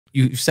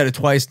you said it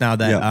twice now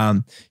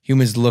that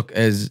humans look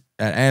at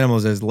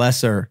animals as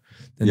lesser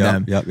than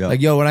them.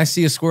 Like, yo, when I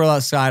see a squirrel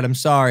outside, I'm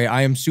sorry,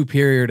 I am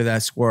superior to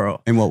that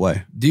squirrel. In what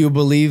way? Do you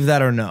believe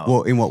that or no?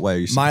 Well, in what way are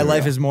you superior? My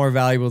life is more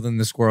valuable than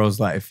the squirrel's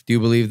life. Do you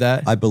believe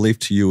that? I believe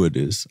to you it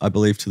is. I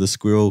believe to the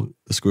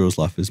squirrel's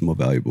life is more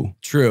valuable.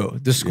 True.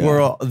 The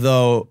squirrel,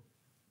 though,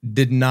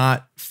 did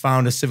not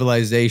found a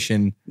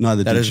civilization.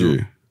 Neither did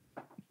you.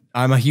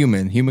 I'm a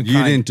human. Humankind.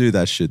 You didn't do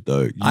that shit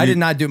though. I did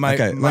not do my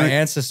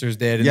ancestors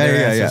did. And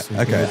their ancestors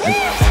Okay. Did.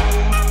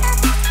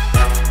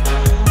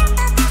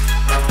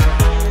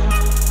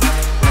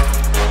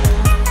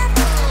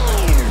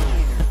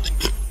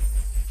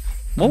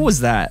 What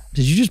was that?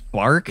 Did you just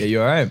bark? Yeah, you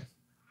all right?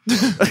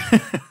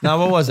 Now,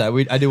 what was that?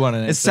 I do want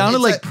to. It sounded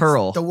like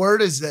Pearl. The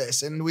word is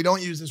this, and we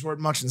don't use this word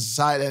much in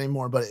society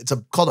anymore, but it's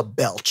called a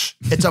belch.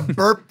 It's a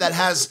burp that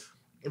has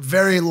a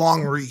very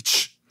long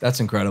reach. That's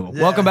incredible.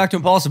 Yeah. Welcome back to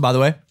Impaulsive, by the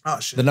way. Oh,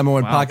 shit. The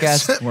 #1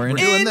 podcast. We're in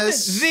doing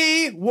this.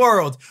 The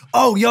world.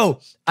 Oh,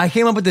 yo, I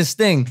came up with this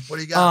thing. What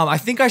do you got? I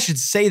think I should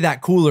say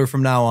that cooler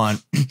from now on.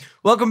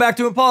 Welcome back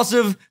to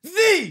Impaulsive,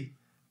 the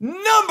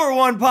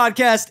 #1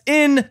 podcast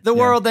in the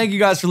world. Thank you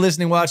guys for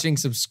listening, watching,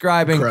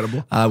 subscribing.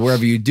 Incredible.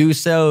 Wherever you do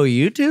so,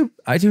 YouTube,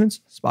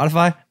 iTunes,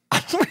 Spotify.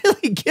 I don't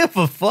really give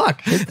a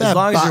fuck. As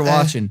long as you're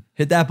watching,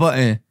 hit that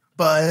button.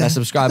 That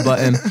subscribe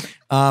button.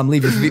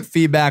 Leave your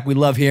feedback. We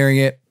love hearing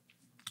it.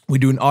 We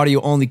do an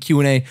audio-only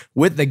Q&A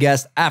with the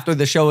guest after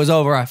the show is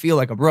over. I feel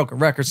like a broken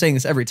record saying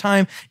this every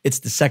time. It's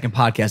the second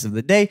podcast of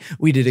the day.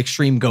 We did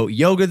extreme goat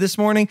yoga this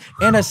morning,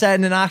 and I sat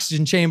in an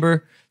oxygen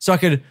chamber so I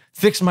could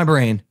fix my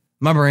brain,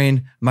 my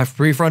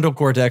prefrontal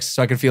cortex,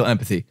 so I could feel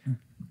empathy.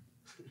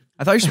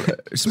 I thought you're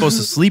supposed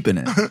to sleep in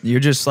it. You're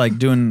just like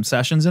doing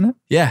sessions in it?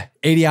 Yeah,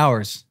 80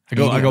 hours. I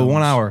go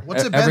 1 hour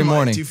every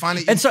morning. Like? Do you find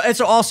it? And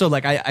so also,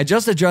 like, I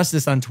just addressed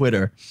this on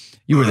Twitter.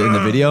 You were in the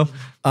video.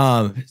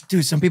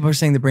 Dude, some people are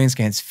saying the brain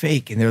scan's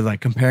fake, and they're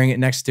like comparing it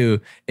next to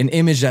an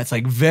image that's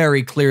like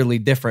very clearly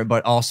different,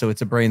 but also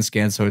it's a brain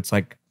scan, so it's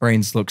like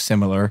brains look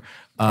similar.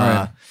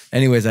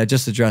 Anyways, I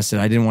just addressed it.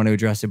 I didn't want to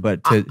address it,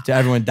 but to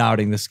everyone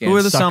doubting the scan, who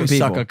are the some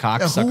people? Suck a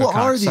cock, suck who a cock,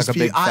 are these suck a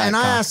people? big fat And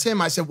I cock. asked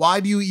him, I said, why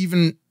do you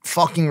even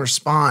fucking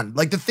respond?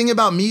 Like, the thing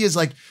about me is,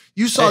 like,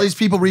 you saw these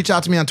people reach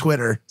out to me on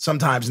Twitter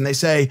sometimes, and they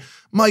say,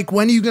 Mike,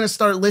 when are you going to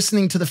start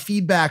listening to the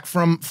feedback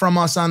from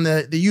us on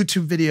the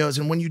YouTube videos?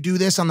 And when you do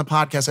this on the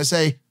podcast, I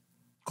say,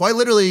 quite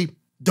literally,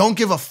 don't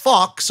give a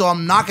fuck, so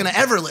I'm not going to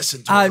ever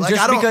listen to it. Like,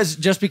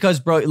 just because,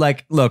 bro,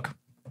 like, look.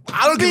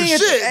 I don't give a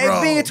shit,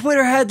 bro. Being a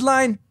Twitter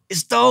headline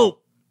is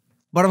dope,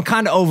 but I'm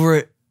kind of over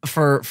it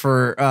for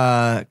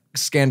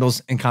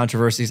scandals and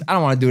controversies. I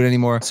don't want to do it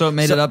anymore. So it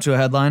made it up to a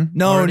headline?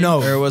 No.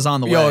 Or it was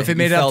on the way? Yo, if it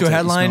made it up to a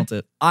headline,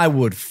 I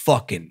would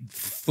fucking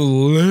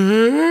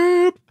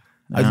flip.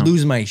 I'd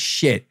lose my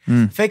shit.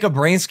 Fake a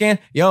brain scan?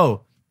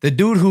 Yo, the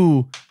dude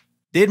who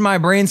did my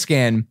brain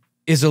scan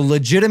is a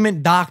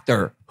legitimate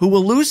doctor who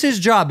will lose his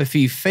job if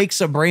he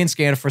fakes a brain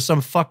scan for some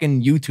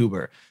fucking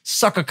YouTuber.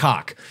 Suck a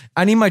cock.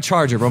 I need my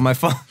charger, bro. My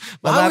phone,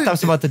 my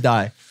laptop's about to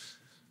die.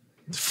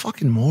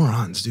 Fucking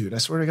morons, dude. I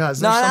swear to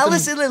God. No,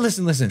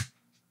 listen.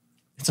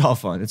 It's all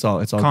fun. It's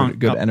all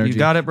good energy. You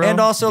got it, bro. And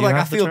also, like,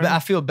 I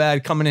feel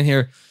bad coming in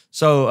here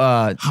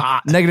so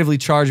negatively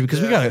charged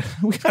because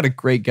we got a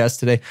great guest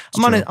today.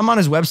 I'm on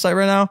his website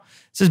right now.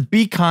 It says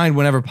be kind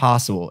whenever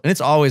possible, and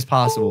it's always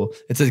possible.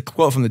 It's a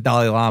quote from the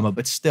Dalai Lama,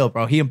 but still,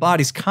 bro, he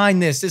embodies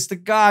kindness. It's the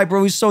guy,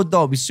 bro. He's so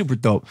dope. He's super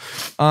dope.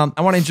 I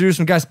want to introduce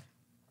him, guys.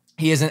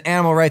 He is an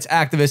animal rights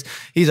activist.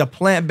 He's a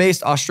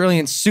plant-based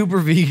Australian super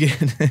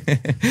vegan.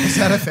 Is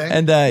that a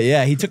thing? And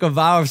he took a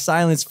vow of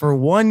silence for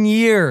 1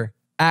 year,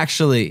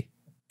 actually,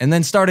 and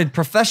then started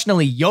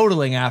professionally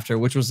yodeling after,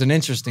 which was an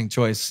interesting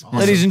choice. Awesome.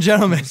 Ladies and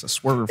gentlemen, it's a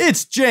swerve.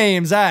 It's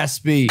James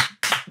Aspey.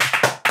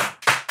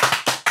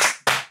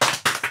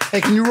 Hey,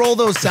 can you roll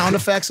those sound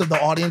effects of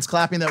the audience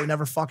clapping that we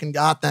never fucking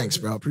got? Thanks,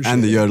 bro. Appreciate it.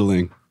 And the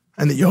yodeling.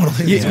 And the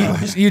yodeling.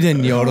 You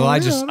didn't yodel. I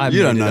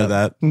you don't know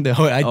that. No,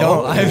 I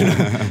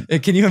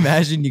don't. Can you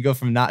imagine you go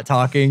from not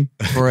talking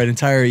for an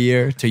entire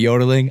year to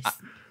yodeling?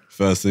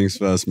 First things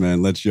first,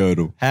 man. Let's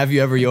yodel. Have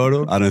you ever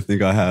yodeled? I don't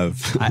think I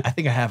have. I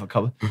think I have a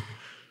couple.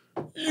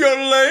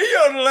 Yodelay.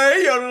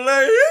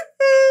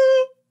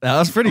 That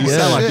was pretty good.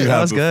 Sound like you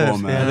that was before,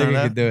 good. man. Yeah, I think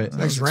I could do it.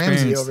 Thanks,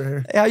 Ramsey over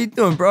here. Hey, how you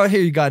doing, bro?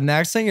 Here you got an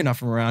accent. You're not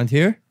from around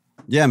here.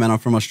 Yeah, man. I'm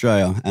from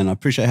Australia, and I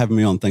appreciate having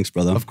me on. Thanks,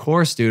 brother. Of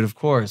course, dude. Of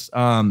course.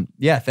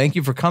 Thank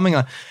you for coming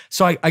on.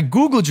 So I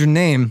Googled your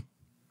name.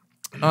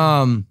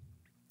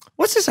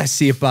 What's this I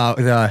see about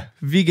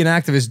vegan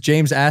activist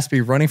James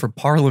Aspey running for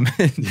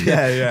parliament?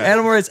 Yeah.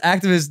 Animal rights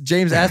activist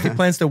James Aspey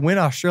plans to win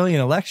Australian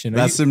election.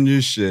 That's some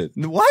new shit.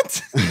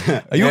 What?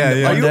 Are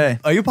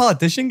you a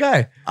politician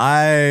guy?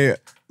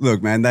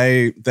 Look, man,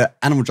 the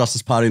Animal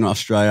Justice Party in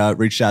Australia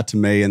reached out to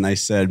me and they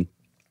said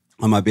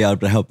I might be able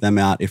to help them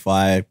out if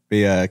I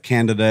be a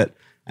candidate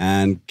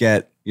and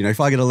if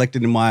I get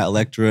elected in my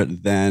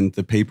electorate, then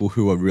the people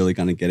who are really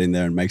going to get in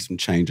there and make some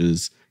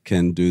changes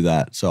can do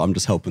that. So I'm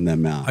just helping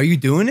them out. Are you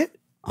doing it?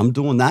 I'm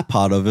doing that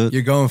part of it.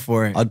 You're going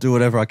for it. I'll do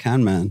whatever I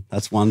can, man.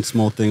 That's one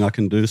small thing I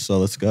can do, so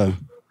let's go.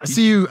 I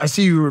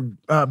see you were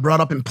brought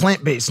up in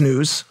plant-based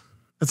news.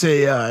 That's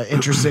a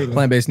interesting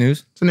plant-based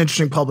news. It's an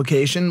interesting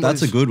publication.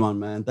 That's a good one,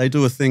 man. They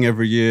do a thing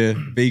every year,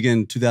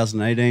 vegan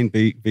 2018,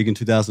 vegan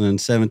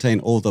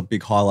 2017, all the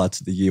big highlights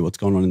of the year, what's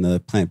going on in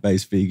the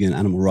plant-based vegan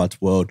animal rights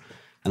world.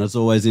 And it's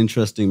always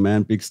interesting,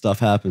 man. Big stuff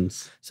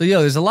happens. So,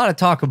 there's a lot of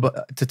talk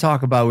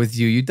about with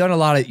you. You've done a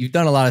lot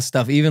of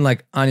stuff, even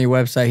like on your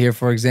website here,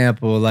 for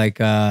example, like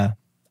I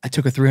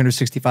took a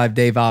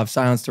 365-day vow of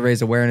silence to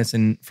raise awareness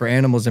for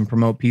animals and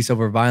promote peace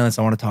over violence.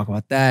 I want to talk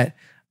about that.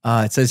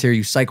 It says here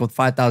you cycled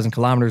 5,000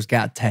 kilometers,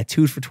 got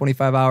tattooed for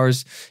 25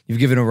 hours. You've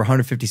given over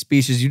 150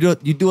 speeches. You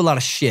do a lot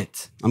of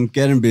shit. I'm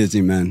getting busy,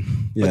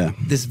 man. Yeah.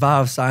 But this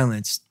vow of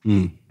silence,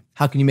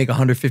 how can you make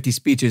 150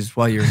 speeches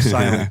while you're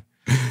silent?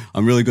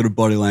 I'm really good at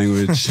body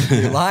language.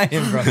 You're lying,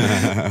 bro.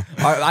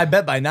 I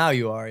bet by now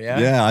you are, yeah?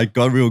 Yeah, I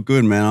got real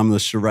good, man. I'm the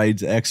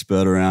charades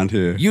expert around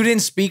here. You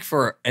didn't speak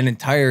for an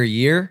entire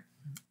year?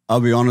 I'll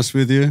be honest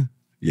with you.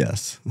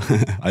 Yes,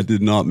 I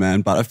did not,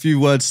 man. But a few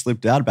words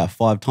slipped out about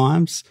 5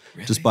 times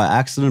just by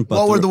accident. But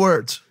what were the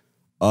words?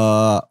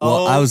 Well,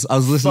 I was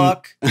listening.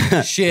 Fuck,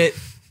 shit,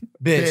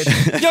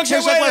 bitch. Young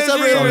shit,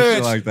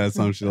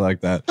 Some shit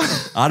like that.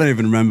 I don't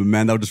even remember,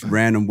 man. They were just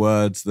random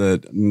words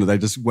that they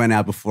just went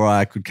out before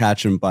I could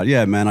catch them. But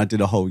yeah, man, I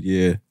did a whole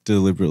year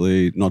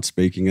deliberately not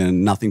speaking,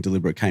 and nothing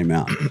deliberate came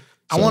out.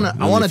 I want to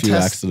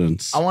test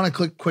accidents. I want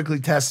to quickly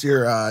test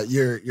your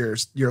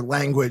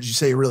language. You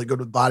say you're really good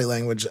with body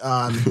language.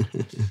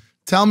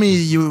 Tell me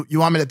you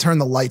want me to turn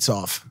the lights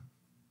off.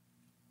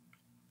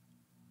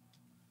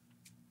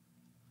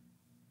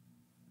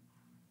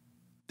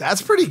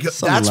 That's pretty good.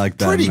 Something That's like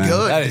that, pretty man.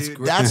 good. That is dude.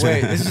 great.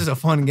 Wait, this is a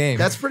fun game.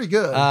 That's pretty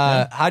good.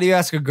 How do you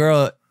ask a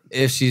girl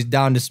if she's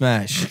down to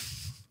smash?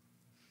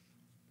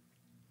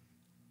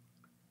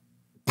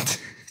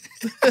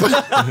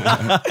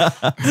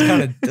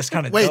 That's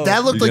kind of Wait, dope.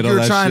 that looked like you were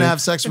that trying to shit?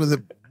 have sex with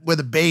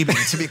a baby.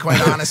 To be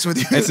quite honest with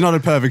you, It's not a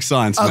perfect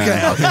science, man.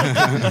 okay.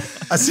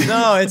 I see. No,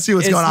 I see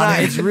what's going on. not.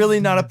 Here. It's really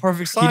not a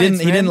perfect He science.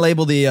 didn't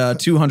label the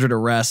 200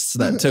 arrests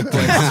that took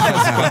place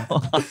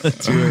on the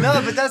tour.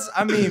 No, but that's.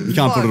 I mean, You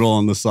can't put it all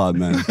on the side,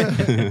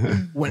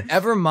 man.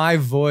 Whenever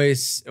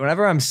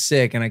I'm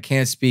sick and I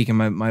can't speak and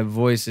my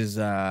voice is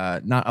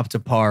not up to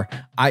par,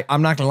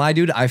 I'm not gonna lie,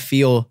 dude. I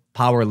feel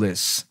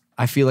powerless.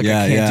 I feel like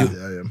I can't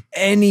do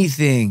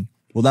anything.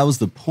 Well, that was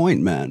the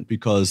point, man,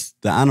 because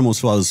the animals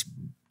who I was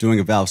doing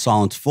a vow of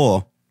silence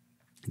for,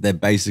 they're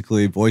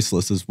basically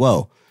voiceless as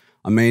well.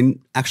 I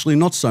mean, actually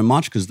not so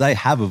much because they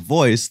have a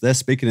voice. They're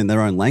speaking in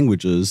their own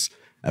languages.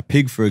 A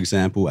pig, for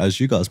example, as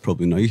you guys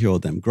probably know, you hear all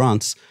them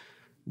grunts.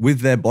 With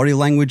their body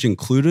language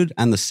included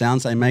and the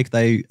sounds they make,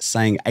 they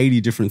saying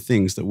 80 different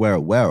things that we're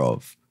aware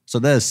of. So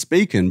they're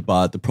speaking,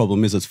 but the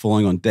problem is it's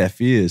falling on deaf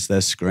ears.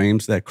 Their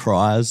screams, their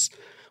cries.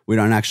 We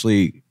don't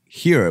actually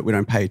hear it. We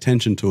don't pay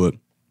attention to it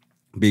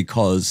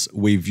because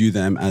we view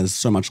them as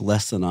so much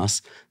less than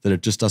us that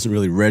it just doesn't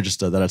really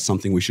register that it's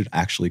something we should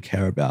actually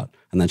care about.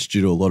 And that's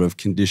due to a lot of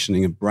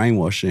conditioning and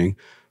brainwashing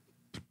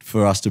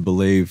for us to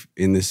believe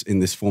in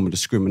this form of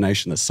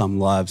discrimination that some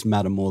lives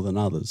matter more than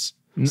others.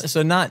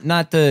 So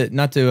not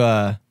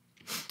to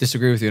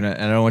disagree with you, and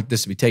I don't want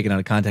this to be taken out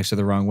of context or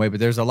the wrong way, but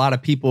there's a lot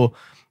of people,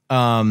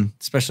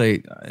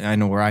 especially I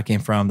know where I came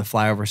from, the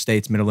flyover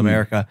states, middle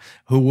America,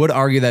 who would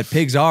argue that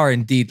pigs are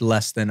indeed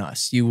less than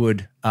us. You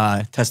would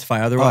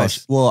testify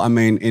otherwise? Well, I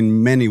mean,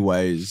 in many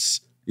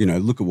ways,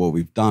 look at what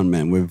we've done,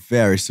 man. We're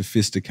very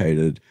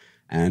sophisticated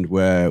and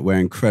we're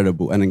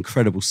an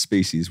incredible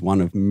species,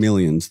 one of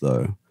millions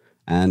though.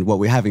 And what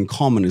we have in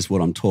common is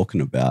what I'm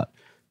talking about.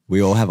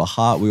 We all have a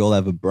heart, we all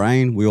have a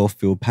brain, we all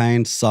feel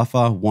pain,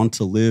 suffer, want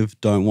to live,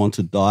 don't want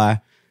to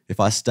die. If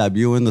I stab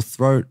you in the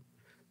throat,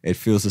 it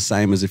feels the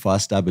same as if I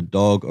stab a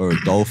dog or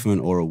a dolphin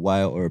or a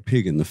whale or a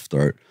pig in the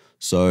throat.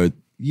 So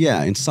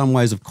yeah, in some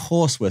ways, of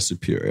course, we're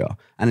superior.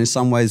 And in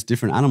some ways,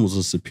 different animals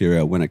are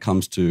superior when it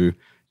comes to,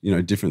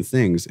 different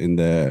things in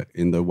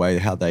the way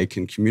how they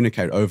can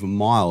communicate over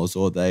miles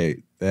or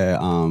the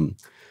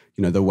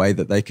way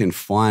that they can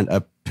find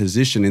a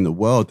position in the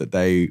world that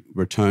they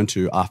return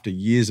to after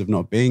years of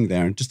not being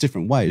there in just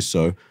different ways.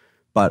 So,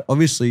 but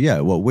obviously,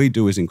 yeah, what we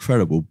do is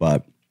incredible,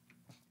 but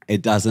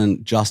it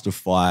doesn't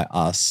justify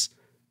us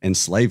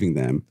enslaving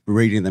them,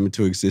 breeding them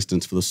into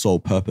existence for the sole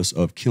purpose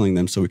of killing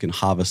them so we can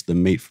harvest the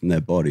meat from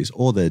their bodies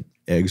or their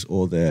eggs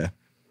or their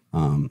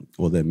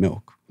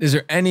milk. Is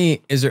there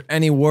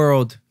any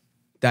world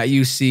that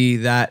you see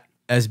that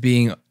as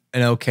being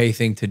an okay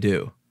thing to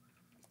do?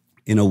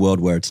 In a world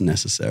where it's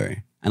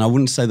necessary. And I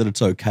wouldn't say that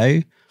it's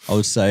okay. I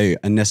would say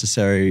a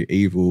necessary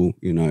evil,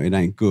 it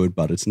ain't good,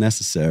 but it's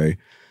necessary.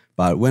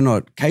 But we're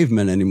not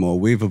cavemen anymore.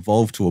 We've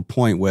evolved to a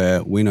point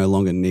where we no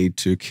longer need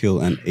to kill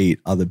and eat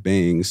other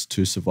beings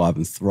to survive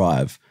and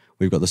thrive.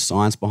 We've got the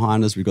science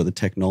behind us. We've got the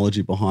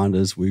technology behind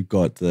us. We've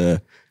got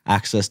the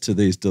access to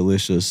these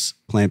delicious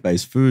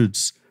plant-based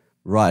foods.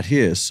 right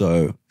here.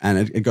 So, and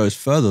it goes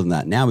further than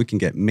that. Now we can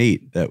get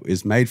meat that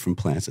is made from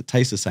plants that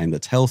tastes the same,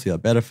 that's healthier,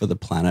 better for the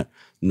planet.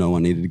 No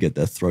one needed to get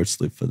their throat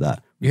slit for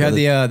that. You had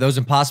those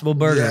Impossible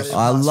burgers. Yeah,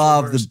 I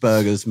love the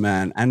burgers,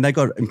 man. And they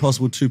got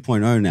Impossible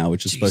 2.0 now,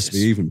 which is supposed to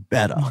be even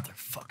better.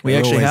 Motherfucker. We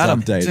actually had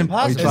them. It's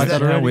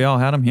impossible. We all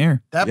had them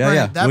here. That Yeah.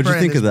 brand, that What'd you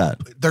brand think is- of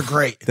that? They're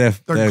great. They're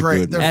great.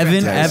 good, They're man.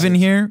 fantastic. Evan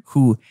here,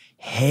 who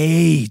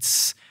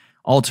hates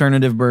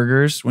alternative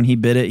burgers, when he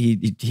bit it,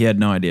 he had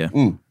no idea.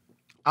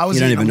 I was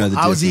You don't eating even know them,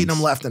 the I was eating difference.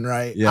 them left and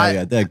right.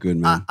 Yeah, they're good,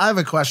 man. I have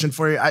a question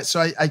for you.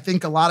 I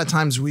think a lot of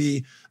times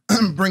we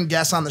bring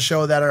guests on the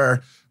show that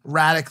are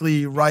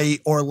radically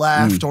right or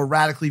left or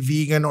radically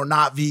vegan or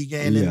not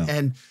vegan. Yeah.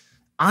 And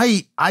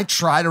I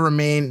try to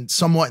remain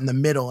somewhat in the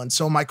middle. And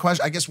so my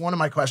question, I guess one of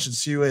my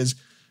questions to you is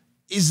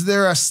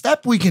there a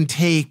step we can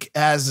take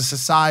as a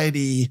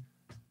society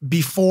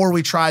before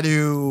we try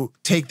to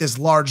take this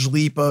large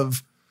leap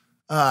of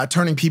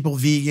turning people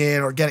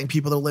vegan or getting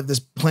people to live this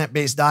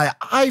plant-based diet?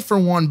 I, for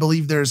one,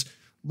 believe there's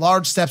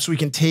large steps we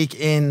can take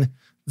in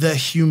the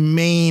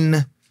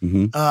humane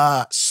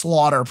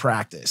slaughter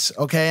practice.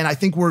 Okay. And I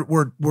think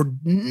we're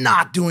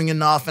not doing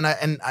enough. And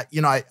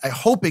I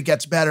hope it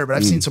gets better, but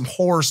I've seen some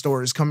horror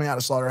stories coming out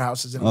of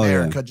slaughterhouses in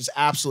America, just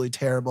absolutely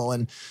terrible.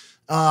 And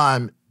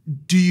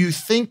do you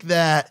think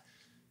that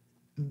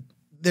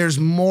there's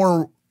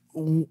more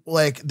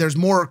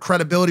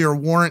credibility or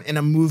warrant in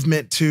a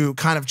movement to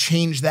kind of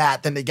change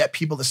that than to get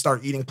people to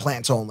start eating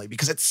plants only?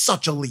 Because it's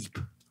such a leap.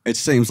 It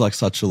seems like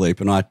such a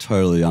leap, and I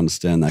totally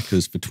understand that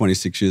because for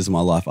 26 years of my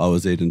life, I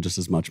was eating just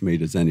as much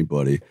meat as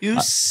anybody. You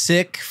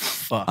sick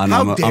fuck. I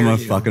know, I'm a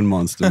fucking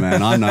monster,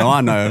 man. I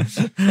know.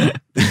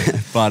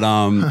 But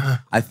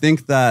I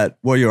think that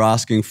what you're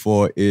asking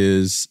for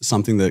is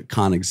something that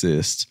can't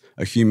exist.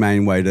 A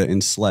humane way to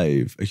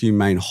enslave, a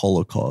humane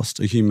Holocaust,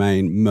 a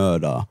humane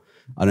murder.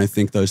 I don't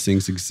think those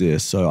things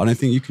exist. So I don't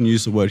think you can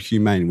use the word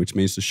humane, which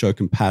means to show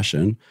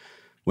compassion,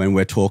 when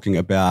we're talking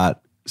about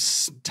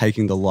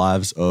taking the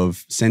lives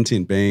of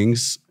sentient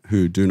beings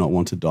who do not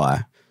want to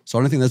die. So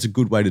I don't think that's a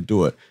good way to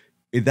do it.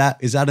 Is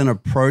that an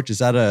approach? Is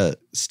that a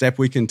step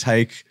we can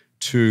take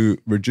to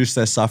reduce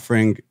their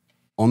suffering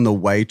on the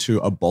way to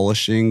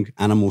abolishing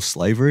animal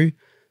slavery?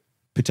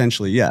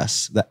 Potentially,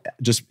 yes. That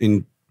just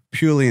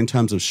purely in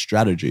terms of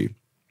strategy,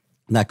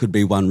 that could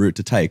be one route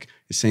to take.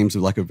 It seems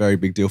like a very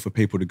big deal for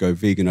people to go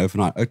vegan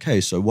overnight.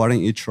 Okay, so why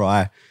don't you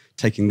try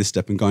taking this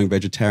step and going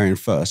vegetarian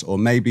first? Or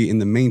maybe in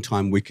the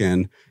meantime, we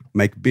can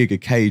make bigger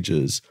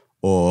cages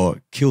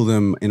or kill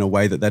them in a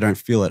way that they don't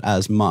feel it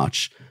as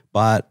much.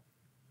 But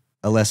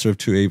a lesser of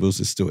two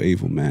evils is still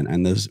evil, man.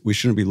 And we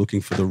shouldn't be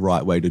looking for the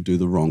right way to do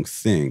the wrong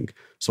thing.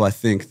 So I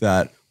think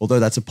that although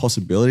that's a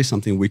possibility,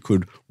 something we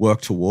could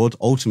work towards,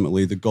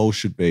 ultimately the goal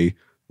should be,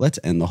 let's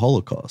end the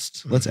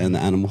Holocaust. Let's end the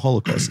animal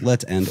Holocaust.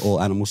 Let's end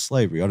all animal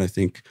slavery. I don't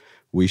think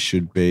we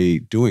should be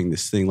doing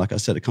this thing. Like I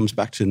said, it comes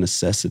back to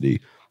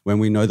necessity. When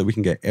we know that we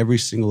can get every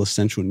single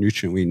essential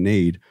nutrient we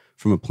need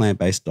from a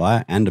plant-based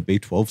diet and a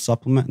B12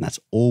 supplement, and that's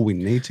all we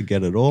need to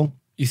get it all.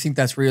 You think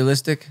that's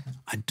realistic?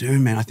 I do,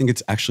 man. I think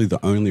it's actually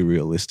the only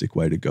realistic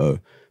way to go,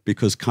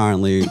 because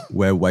currently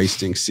we're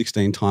wasting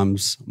 16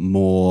 times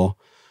more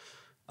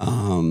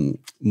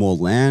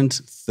land,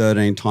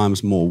 13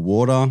 times more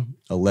water,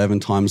 11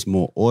 times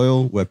more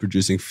oil. We're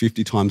producing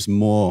 50 times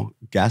more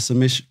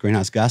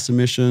greenhouse gas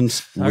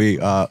emissions. We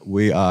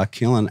are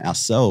killing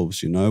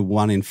ourselves.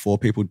 1 in 4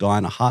 people die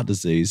in a heart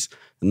disease.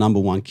 The number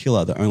one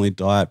killer, the only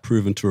diet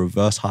proven to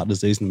reverse heart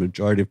disease in the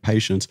majority of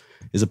patients,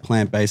 is a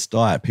plant-based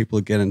diet. People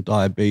are getting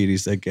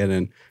diabetes, they're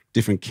getting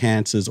different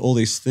cancers, all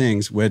these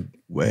things where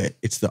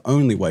it's the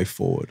only way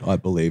forward, I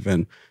believe.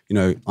 And,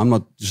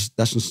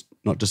 that's just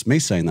not just me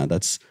saying that.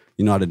 That's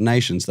United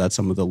Nations. That's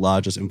some of the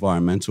largest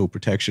environmental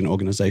protection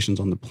organizations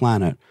on the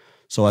planet.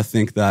 So I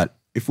think that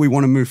if we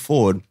want to move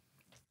forward,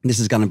 this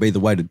is going to be the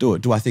way to do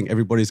it. Do I think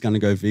everybody's going to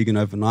go vegan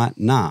overnight?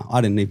 Nah, I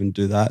didn't even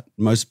do that.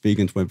 Most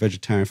vegans went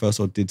vegetarian first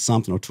or did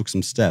something or took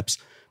some steps.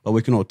 But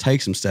we can all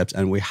take some steps,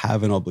 and we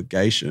have an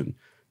obligation,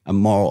 a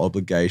moral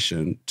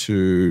obligation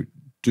to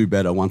do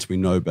better once we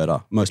know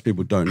better. Most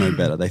people don't know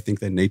better. They think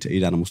they need to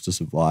eat animals to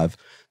survive.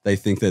 They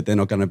think that they're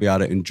not going to be able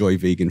to enjoy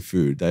vegan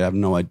food. They have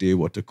no idea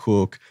what to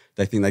cook.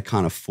 They think they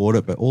can't afford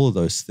it. But all of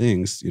those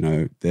things,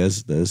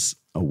 there's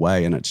a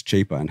way, and it's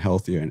cheaper and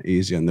healthier and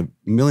easier. And the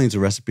millions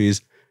of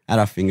recipes at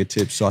our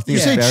fingertips. So I think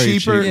you say very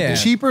cheaper, cheap.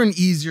 cheaper and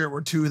easier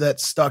were two that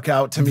stuck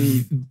out to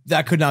me.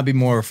 That could not be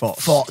more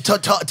false.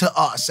 To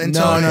us. And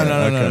No.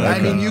 I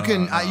mean, you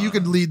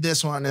could lead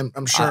this one, and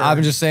I'm sure.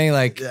 I'm just saying,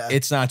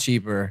 it's not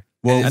cheaper.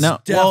 Well, it's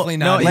definitely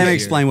not. Let me easier.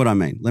 explain what I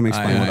mean.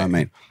 I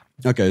mean.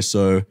 Okay,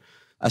 so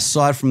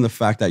aside from the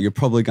fact that you're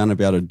probably going to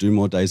be able to do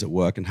more days at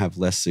work and have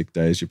less sick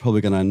days, you're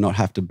probably going to not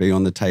have to be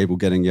on the table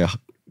getting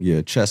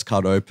your chest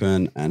cut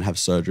open and have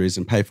surgeries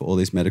and pay for all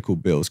these medical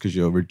bills because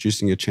you're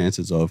reducing your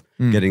chances of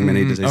getting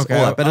many diseases. Okay.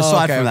 All that. But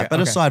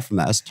aside from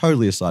that, it's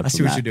totally aside from that. I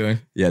see what you're doing.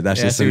 Yeah, that's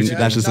just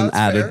an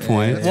added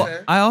point.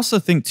 Well, I also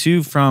think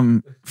too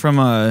from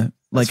a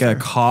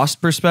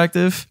cost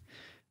perspective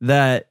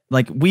that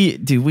we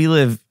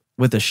live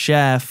with a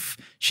chef.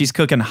 She's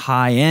cooking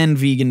high-end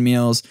vegan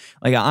meals.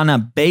 Like on a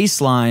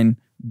baseline,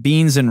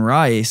 beans and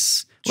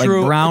rice, like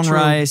brown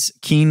rice,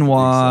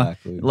 quinoa,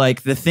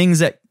 like the things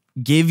that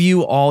give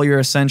you all your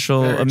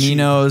essential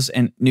aminos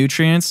and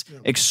nutrients,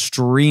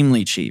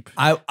 extremely cheap.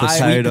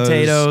 Sweet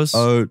potatoes,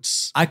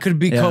 oats. I could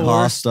be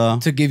coerced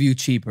to give you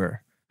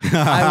cheaper.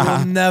 I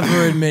will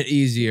never admit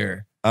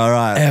easier. All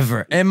right.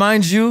 Ever. And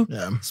mind you,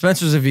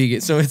 Spencer's a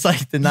vegan. So it's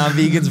like the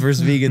non-vegans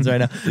versus vegans right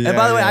now. And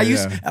by the way, I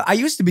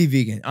used to be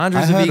vegan.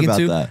 Andre's a vegan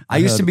too. I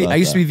used to be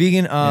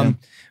vegan.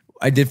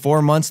 I did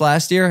 4 months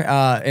last year,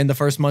 in the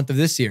first month of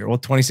this year. Well,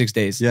 26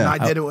 days. Yeah. I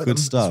did it with good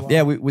stuff. Well.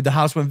 Yeah, with the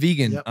house went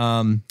vegan.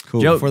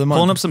 Cool. Joe, for the month.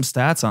 Pulling up some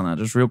stats on that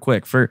just real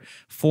quick. For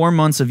 4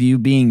 months of you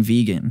being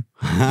vegan,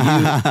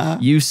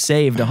 you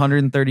saved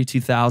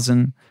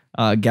 132,000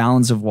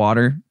 gallons of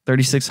water,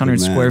 3,600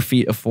 square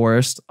feet of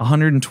forest,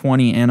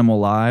 120 animal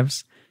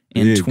lives,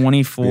 and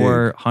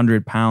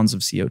 2,400 pounds of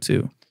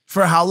CO2.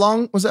 For how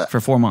long was that? For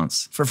 4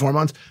 months. For 4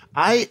 months.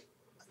 I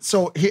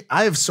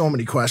have so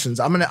many questions.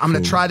 I'm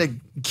gonna try to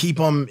keep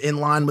them in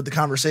line with the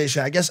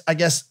conversation. I guess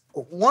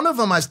one of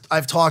them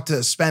I've talked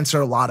to Spencer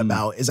a lot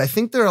about is I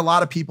think there are a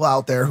lot of people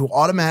out there who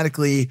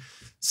automatically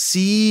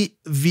see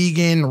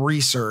vegan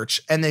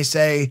research and they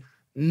say,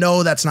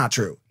 no, that's not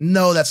true.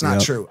 No, that's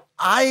not true.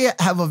 I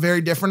have a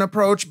very different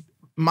approach.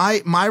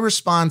 My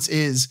response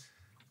is,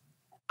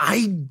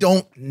 I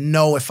don't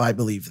know if I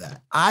believe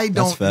that. I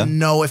don't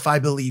know if I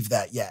believe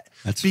that yet.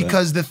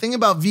 Because the thing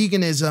about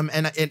veganism,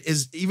 and it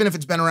is, even if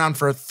it's been around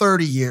for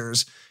 30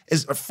 years,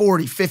 is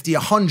 40, 50,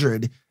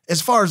 100, as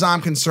far as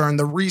I'm concerned,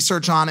 the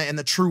research on it and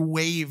the true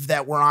wave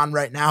that we're on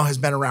right now has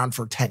been around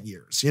for 10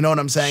 years. You know what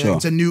I'm saying? Sure.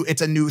 It's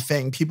a new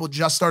thing. People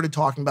just started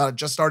talking about it,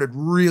 just started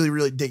really,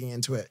 really digging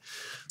into it.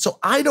 So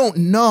I don't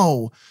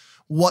know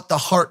what the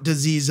heart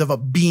disease of a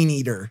bean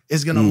eater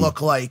is going to look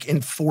like in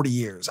 40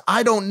 years.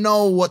 I don't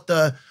know what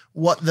the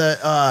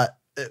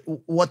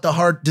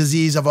heart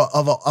disease of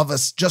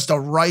just a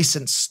rice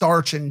and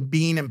starch and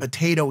bean and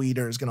potato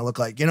eater is going to look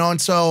like, you know? And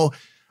so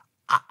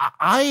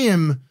I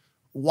am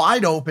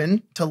wide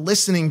open to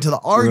listening to the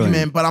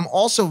argument, but I'm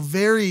also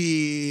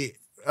very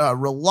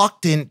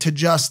reluctant to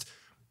just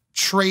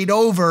trade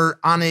over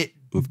on it.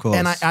 Of course.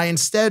 And I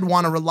instead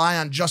want to rely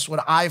on just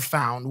what I've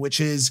found,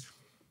 which is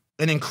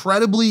an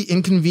incredibly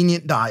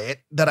inconvenient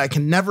diet that I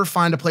can never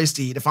find a place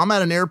to eat. If I'm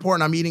at an airport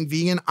and I'm eating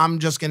vegan, I'm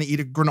just going to eat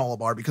a granola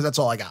bar because that's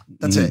all I got.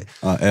 That's it.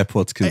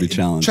 Airports can be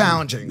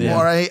challenging.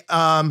 All right.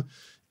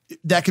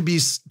 That could be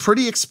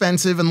pretty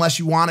expensive unless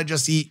you want to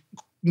just eat,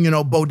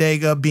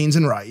 bodega beans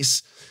and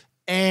rice.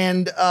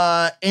 And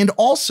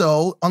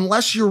also,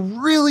 unless you're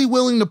really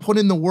willing to put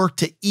in the work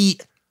to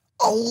eat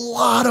a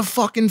lot of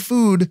fucking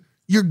food,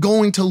 you're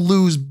going to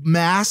lose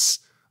mass,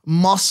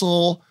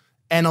 muscle,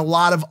 and a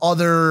lot of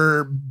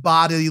other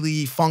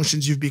bodily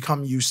functions you've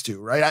become used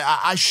to, right?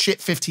 I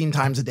shit 15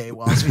 times a day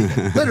while I was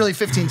vegan. Literally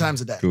 15 times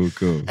a day.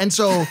 Cool. And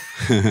so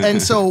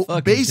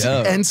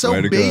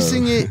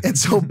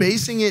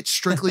basing it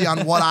strictly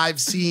on what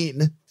I've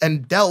seen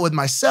and dealt with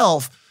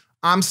myself,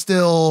 I'm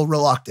still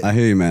reluctant. I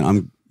hear you,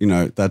 man.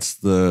 That's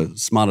the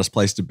smartest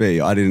place to be.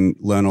 I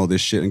didn't learn all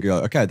this shit and go,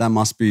 okay, that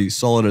must be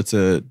solid. It's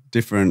a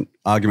different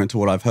argument to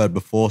what I've heard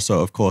before. So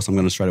of course I'm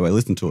going to straight away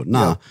listen to it.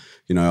 Nah,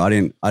 I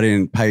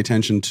didn't pay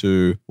attention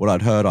to what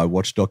I'd heard. I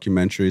watched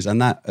documentaries,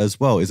 and that as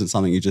well isn't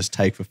something you just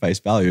take for face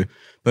value.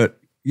 But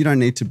you don't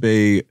need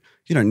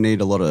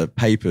a lot of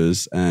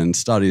papers and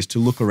studies to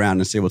look around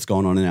and see what's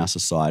going on in our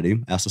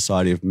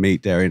society of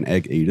meat, dairy, and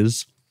egg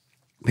eaters.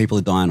 People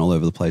are dying all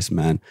over the place,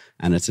 man.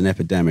 And it's an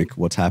epidemic,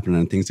 what's happening,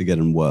 and things are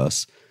getting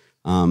worse.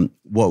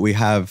 What we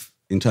have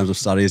in terms of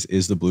studies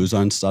is the Blue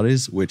Zone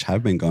studies, which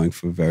have been going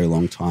for a very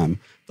long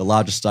time. The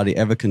largest study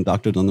ever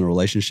conducted on the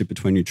relationship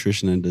between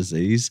nutrition and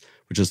disease,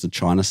 which is the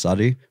China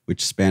study,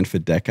 which spanned for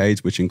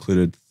decades, which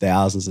included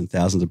thousands and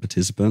thousands of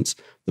participants.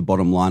 The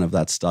bottom line of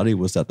that study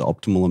was that the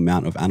optimal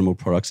amount of animal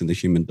products in the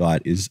human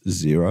diet is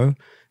 0.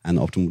 And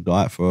the optimal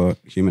diet for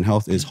human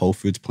health is whole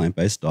foods,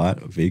 plant-based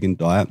diet, a vegan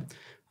diet.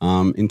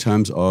 In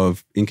terms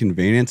of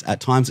inconvenience,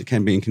 at times it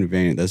can be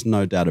inconvenient. There's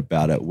no doubt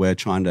about it. We're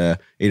trying to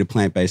eat a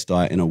plant-based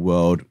diet in a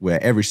world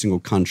where every single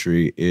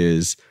country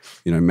is,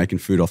 making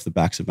food off the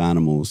backs of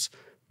animals.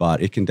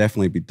 But it can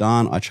definitely be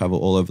done. I travel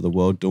all over the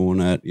world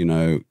doing it.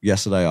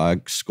 Yesterday I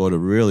scored a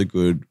really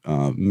good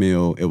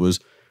meal. It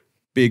was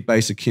big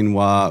basic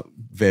quinoa,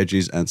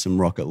 veggies, and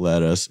some rocket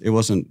lettuce. It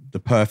wasn't the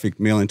perfect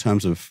meal in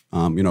terms of,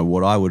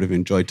 what I would have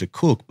enjoyed to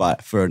cook,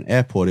 but for an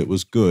airport, it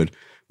was good.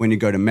 When you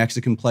go to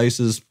Mexican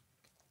places,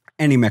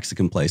 any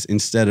Mexican place,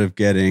 instead of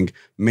getting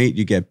meat,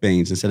 you get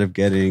beans. Instead of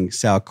getting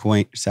sour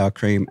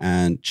cream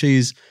and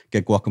cheese,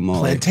 get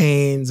guacamole.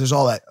 Plantains, there's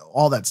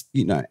all that's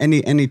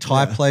any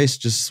Thai place,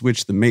 just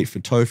switch the meat for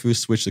tofu,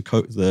 switch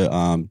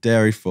the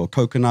dairy for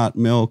coconut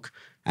milk,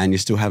 and you're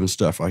still having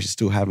stir fries, you're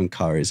still having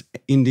curries.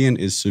 Indian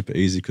is super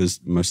easy because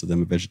most of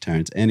them are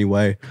vegetarians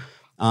anyway.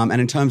 And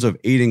in terms of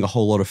eating a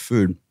whole lot of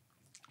food,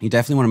 you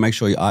definitely want to make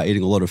sure you are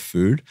eating a lot of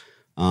food,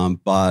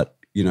 but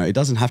you know, it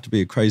doesn't have to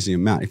be a crazy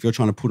amount. If you're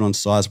trying to put on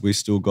size, we've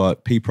still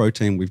got pea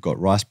protein, we've got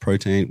rice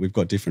protein, we've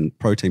got different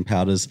protein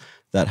powders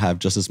that have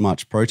just as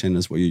much protein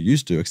as what you're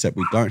used to, except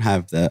we don't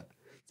have the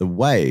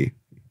whey.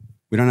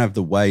 We don't have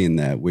the whey in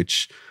there,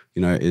 which,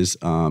 you know, is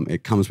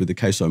it comes with the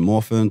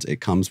casomorphins,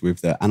 it comes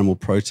with the animal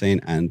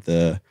protein and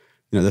the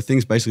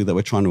things basically that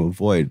we're trying to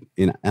avoid.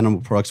 In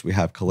animal products, we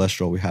have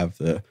cholesterol, we have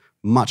the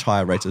much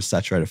higher rates of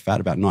saturated fat,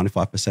 about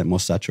 95% more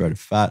saturated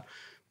fat.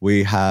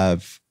 We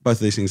have both of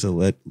these things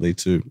that lead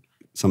to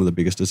some of the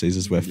biggest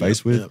diseases we're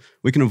faced with. Yep.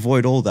 We can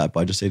avoid all that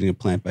by just eating a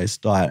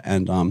plant-based diet.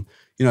 And,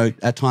 you know,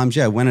 at times,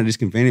 yeah, when it is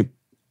convenient,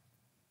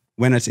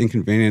 when it's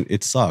inconvenient,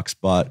 it sucks.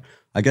 But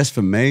I guess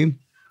for me,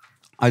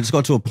 I just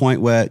got to a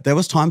point where there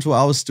was times where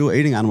I was still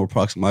eating animal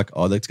products. I'm like,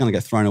 oh, that's going to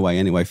get thrown away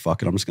anyway.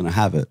 Fuck it. I'm just going to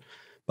have it.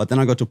 But then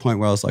I got to a point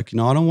where I was like, you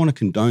know, I don't want to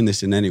condone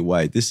this in any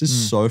way. This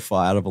is so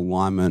far out of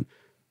alignment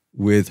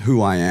with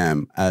who I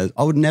am. As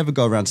I would never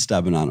go around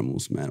stabbing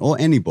animals, man, or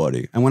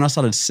anybody. And when I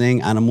started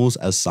seeing animals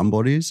as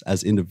somebodies,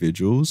 as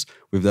individuals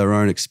with their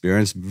own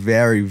experience,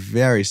 very,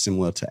 very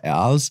similar to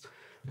ours,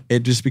 it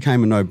just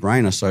became a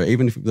no-brainer. So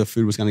even if the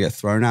food was going to get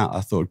thrown out,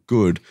 I thought,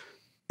 good,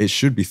 it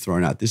should be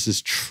thrown out. This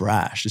is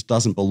trash. This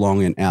doesn't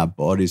belong in our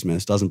bodies, man.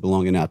 This doesn't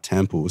belong in our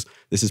temples.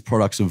 This is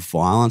products of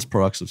violence,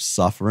 products of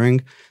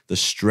suffering. The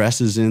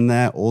stress is in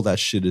there. All that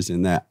shit is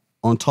in there.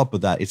 On top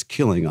of that, it's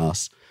killing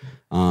us.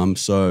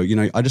 So, you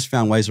know, I just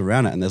found ways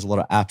around it. And there's a lot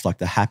of apps like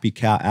the Happy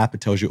Cow app.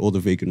 It tells you all the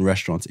vegan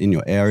restaurants in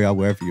your area,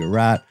 wherever you're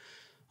at.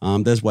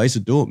 There's ways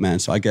to do it, man.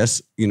 So I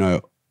guess, you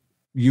know,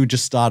 you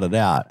just started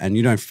out and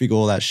you don't figure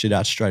all that shit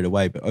out straight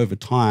away. But over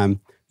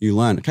time, you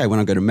learn, okay, when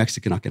I go to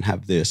Mexican, I can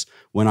have this.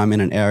 When I'm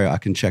in an area, I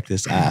can check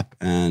this app.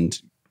 And,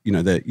 you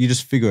know, that you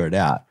just figure it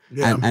out.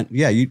 Yeah. And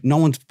yeah, no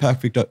one's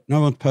perfect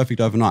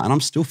overnight. And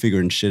I'm still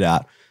figuring shit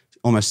out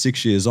almost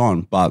 6 years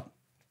on. But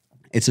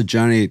it's a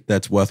journey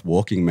that's worth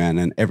walking, man.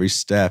 And every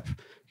step,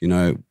 you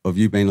know, of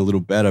you being a little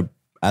better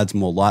adds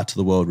more light to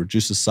the world,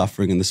 reduces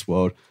suffering in this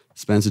world.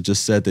 Spencer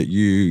just said that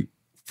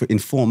in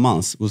 4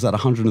 months, was that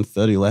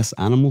 130 less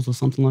animals or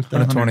something like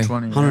that?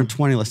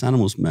 120 less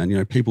animals, man. You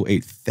know, people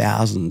eat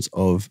thousands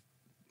of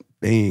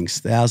beings,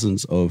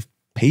 thousands of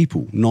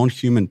people,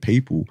 non-human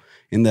people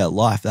in their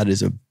life. That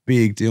is a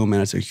big deal, man.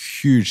 It's a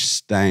huge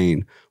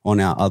stain on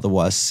our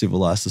otherwise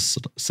civilized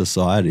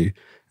society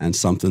and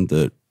something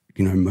that,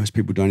 you know, most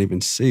people don't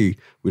even see.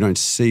 We don't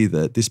see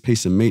that this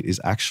piece of meat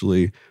is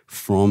actually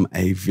from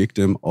a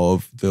victim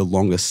of the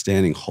longest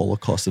standing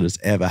Holocaust that has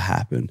ever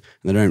happened.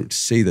 And they don't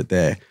see that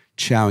they're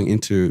chowing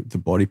into the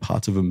body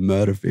parts of a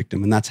murder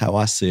victim. And that's how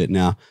I see it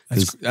now.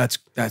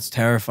 That's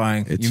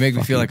terrifying. You make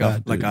me feel like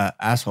a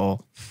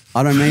asshole.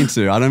 I don't mean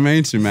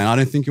to, man. I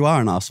don't think you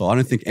are an asshole. I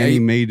don't think any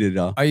meat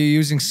eater. Are you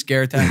using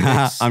scare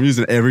tactics? I'm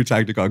using every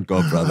tactic I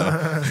got, brother.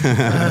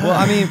 Well,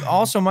 I mean,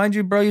 also, mind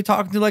you, bro, you're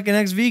talking to like an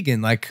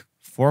ex-vegan. Like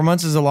 4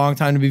 months is a long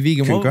time to be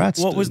vegan. Congrats.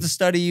 What was the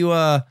study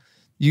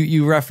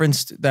you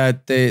referenced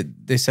that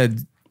they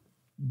said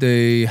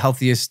the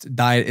healthiest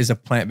diet is a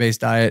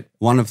plant-based diet?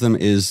 One of them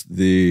is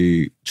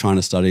the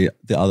China study.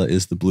 The other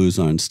is the Blue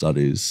Zone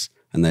studies.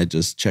 And they're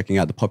just checking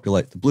out the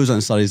Blue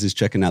Zone studies is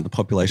checking out the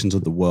populations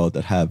of the world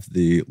that have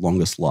the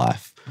longest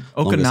life.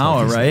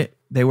 Okinawa, right?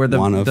 They were the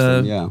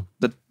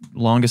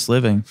longest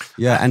living.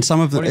 Yeah, and some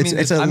of them,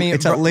 it's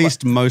at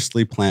least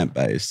mostly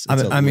plant-based. I'm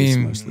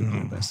gonna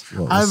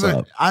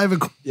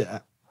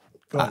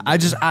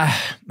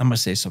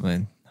say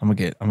something. I'm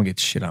gonna get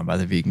shit on by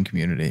the vegan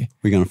community.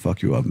 We're gonna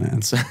fuck you up,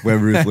 man. We're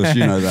ruthless,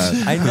 you know that.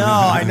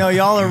 I know.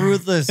 Y'all are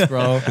ruthless,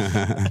 bro.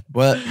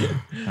 But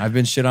I've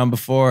been shit on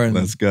before, and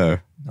let's go.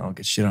 I'll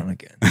get shit on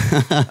again.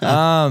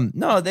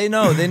 No, they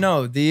know.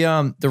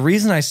 The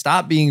reason I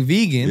stopped being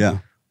vegan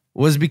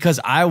was because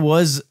I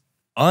was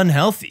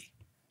unhealthy.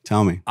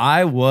 Tell me.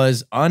 I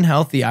was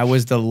unhealthy. I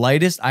was the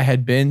lightest I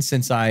had been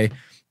since I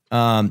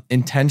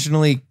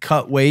intentionally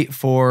cut weight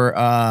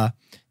for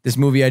this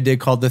movie I did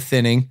called The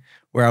Thinning,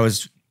 where I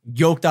was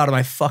yoked out of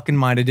my fucking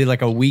mind. I did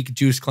like a week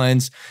juice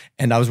cleanse,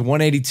 and I was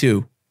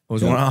 182. I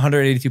was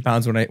 182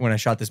 pounds when I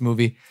shot this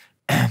movie.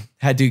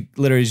 Had to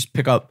literally just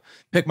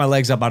pick my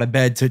legs up out of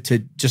bed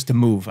to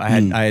move. I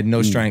had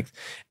no strength.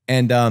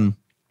 And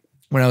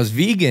when I was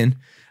vegan,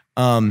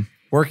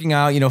 working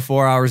out,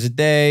 4 hours a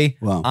day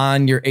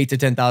on your 8 to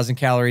 10,000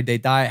 calorie a day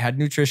diet, had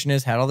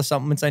nutritionists, had all the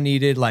supplements I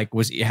needed,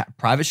 was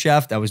private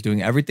chef. I was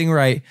doing everything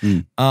right.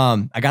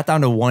 I got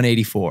down to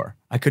 184.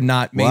 I could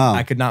not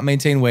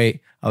maintain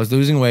weight. I was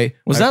losing weight.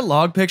 Was that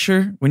log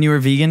picture when you were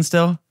vegan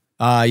still?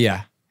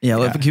 Yeah.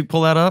 Yeah, can you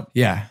pull that up?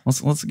 Yeah,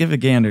 let's give it a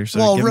gander.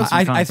 So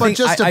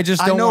I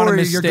just don't want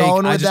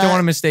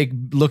to mistake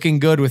looking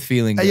good with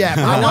feeling good. Yeah,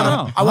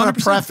 I want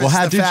to preface. Well,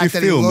 how did you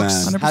feel, man?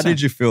 100%. How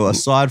did you feel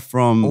aside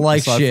from bro?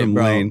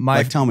 lean?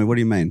 Tell me, what do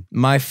you mean?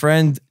 My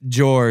friend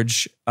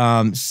George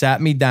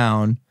sat me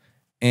down,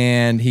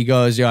 and he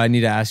goes, "Yo, I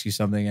need to ask you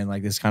something." And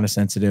this kind of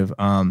sensitive.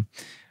 Are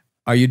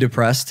you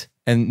depressed?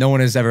 And no one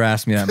has ever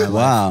asked me that in my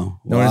life.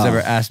 No one has ever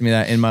asked me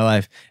that in my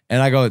life.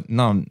 And I go,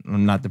 no,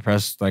 I'm not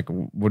depressed. What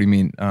do you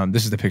mean?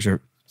 This is the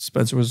picture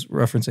Spencer was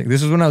referencing.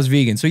 This is when I was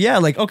vegan. So yeah,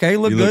 okay,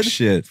 look good. Look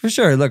shit. For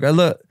sure. Look, I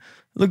look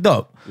Look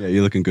dope. Yeah,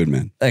 you're looking good,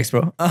 man. Thanks,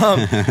 bro.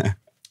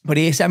 But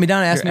he sat me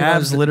down and asked Your me.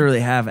 abs literally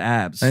have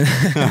abs.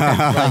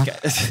 I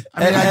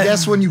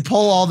guess when you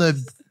pull all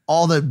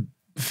the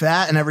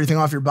fat and everything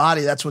off your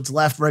body, that's what's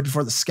left right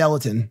before the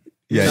skeleton.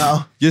 Yeah, you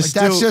know? you're Like,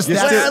 still. that's just you're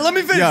that's, still- let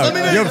me finish. Yo, Let me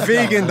finish. You're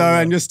vegan though,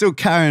 and you're still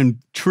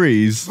carrying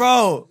trees.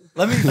 Bro,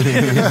 let me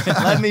finish.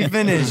 Let me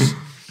finish.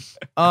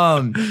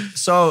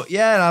 So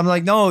yeah, and I'm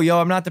like, no,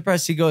 I'm not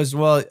depressed. He goes,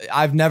 well,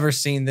 I've never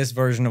seen this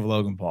version of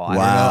Logan Paul.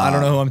 I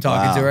don't know who I'm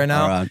talking to right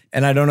now. Right.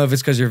 And I don't know if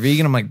it's because you're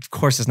vegan. I'm like, of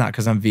course it's not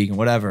because I'm vegan,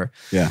 whatever.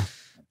 Yeah.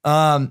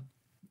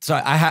 So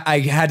I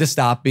had to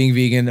stop being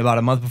vegan about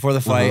a month before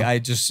the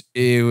fight.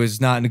 It was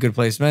not in a good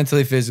place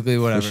mentally, physically,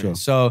 whatever. Sure.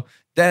 So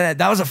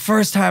that was the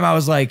first time I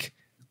was like,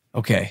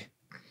 okay,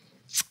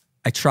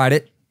 I tried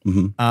it.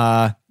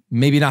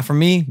 Maybe not for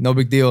me, no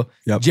big deal.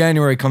 Yep.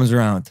 January comes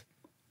around.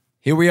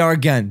 Here we are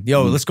again.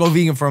 Yo, let's go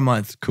vegan for a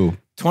month. Cool.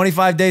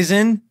 25 days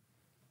in,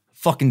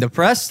 fucking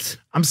depressed.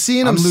 I'm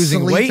seeing him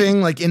losing sleeping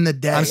weight. like in the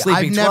day. I'm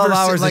sleeping I've 12 never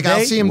hours a like I'll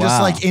day. see him just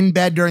Wow. like in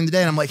bed during the day,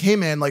 and I'm like, hey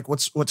man, like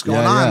what's going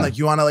Yeah, on? yeah. Like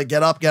you want to like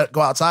get up,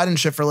 go outside and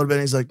shit for a little bit.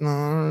 And he's like, no,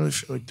 I don't really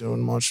feel like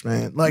doing much,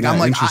 man. Like Yeah, I'm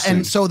like, interesting.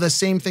 and so the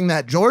same thing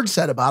that George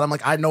said about him,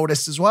 like I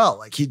noticed as well.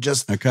 Like he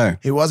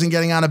wasn't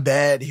getting out of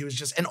bed. He was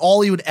just, and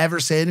all he would ever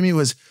say to me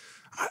was,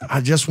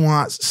 I just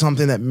want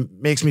something that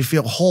makes me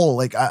feel whole.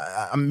 Like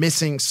I'm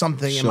missing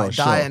something in my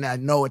diet, and I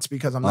know it's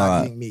because I'm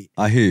not eating meat.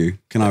 I hear you.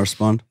 Can I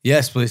respond?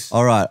 Yes, please.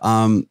 All right.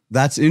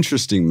 That's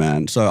interesting,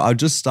 man. So I'll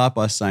just start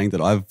by saying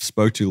that I've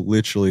spoke to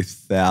literally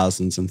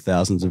thousands and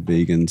thousands of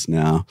vegans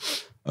now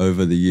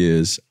over the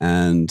years,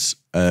 and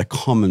a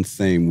common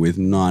theme with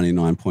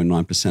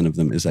 99.9% of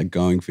them is that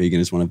going vegan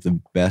is one of the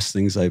best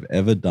things they've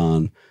ever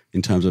done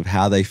in terms of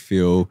how they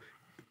feel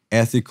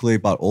ethically,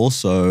 but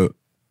also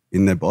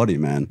in their body,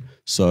 man.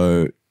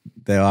 So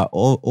there are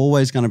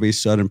always going to be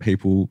certain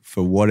people,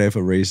 for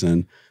whatever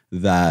reason,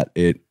 that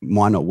it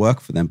might not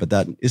work for them, but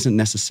that isn't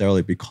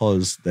necessarily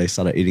because they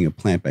started eating a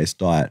plant-based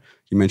diet.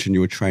 You mentioned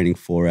you were training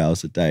 4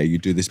 hours a day. You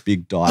do this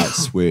big diet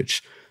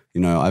switch.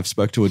 You know, I've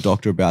spoke to a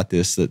doctor about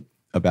this,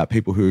 about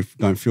people who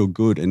don't feel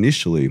good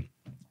initially.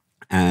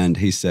 And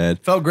he said,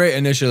 Felt great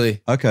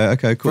initially. okay,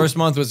 cool. First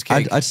month was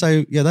cake. I'd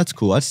say, yeah, that's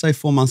cool. I'd say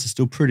 4 months is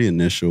still pretty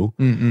initial.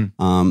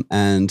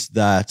 And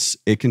that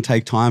it can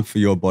take time for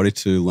your body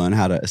to learn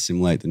how to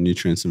assimilate the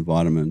nutrients and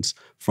vitamins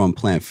from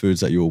plant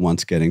foods that you were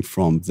once getting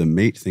from the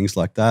meat, things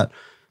like that.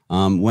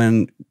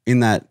 When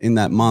in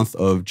that month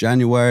of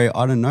January,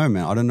 I don't know,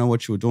 man. I don't know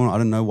what you were doing. I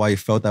don't know why you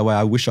felt that way.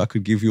 I wish I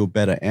could give you a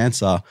better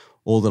answer.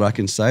 All that I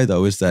can say,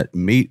 though, is that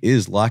meat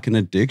is like an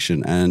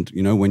addiction. And,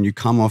 you know, when you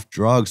come off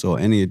drugs or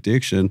any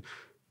addiction,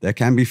 there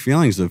can be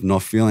feelings of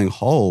not feeling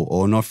whole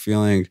or not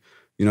feeling,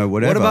 you know,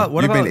 whatever.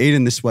 You've been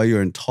eating this way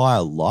your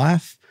entire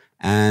life,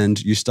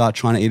 and you start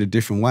trying to eat a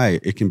different way.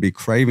 It can be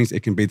cravings. It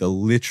can be the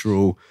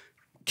literal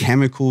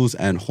chemicals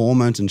and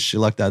hormones and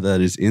shit like that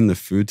is in the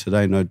food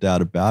today, no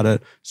doubt about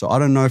it. So I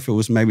don't know if it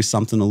was maybe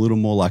something a little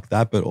more like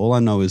that, but all I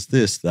know is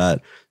this,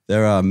 that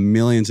there are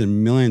millions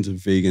and millions of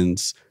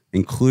vegans,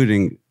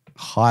 including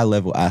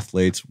high-level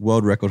athletes,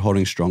 world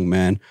record-holding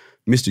strongman,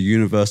 Mr.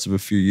 Universe of a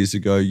few years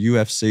ago,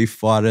 UFC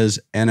fighters,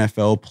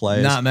 NFL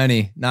players. Not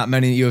many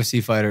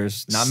UFC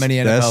fighters. Not many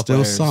NFL There's still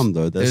players. some,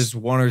 though. There's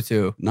one or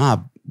two. Nah,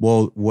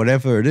 well,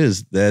 whatever it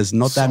is, there's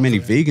not that many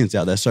vegans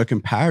out there. So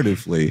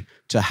comparatively,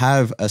 to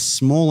have a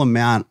small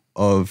amount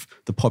of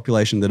the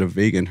population that are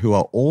vegan who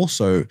are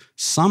also,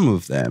 some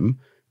of them,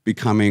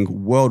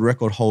 becoming world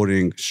record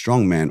holding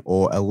strongmen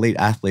or elite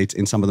athletes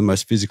in some of the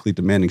most physically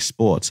demanding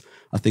sports,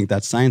 I think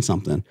that's saying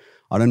something.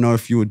 I don't know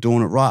if you were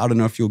doing it right. I don't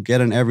know if you're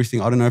getting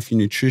everything. I don't know if your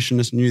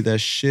nutritionist knew their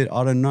shit.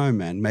 I don't know,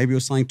 man. Maybe it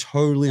was something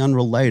totally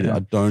unrelated. I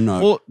don't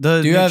know.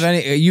 Well, do you have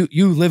any?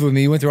 You live with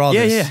me. You went through all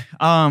this.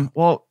 Yeah.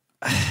 Well,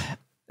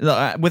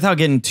 without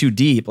getting too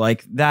deep,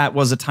 like that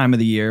was a time of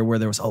the year where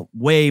there was a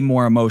way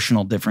more an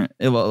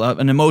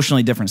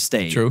emotionally different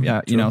state. True.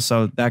 Yeah. You know,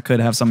 so that could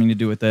have something to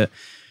do with it.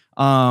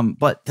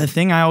 But the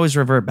thing I always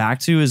revert back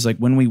to is like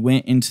when we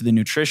went into the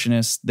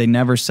nutritionist, they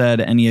never said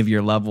any of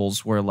your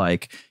levels were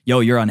like,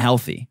 yo, you're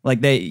unhealthy. Like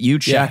you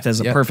checked as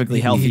a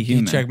perfectly healthy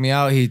human. He checked me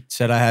out. He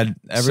said I had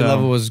every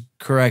level was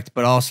correct,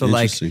 but also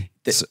like, so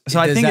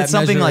I think it's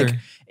something like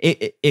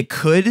it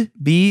could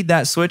be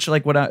that switch,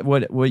 like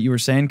what you were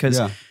saying.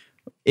 Cause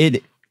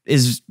it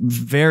is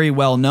very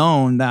well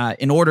known that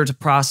in order to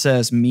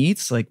process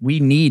meats, like we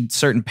need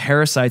certain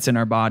parasites in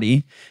our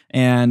body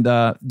and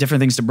different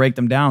things to break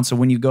them down. So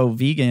when you go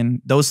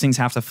vegan, those things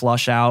have to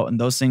flush out, and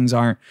those things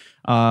aren't,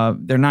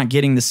 they're not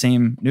getting the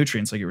same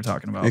nutrients like you were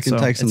talking about. It can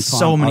take some time.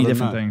 So many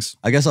different things.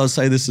 I guess I would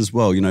say this as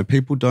well. You know,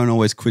 people don't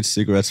always quit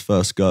cigarettes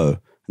first go,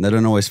 and they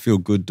don't always feel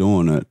good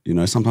doing it. You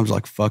know, sometimes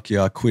like, fuck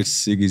yeah, I quit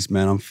ciggies,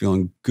 man. I'm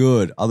feeling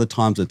good. Other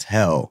times it's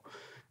hell.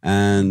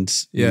 And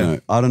you know,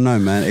 I don't know,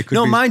 man. It could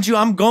be, mind you,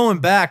 I'm going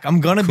back. I'm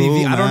gonna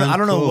be. I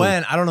don't know cool.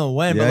 when.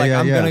 But like,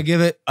 I'm gonna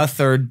give it a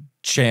third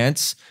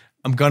chance.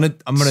 I'm gonna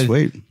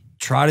Sweet.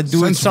 try to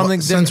do something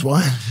different. Since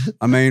what?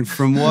 I mean,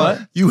 from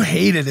what? You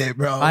hated it,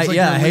 bro. I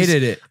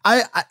hated it.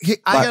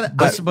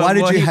 But why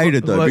did you hate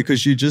it though?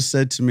 Because you just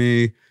said to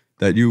me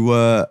that you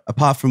were,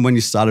 apart from when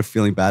you started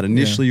feeling bad,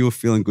 initially you were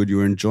feeling good. You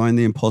were enjoying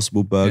the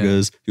Impossible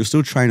burgers. You're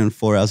still training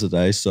 4 hours a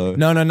day. So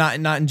no, not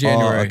in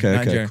January. Oh,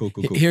 okay. Cool.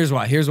 Here's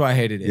why I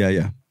hated it.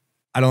 Yeah.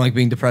 I don't like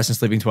being depressed and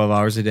sleeping 12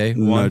 hours a day.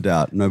 No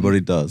doubt. Nobody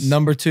does.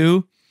 Number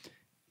 2,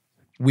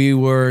 we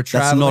were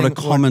traveling. That's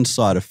not a common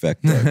side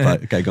effect though,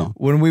 but okay, go on.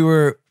 When we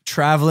were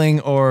traveling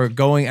or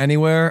going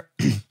anywhere,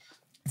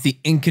 the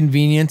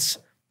inconvenience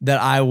that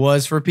I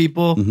was for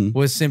people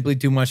was simply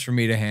too much for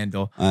me to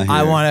handle.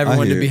 I want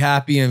everyone to be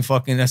happy and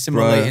fucking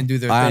assimilate and do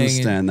their thing. I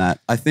understand that.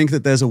 I think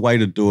that there's a way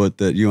to do it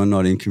that you are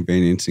not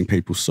inconveniencing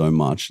people so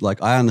much.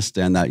 Like, I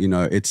understand that, you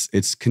know, it's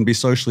can be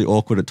socially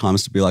awkward at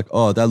times to be like,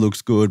 oh, that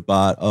looks good,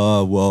 but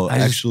for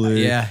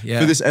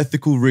this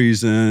ethical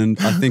reason,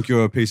 I think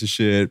you're a piece of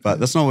shit.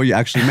 But that's not what you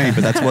actually mean,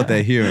 but that's what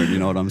they're hearing. You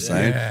know what I'm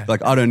saying? Yeah.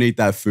 Like, I don't eat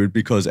that food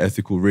because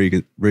ethical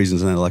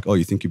reasons. And they're like, oh,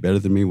 you think you're better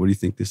than me? What do you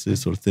think this is,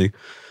 sort of thing?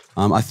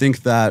 I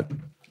think that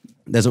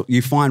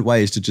you find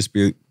ways to just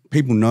be,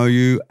 people know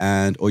you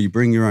or you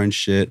bring your own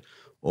shit,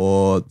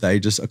 or they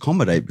just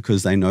accommodate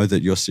because they know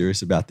that you're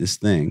serious about this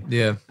thing.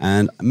 Yeah.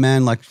 And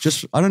man, like,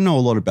 I don't know a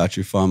lot about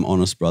you if I'm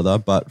honest, brother,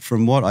 but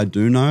from what I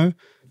do know,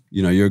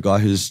 you know, you're a guy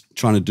who's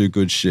trying to do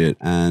good shit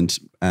and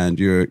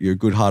you're a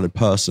good-hearted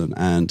person.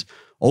 And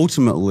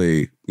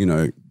ultimately, you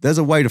know, there's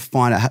a way to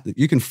find out,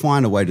 you can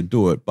find a way to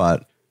do it.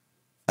 But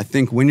I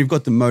think when you've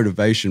got the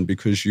motivation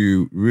because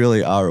you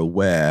really are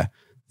aware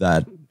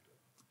that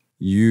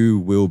you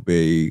will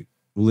be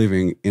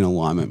living in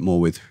alignment more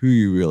with who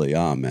you really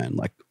are, man.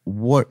 Like,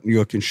 what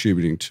you're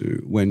contributing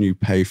to when you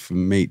pay for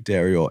meat,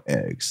 dairy, or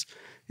eggs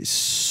is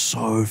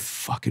so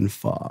fucking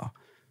far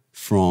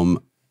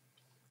from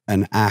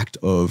an act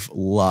of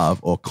love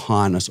or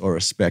kindness or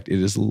respect.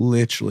 It is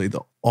literally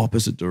the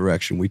opposite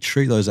direction. We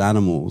treat those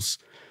animals,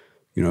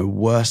 you know,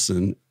 worse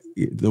than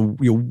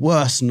your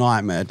worst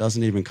nightmare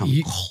doesn't even come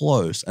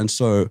close. And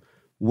so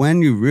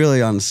when you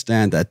really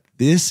understand that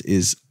this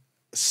is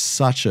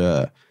such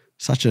a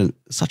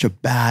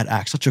bad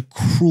act, such a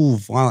cruel,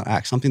 violent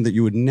act, something that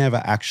you would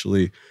never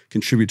actually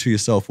contribute to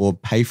yourself or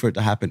pay for it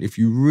to happen. If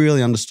you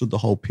really understood the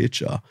whole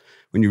picture,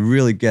 when you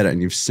really get it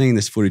and you've seen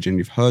this footage and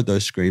you've heard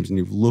those screams and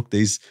you've looked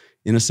these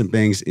innocent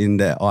beings in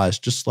their eyes,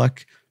 just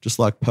like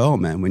Pearl,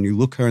 man. When you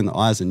look her in the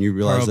eyes and you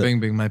realize Pearl Bing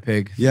Bing, my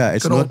pig. Yeah,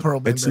 it's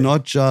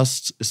not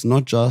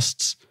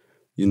just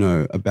you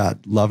know,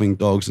 about loving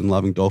dogs and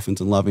loving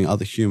dolphins and loving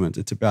other humans.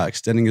 It's about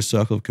extending your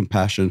circle of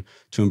compassion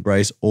to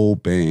embrace all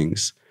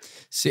beings.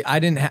 See, I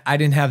didn't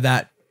have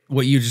that,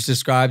 what you just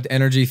described,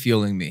 energy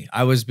fueling me.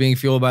 I was being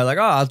fueled by like,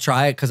 oh, I'll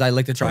try it because I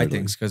like to try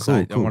things because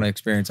I don't want to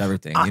experience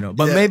everything, you know.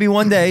 But maybe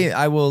one day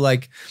I will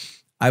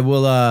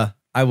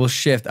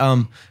shift.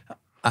 I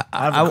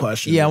have a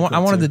question. Yeah, I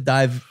wanted to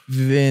dive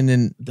in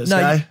and this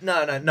guy.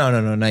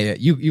 No, not yet.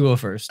 You go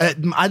first.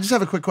 I just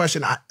have a quick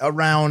question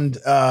around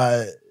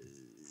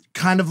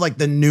kind of like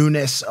the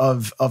newness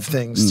of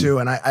things too,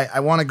 and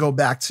I want to go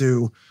back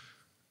to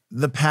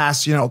the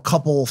past, you know,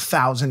 couple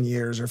thousand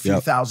years or few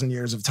thousand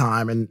years of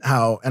time, and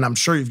I'm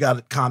sure you've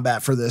got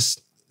combat for this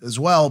as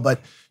well, but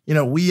you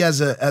know, we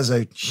as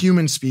a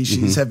human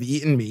species have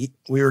eaten meat.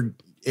 We were,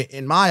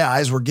 in my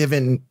eyes, were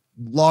given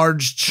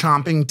large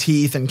chomping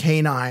teeth and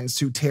canines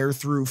to tear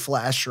through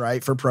flesh,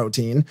 right, for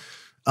protein.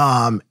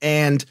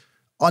 And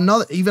on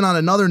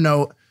another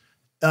note,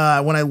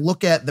 when I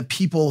look at the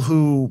people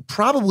who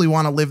probably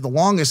want to live the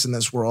longest in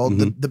this world,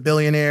 the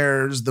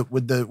billionaires,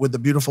 with the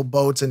beautiful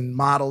boats and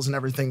models and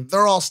everything,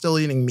 they're all still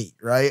eating meat,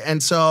 right?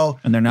 And so,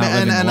 and they're not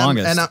living the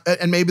longest,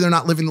 and maybe they're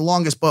not living the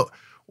longest. But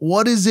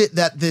what is it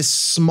that this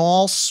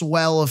small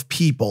swell of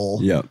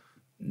people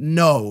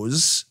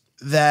knows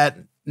that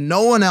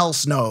no one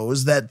else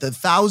knows, that the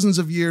thousands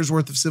of years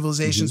worth of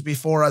civilizations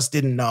before us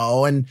didn't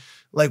know? And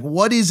like,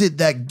 what is it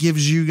that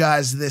gives you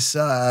guys this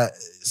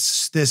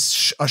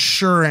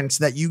assurance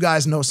that you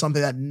guys know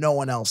something that no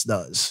one else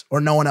does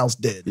or no one else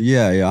did?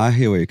 Yeah, I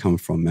hear where you're coming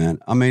from, man.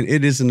 I mean,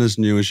 it isn't as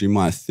new as you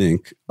might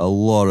think. A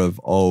lot of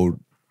old,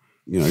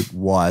 you know,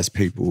 wise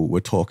people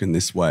were talking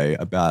this way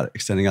about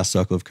extending our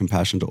circle of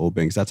compassion to all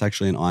beings. That's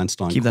actually an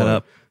Einstein quote. That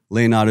up.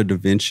 Leonardo da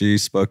Vinci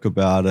spoke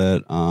about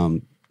it.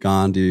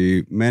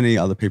 Gandhi, many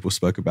other people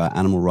spoke about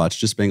animal rights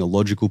just being a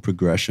logical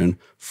progression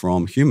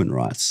from human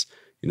rights.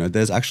 You know,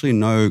 there's actually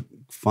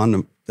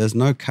there's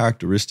no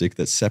characteristic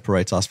that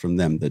separates us from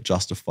them that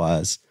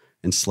justifies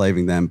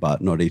enslaving them,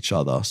 but not each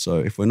other. So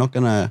if we're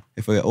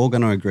all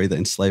gonna agree that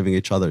enslaving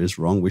each other is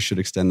wrong, we should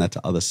extend that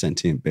to other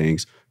sentient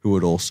beings who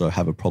would also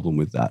have a problem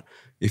with that.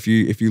 If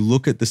you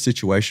look at the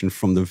situation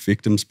from the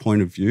victim's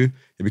point of view,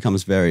 it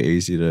becomes very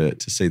easy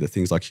to see that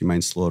things like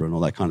humane slaughter and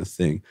all that kind of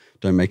thing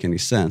don't make any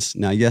sense.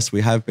 Now, yes,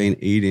 we have been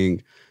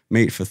eating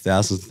meat for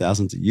thousands and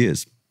thousands of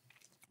years.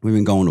 We've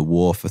been going to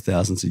war for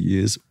thousands of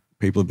years.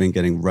 People have been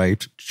getting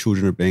raped.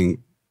 Children are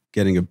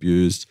getting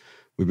abused.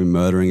 We've been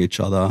murdering each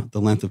other. The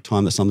length of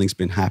time that something's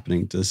been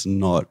happening does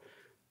not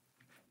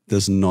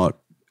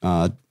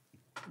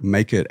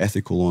make it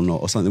ethical or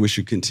not, or something we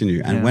should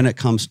continue. And when it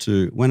comes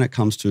to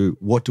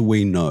what do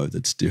we know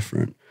that's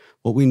different?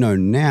 What we know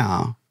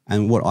now,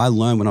 and what I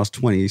learned when I was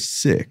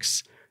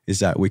 26, is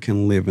that we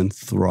can live and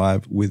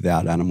thrive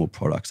without animal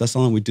products. That's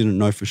something we didn't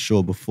know for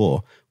sure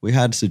before. We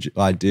had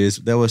ideas,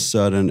 there were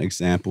certain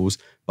examples,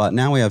 but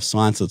now we have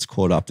science that's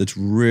caught up that's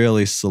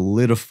really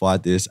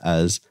solidified this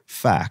as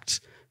fact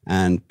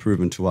and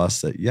proven to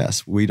us that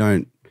yes, we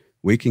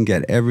can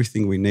get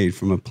everything we need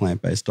from a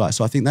plant-based diet.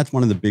 So I think that's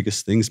one of the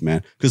biggest things,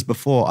 man, because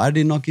before I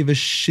did not give a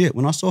shit.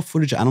 When I saw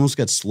footage of animals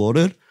get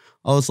slaughtered,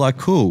 I was like,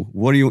 cool,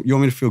 what do you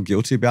want me to feel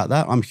guilty about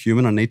that? I'm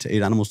human, I need to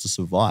eat animals to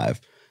survive.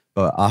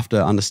 But after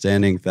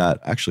understanding that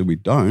actually we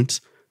don't,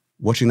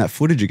 watching that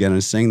footage again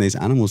and seeing these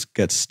animals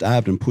get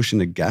stabbed and pushed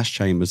into gas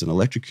chambers and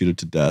electrocuted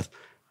to death,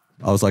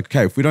 I was like,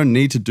 okay, if we don't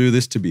need to do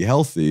this to be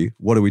healthy,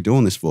 what are we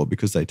doing this for?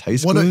 Because they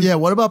taste good? Yeah,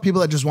 what about people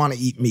that just want to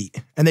eat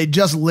meat and they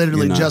just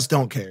literally just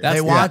don't care?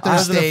 They want their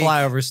steak. Those are the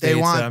flyover states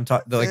that I'm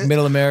talking, like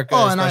middle America.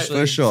 Oh,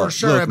 for sure.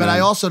 Look, but I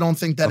also don't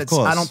think that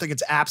I don't think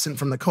it's absent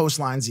from the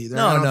coastlines either.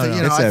 No.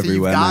 It's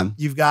everywhere, man.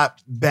 You've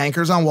got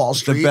bankers on Wall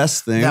Street the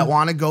best thing that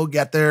want to go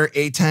get their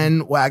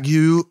A10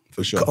 Wagyu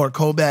for sure, or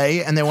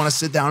Kobe, and they want to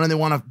sit down and they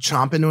want to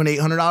chomp into an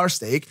 $800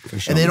 steak,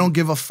 and they don't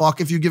give a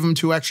fuck if you give them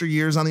 2 extra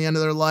years on the end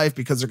of their life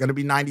because they're going to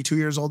be 92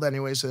 years old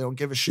anyway, so they don't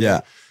give a shit.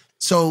 Yeah.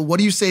 So what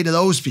do you say to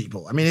those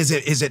people? I mean, is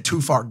it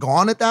too far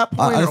gone at that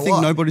point? I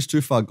think nobody's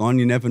too far gone.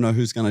 You never know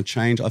who's going to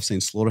change. I've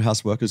seen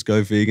slaughterhouse workers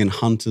go vegan,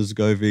 hunters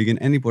go vegan.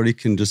 Anybody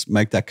can just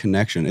make that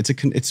connection. It's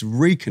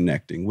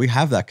reconnecting. We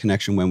have that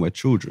connection when we're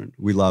children.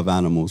 We love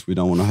animals. We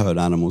don't want to hurt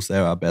animals.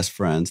 They're our best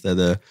friends. They're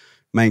the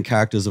main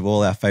characters of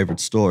all our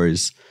favorite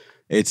stories.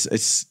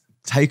 It's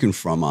taken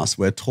from us.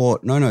 We're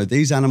taught, no,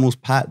 these animals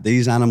pat,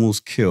 these animals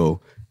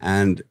kill.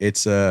 And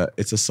it's a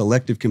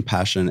selective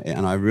compassion,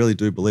 and I really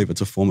do believe it's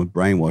a form of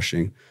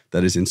brainwashing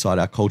that is inside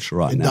our culture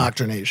right now.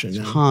 Indoctrination.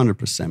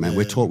 100%, man. Yeah.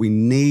 We're taught we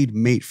need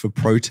meat for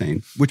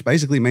protein, which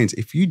basically means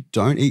if you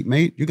don't eat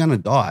meat, you're going to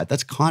die.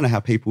 That's kind of how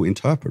people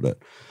interpret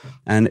it.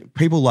 And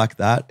people like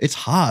that, it's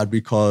hard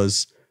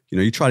because,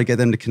 you try to get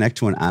them to connect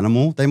to an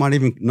animal. They might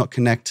even not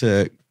connect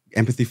to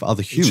empathy for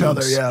other humans. Each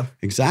other, yeah.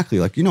 Exactly.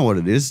 Like, you know what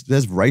it is?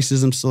 There's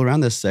racism still around.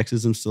 There's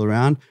sexism still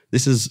around.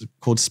 This is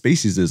called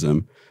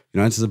speciesism.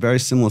 It's a very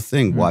similar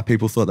thing. White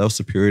people thought they were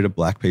superior to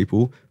black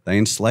people. They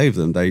enslaved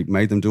them. They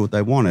made them do what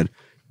they wanted.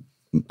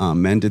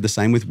 Men did the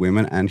same with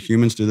women, and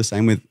humans do the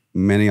same with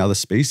many other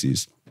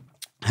species.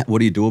 What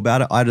do you do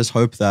about it? I just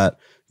hope that,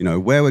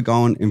 where we're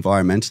going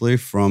environmentally,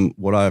 from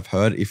what I've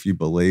heard, if you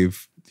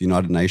believe the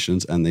United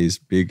Nations and these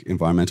big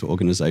environmental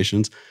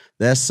organizations,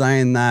 they're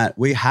saying that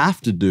we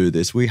have to do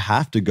this. We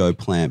have to go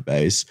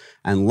plant-based.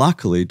 And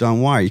luckily,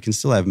 don't worry, you can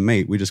still have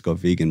meat. We just got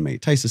vegan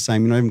meat. Tastes the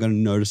same. You're not even going to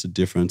notice a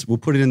difference. We'll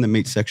put it in the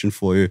meat section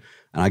for you.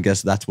 And I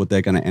guess that's what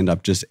they're going to end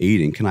up just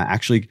eating. Can I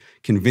actually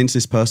convince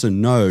this person,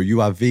 no,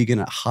 you are vegan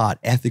at heart.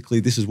 Ethically,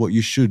 this is what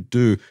you should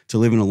do to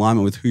live in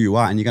alignment with who you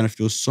are. And you're going to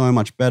feel so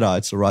much better.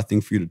 It's the right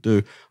thing for you to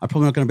do. I'm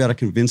probably not going to be able to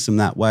convince them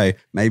that way.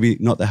 Maybe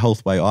not the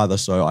health way either.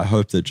 So I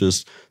hope that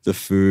just the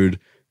food,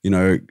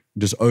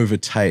 just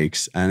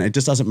overtakes, and it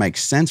just doesn't make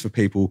sense for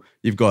people.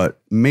 You've got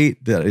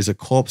meat that is a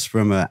corpse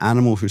from an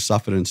animal who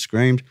suffered and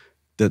screamed,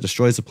 that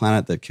destroys the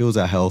planet, that kills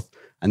our health.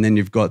 And then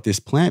you've got this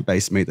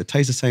plant-based meat that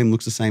tastes the same,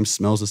 looks the same,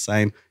 smells the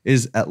same,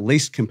 is at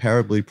least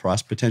comparably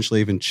priced, potentially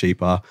even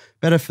cheaper,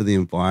 better for the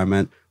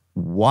environment.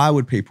 Why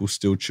would people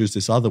still choose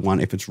this other one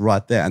if it's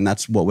right there? And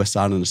that's what we're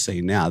starting to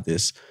see now,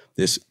 this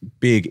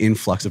big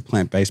influx of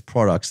plant-based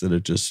products that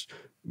are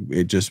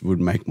it just would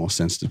make more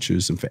sense to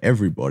choose them for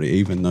everybody,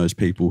 even those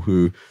people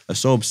who are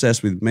so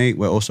obsessed with meat.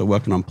 We're also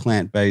working on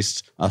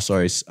plant-based,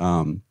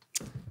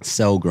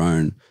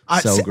 cell-grown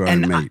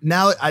meat.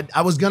 Now,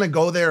 I was going to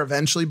go there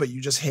eventually, but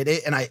you just hit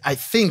it. And I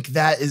think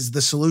that is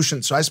the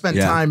solution. So I spent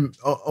time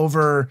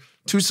over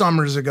 2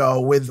 summers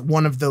ago with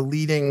one of the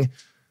leading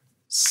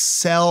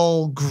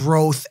cell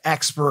growth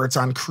experts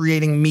on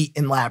creating meat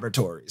in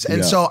laboratories.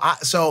 And so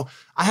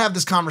I have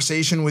this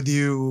conversation with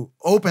you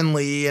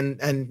openly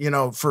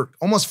and for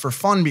almost for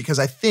fun, because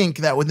I think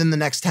that within the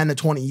next 10 to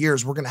 20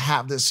 years, we're going to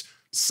have this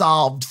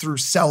solved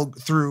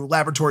through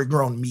laboratory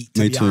grown meat.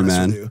 Me too,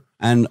 man.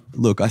 And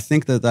look, I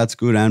think that that's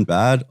good and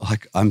bad.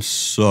 Like, I'm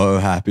so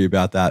happy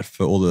about that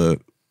for all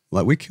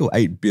we kill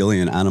 8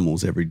 billion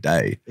animals every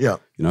day. Yeah.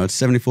 It's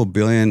 74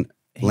 billion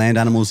land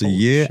animals a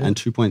year and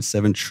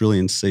 2.7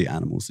 trillion sea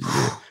animals a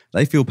year.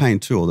 They feel pain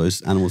too, all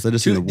those animals. They're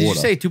just in the water. Did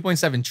you say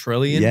 2.7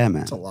 trillion? Yeah,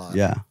 man. That's a lot.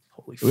 Yeah.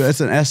 Holy fuck. That's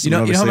an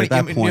estimate. You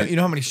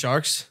know how many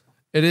sharks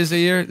it is a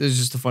year? There's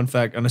just a fun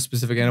fact on a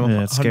specific animal.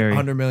 Yeah, it's scary.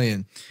 100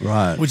 million.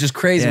 Right. Which is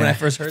crazy when I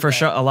first heard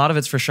that. A lot of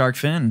it's for shark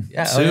fin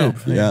soup.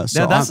 Yeah.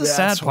 So that's the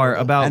sad part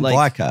about and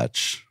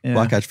bycatch.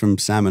 Bycatch from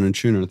salmon and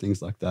tuna and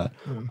things like that.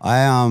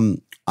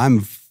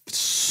 I'm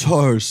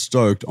so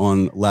stoked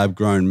on lab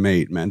grown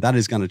meat, man. That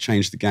is going to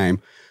change the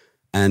game.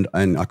 And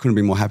I couldn't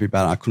be more happy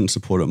about it. I couldn't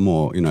support it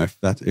more.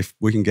 If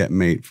we can get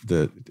meat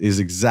that is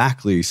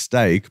exactly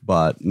steak,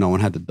 but no one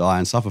had to die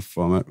and suffer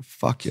from it,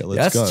 fuck yeah,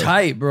 let's go. That's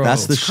tight, bro.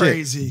 That's the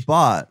crazy shit.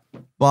 But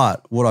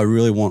what I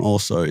really want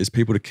also is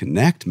people to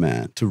connect,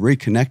 man, to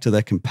reconnect to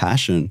their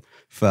compassion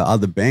for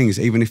other beings,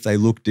 even if they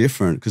look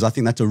different. Because I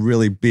think that's a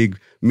really big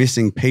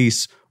missing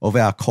piece of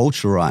our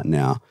culture right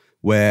now,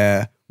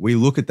 where we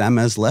look at them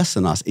as less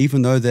than us,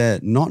 even though they're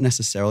not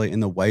necessarily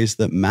in the ways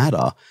that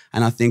matter.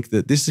 And I think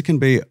that this can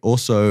be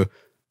also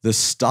the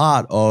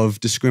start of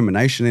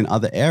discrimination in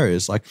other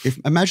areas. Like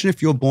imagine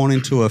if you're born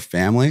into a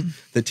family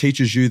that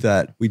teaches you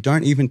that we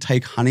don't even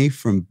take honey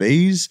from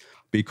bees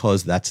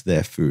because that's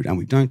their food. And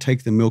we don't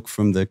take the milk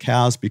from the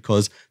cows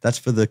because that's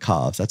for the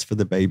calves, that's for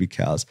the baby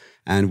cows.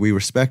 And we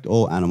respect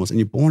all animals. And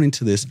you're born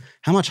into this.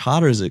 How much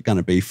harder is it going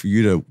to be for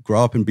you to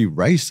grow up and be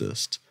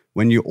racist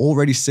when you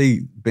already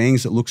see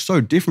beings that look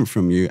so different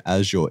from you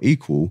as your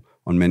equal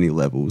on many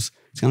levels?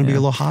 It's going to be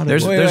a lot harder.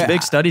 There's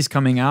big studies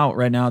coming out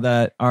right now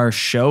that are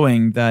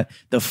showing that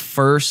the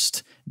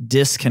first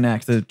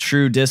disconnect, the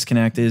true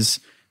disconnect, is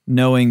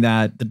knowing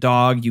that the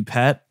dog you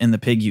pet and the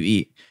pig you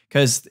eat.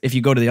 Because if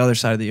you go to the other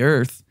side of the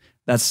earth,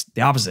 that's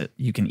the opposite.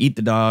 You can eat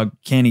the dog,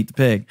 can't eat the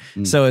pig.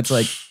 So it's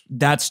like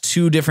that's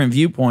two different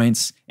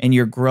viewpoints, and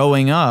you're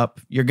growing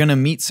up, you're going to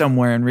meet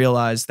somewhere and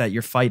realize that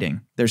you're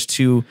fighting. There's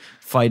two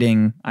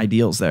fighting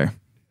ideals there.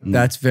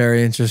 That's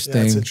very interesting.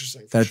 Yeah, that's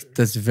interesting.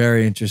 That's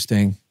very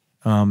interesting.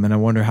 And I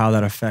wonder how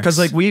that affects. Because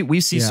like we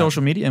see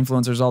social media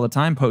influencers all the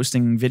time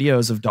posting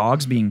videos of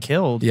dogs being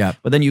killed. Yeah.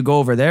 But then you go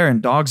over there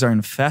and dogs are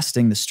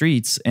infesting the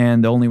streets,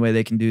 and the only way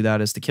they can do that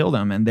is to kill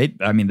them. And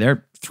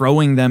they're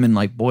throwing them in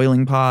like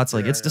boiling pots.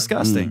 Like it's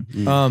disgusting.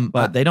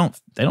 But they don't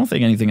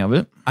think anything of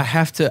it. I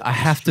have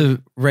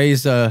to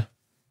raise a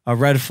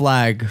red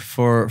flag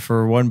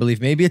for one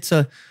belief. Maybe it's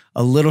a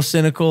little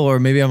cynical, or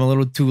maybe I'm a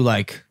little too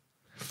like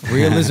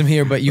realism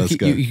here, but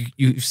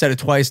you said it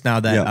twice now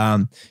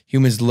that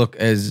humans look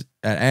at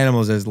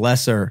animals as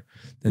lesser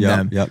than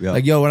them.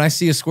 Like, yo, when I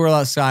see a squirrel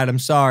outside, I'm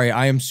sorry,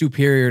 I am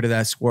superior to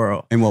that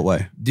squirrel. In what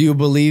way? Do you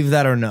believe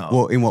that or no?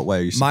 Well, in what way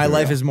are you superior? My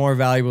life is more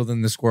valuable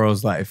than the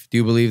squirrel's life. Do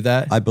you believe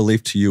that? I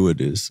believe to you it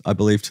is. I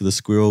believe to the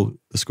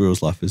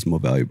squirrel's life is more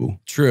valuable.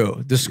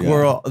 True. The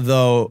squirrel,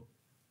 though,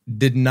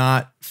 did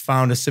not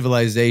found a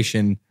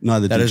civilization.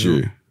 Neither did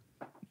you.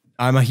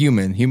 I'm a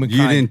human. Humankind.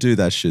 You didn't do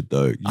that shit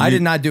though. I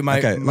did not do my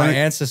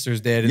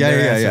ancestors did. And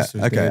their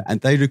ancestors Okay, did.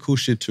 and they do cool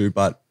shit too.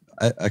 But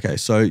okay,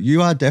 so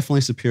you are definitely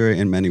superior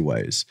in many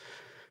ways.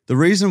 The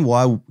reason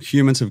why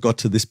humans have got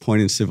to this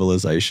point in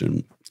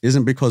civilization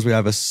isn't because we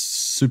have a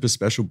super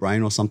special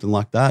brain or something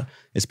like that.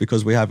 It's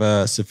because we have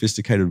a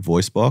sophisticated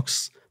voice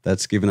box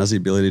that's given us the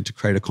ability to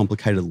create a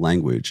complicated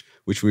language,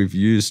 which we've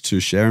used to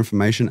share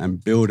information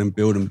and build and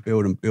build and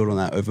build and build on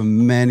that over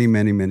many,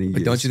 many, many years.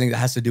 But don't you think that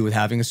has to do with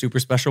having a super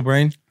special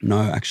brain? No,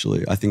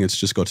 actually, I think it's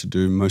just got to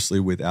do mostly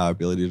with our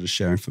ability to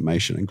share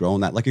information and grow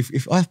on that. Like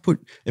if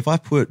I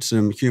put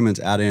some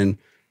humans out in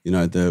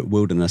the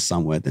wilderness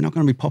somewhere, they're not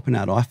going to be popping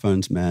out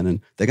iPhones, man,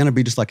 and they're going to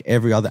be just like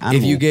every other animal.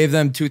 If you gave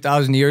them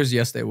 2,000 years,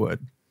 yes, they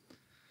would.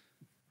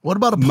 What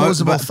about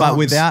opposable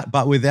thumbs?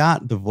 But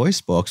without the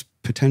voice box,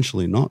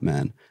 potentially not,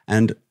 man.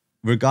 And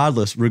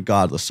regardless.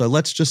 So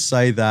let's just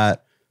say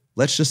that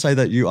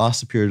you are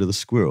superior to the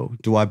squirrel.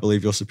 Do I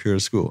believe you're superior to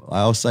the squirrel?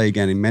 I'll say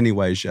again, in many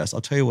ways, yes.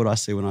 I'll tell you what I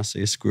see when I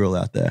see a squirrel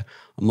out there.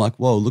 I'm like,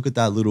 whoa, look at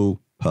that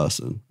little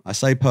person. I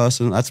say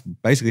person, that's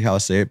basically how I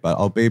see it, but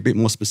I'll be a bit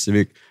more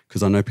specific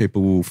because I know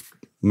people will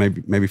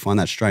maybe find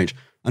that strange.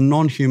 A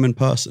non-human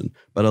person,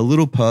 but a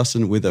little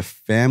person with a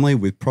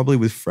family, probably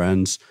with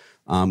friends,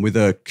 with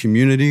a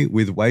community,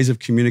 with ways of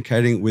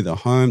communicating, with a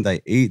home.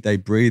 They eat, they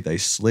breathe, they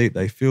sleep,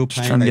 they feel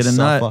pain, trying to they get a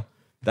suffer. nut.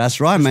 That's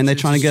right, man. They're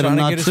trying to get a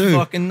nut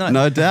too.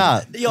 No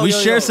doubt. We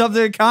share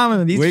something in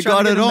common. We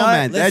got it all,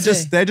 man. They're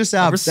just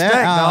our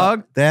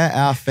dog. They're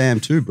our fam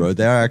too, bro.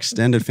 They're our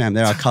extended fam.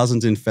 They're our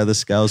cousins in feather,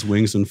 scales,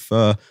 wings, and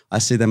fur. I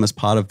see them as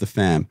part of the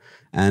fam.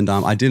 And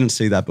I didn't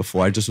see that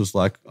before. I just was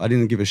like, I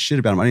didn't give a shit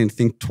about them. I didn't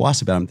think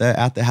twice about them. They're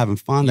out there having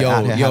fun. They're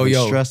out there having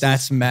stress.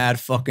 That's mad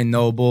fucking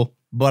noble.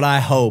 But I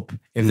hope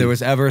if there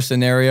was ever a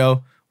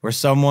scenario where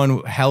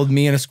someone held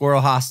me and a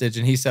squirrel hostage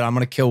and he said, I'm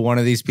going to kill one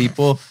of these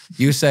people,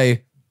 you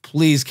say,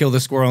 please kill the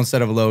squirrel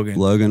instead of Logan.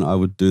 Logan, I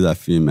would do that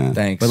for you, man.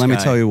 Thanks. But let me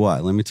tell you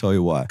why.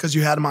 Because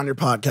you had him on your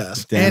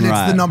podcast. Damn and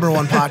right. It's the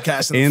 #1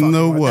 podcast in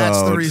the world.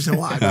 That's the reason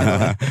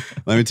why.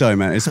 Let me tell you,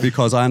 man. It's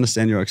because I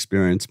understand your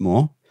experience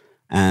more.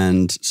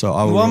 And so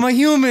I will. Well, I'm a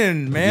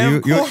human,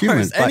 man. You're a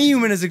human. Any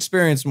human has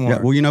experienced more. Yeah,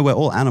 well, we're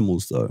all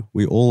animals, though.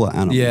 We all are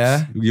animals.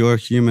 Yeah. You're a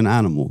human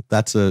animal.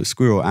 That's a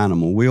squirrel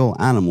animal. We're all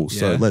animals.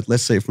 Yeah. So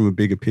let's say it from a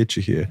bigger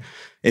picture here.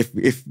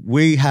 If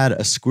we had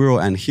a squirrel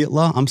and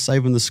Hitler, I'm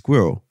saving the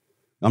squirrel.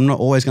 I'm not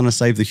always going to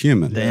save the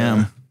human.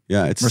 Damn.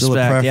 Yeah, it's Respect. still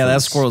a preference. Yeah,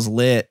 that squirrel's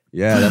lit.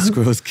 Yeah, that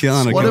squirrel's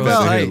killing it. What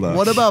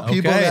about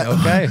people that?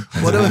 Okay.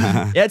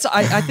 Yeah,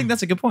 I think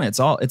that's a good point. It's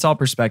all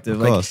perspective.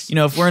 Like,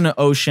 if we're in an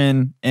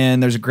ocean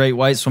and there's a great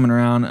white swimming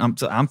around,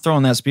 I'm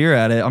throwing that spear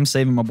at it. I'm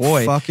saving my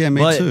boy. Fuck yeah,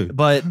 me too.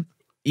 But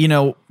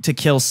to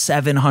kill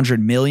 700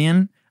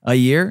 million a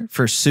year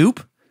for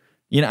soup,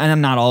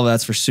 and not all of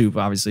that's for soup,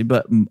 obviously,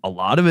 but a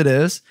lot of it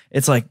is.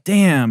 It's like,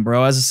 damn,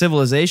 bro, as a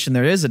civilization,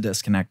 there is a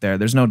disconnect there.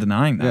 There's no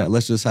denying that. Yeah,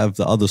 let's just have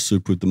the other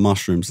soup with the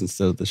mushrooms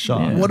instead of the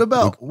shark. Yeah.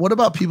 What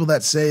about people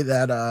that say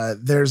that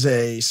there's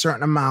a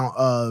certain amount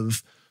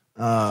of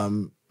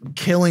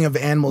killing of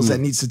animals that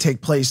needs to take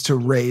place to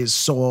raise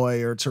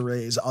soy or to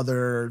raise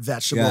other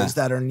vegetables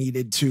that are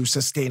needed to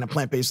sustain a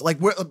plant-based. Like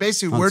where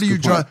do you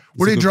draw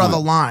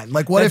the line?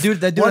 Like what if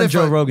that dude on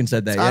Joe Rogan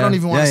said that? I don't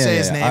even want to say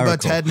his name,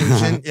 but Ted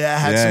Nugent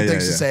had some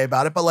things to say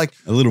about it. But like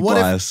a little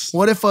bias.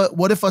 What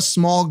if a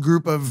small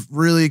group of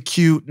really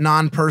cute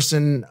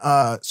non-person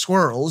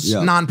squirrels,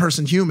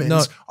 non-person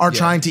humans are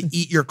trying to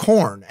eat your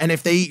corn, and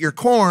if they eat your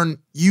corn,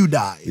 you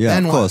die. Yeah,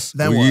 then of course.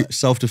 Then what?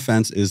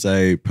 Self-defense is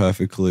a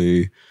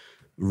perfectly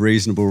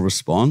reasonable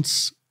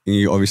response. And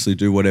you obviously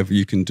do whatever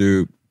you can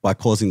do by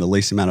causing the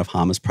least amount of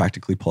harm as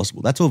practically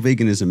possible. That's all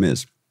veganism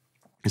is.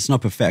 It's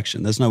not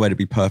perfection. There's no way to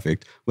be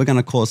perfect. We're going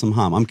to cause some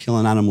harm. I'm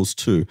killing animals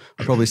too.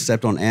 I probably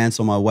stepped on ants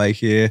on my way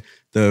here.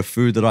 The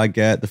food that I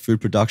get, the food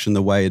production,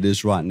 the way it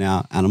is right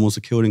now, animals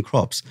are killed in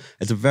crops.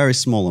 It's a very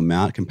small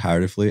amount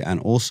comparatively. And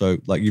also,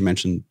 like you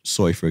mentioned,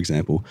 soy, for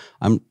example,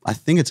 I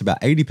think it's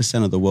about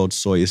 80% of the world's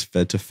soy is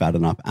fed to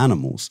fatten up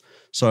animals.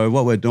 So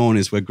what we're doing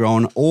is we're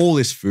growing all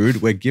this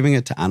food. We're giving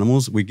it to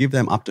animals. We give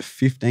them up to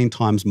 15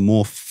 times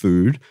more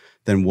food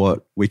than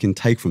what we can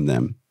take from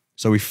them.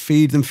 So we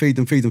feed them,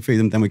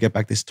 then we get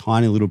back this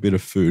tiny little bit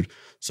of food.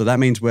 So that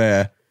means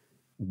we're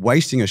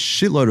wasting a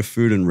shitload of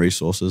food and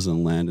resources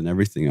and land and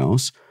everything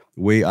else.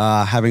 We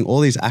are having all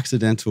these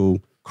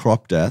accidental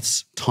crop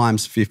deaths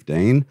times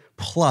 15,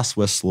 plus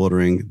we're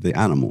slaughtering the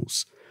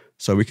animals.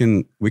 So we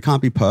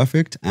can't be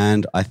perfect.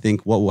 And I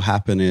think what will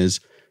happen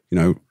is,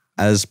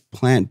 as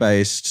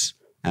plant-based,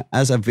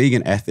 as a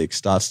vegan ethic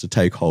starts to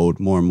take hold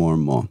more and more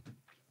and more,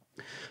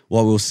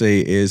 what we'll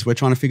see is we're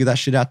trying to figure that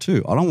shit out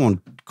too. I don't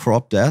want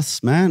crop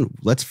deaths, man.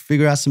 Let's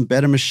figure out some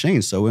better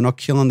machines so we're not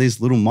killing these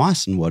little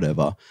mice and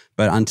whatever.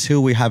 But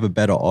until we have a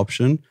better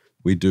option,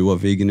 we do what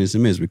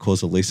veganism is. We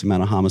cause the least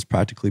amount of harm as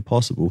practically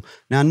possible.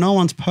 Now, no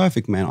one's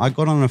perfect, man. I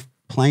got on a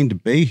plane to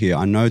be here.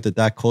 I know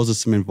that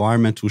causes some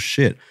environmental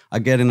shit. I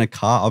get in a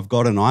car. I've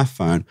got an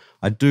iPhone.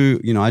 I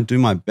do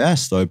my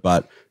best though,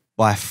 but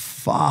by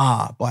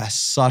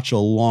such a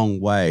long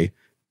way,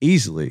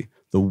 easily,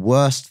 the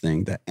worst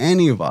thing that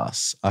any of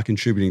us are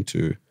contributing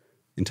to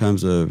in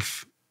terms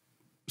of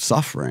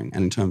suffering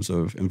and in terms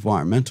of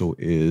environmental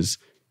is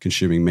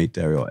consuming meat,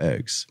 dairy, or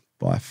eggs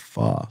by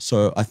far.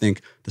 So I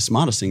think the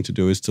smartest thing to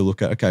do is to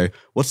look at, okay,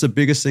 what's the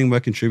biggest thing we're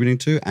contributing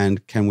to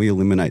and can we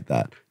eliminate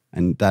that?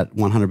 And that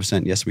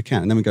 100%, yes, we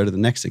can. And then we go to the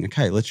next thing.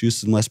 Okay, let's use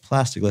some less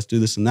plastic. Let's do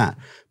this and that.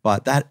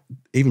 But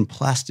even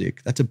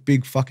plastic, that's a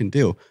big fucking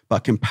deal.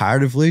 But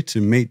comparatively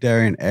to meat,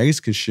 dairy, and eggs,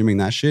 consuming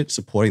that shit,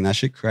 supporting that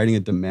shit, creating a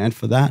demand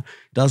for that,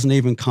 doesn't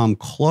even come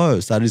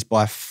close. That is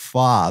by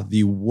far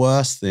the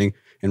worst thing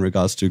in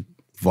regards to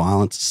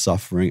violence,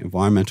 suffering,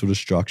 environmental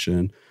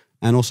destruction,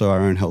 and also our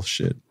own health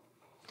shit.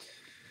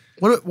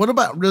 What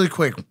about really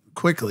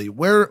quickly?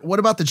 What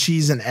about the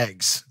cheese and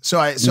eggs?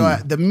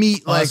 The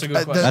meat, that's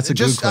a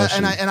good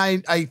question.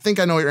 I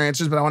think I know your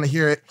answers, but I want to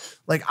hear it.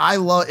 Like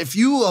if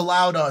you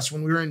allowed us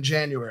when we were in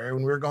January,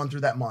 when we were going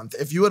through that month,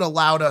 if you had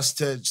allowed us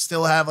to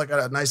still have like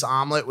a nice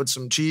omelet with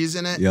some cheese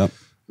in it,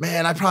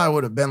 man, I probably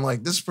would have been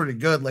like, this is pretty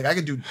good. Like I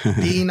could do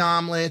bean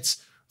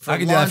omelets. I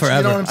could do that forever.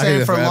 You know what I'm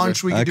saying? For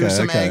lunch, we could do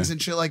some eggs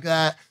and shit like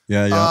that.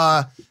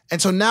 Yeah.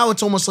 And so now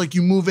it's almost like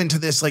you move into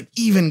this like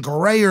even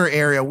grayer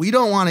area. We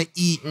don't want to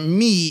eat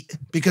meat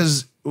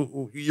because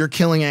you're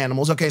killing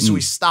animals. Okay, so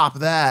we stop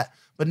that.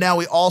 But now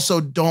we also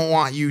don't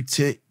want you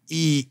to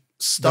eat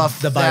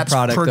stuff the that's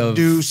byproduct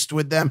produced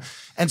with them.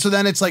 And so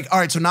then it's like, all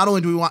right, so not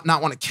only do we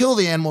not want to kill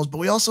the animals, but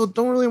we also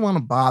don't really want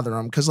to bother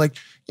them because like,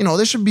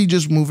 they should be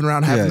just moving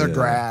around having their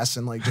grass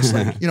and like just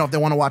like, if they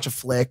want to watch a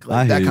flick,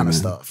 like that kind of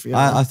stuff.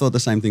 I thought the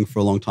same thing for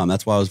a long time.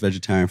 That's why I was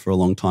vegetarian for a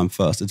long time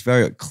first. It's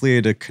very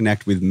clear to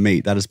connect with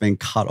meat that has been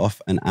cut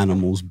off an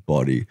animal's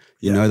body.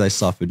 You know they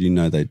suffered,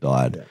 they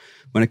died. Yeah.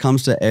 When it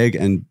comes to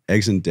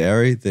eggs and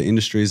dairy, the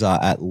industries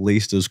are at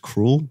least as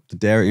cruel. The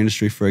dairy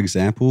industry, for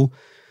example,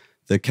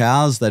 the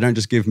cows, they don't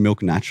just give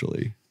milk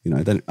naturally.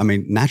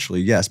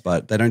 Naturally, yes,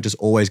 but they don't just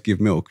always give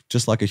milk.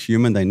 Just like a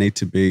human, they need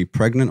to be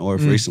pregnant or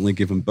have recently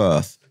given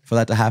birth. For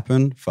that to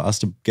happen, for us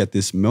to get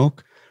this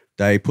milk,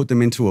 they put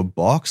them into a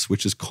box,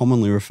 which is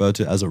commonly referred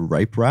to as a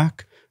rape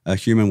rack. A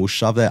human will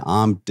shove their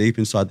arm deep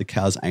inside the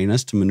cow's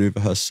anus to maneuver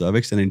her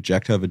cervix and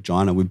inject her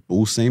vagina with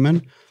bull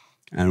semen.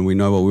 And we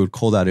know what we would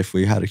call that if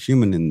we had a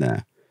human in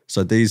there.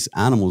 So these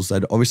animals,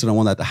 they obviously don't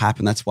want that to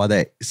happen. That's why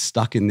they're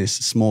stuck in this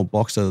small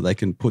box so that they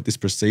can put this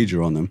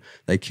procedure on them.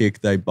 They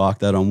kick, they bark,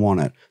 they don't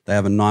want it. They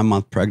have a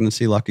 9-month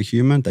pregnancy like a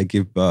human, they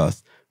give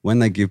birth. When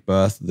they give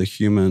birth, the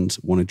humans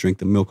want to drink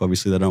the milk.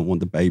 Obviously, they don't want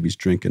the babies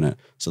drinking it.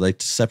 So they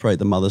separate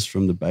the mothers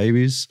from the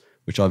babies,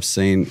 which I've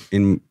seen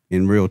in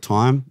real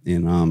time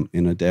in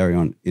a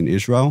dairy in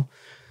Israel.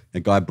 A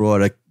guy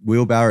brought a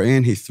wheelbarrow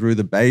in. He threw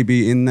the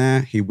baby in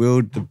there. He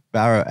wheeled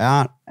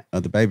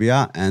the baby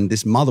out, and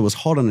this mother was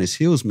hot on his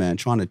heels, man,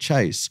 trying to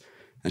chase.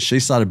 And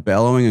she started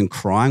bellowing and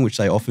crying, which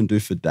they often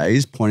do for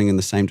days, pointing in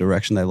the same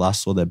direction they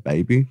last saw their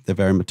baby. They're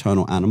very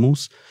maternal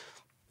animals.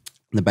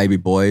 The baby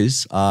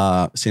boys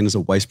are seen as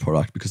a waste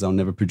product because they'll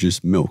never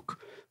produce milk.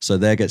 So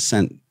they get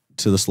sent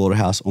to the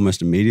slaughterhouse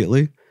almost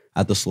immediately.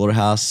 At the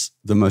slaughterhouse,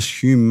 the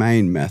most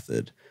humane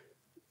method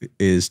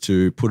is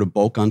to put a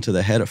bolt gun to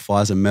their head. It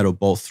fires a metal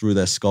bolt through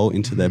their skull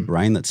into their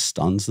brain that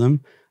stuns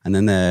them. And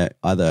then they're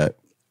either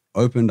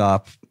opened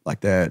up,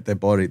 like their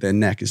body, their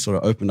neck is sort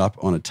of opened up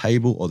on a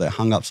table, or they're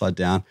hung upside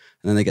down,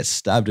 and then they get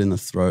stabbed in the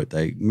throat.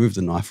 They move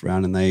the knife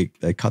around and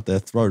they cut their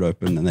throat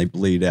open and they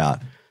bleed out.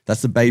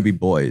 That's the baby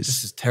boys.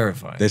 This is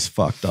terrifying. This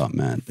fucked up,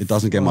 man. It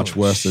doesn't get much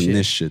worse than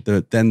this shit.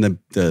 Then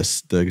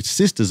the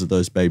sisters of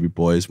those baby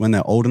boys, when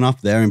they're old enough,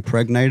 they're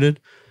impregnated,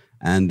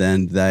 and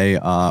then they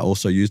are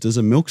also used as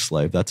a milk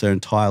slave. That's their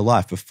entire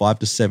life. For 5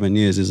 to 7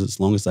 years is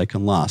as long as they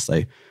can last.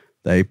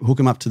 They hook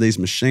them up to these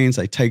machines.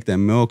 They take their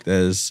milk.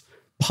 There's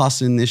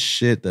pus in this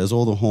shit. There's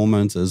all the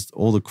hormones. There's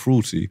all the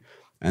cruelty.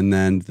 And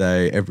then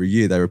every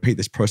year they repeat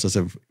this process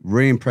of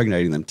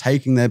re-impregnating them,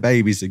 taking their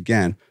babies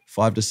again.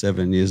 5 to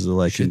 7 years is all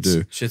they can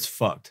do. Shit's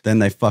fucked. Then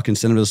they fucking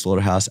send them to the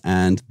slaughterhouse.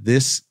 And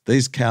these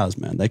cows,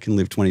 man, they can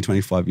live 20,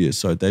 25 years.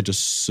 So they're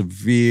just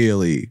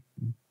severely,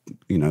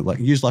 like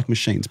used like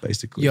machines,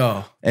 basically.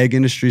 Yo. Egg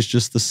industry is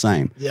just the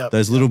same. Yep.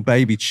 Those little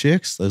baby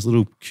chicks, those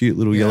little cute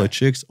little yellow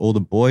chicks, all the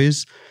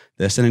boys,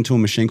 they're sent into a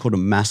machine called a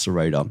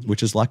macerator,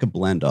 which is like a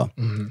blender.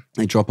 Mm-hmm.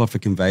 They drop off a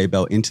conveyor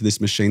belt into this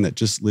machine that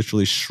just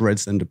literally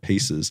shreds them to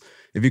pieces.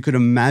 If you could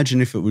imagine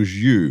if it was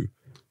you,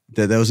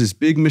 that there was this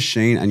big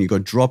machine and you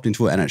got dropped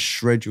into it and it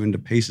shred you into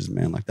pieces,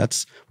 man. Like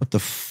that's what the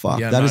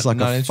fuck. Yeah, that is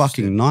like a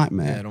fucking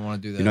nightmare. Yeah, I don't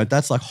want to do that.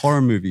 That's like horror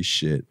movie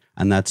shit.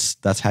 And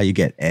that's how you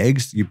get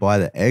eggs. You buy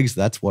the eggs.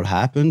 That's what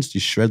happens.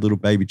 You shred little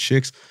baby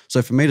chicks.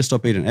 So for me to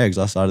stop eating eggs,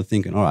 I started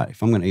thinking, all right,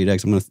 if I'm going to eat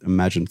eggs, I'm going to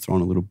imagine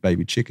throwing a little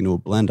baby chick into a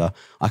blender.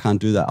 I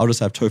can't do that. I'll just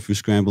have tofu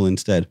scramble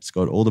instead. It's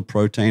got all the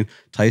protein,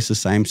 tastes the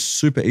same,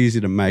 super easy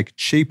to make,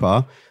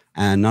 cheaper,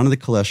 and none of the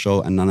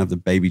cholesterol and none of the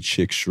baby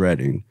chick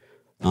shredding.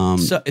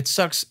 So it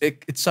sucks.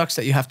 It sucks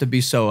that you have to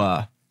be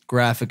so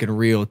graphic and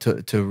real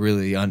to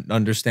really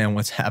understand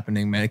what's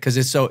happening, man. Because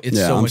it's so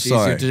much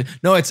easier to.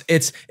 No,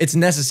 it's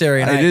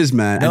necessary. And it is,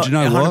 man. No, and you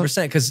know 100%, what?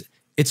 100%. Because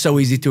it's so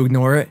easy to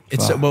ignore it.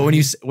 But when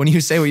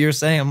you say what you're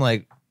saying, I'm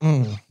like,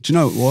 Do you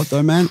know what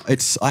though, man?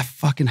 I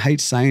fucking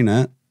hate saying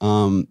it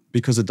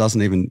because it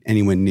doesn't even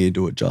anywhere near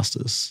do it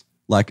justice.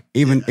 Like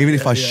even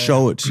if I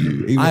show it to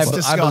you, I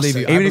believe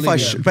you.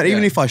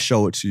 Even if I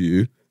show it to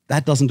you,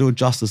 that doesn't do it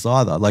justice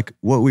either. Like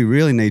what we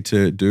really need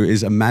to do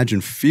is imagine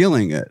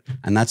feeling it.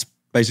 And that's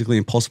basically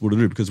impossible to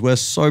do because we're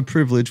so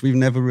privileged. We've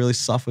never really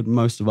suffered,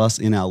 most of us,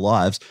 in our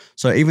lives.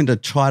 So even to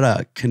try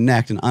to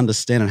connect and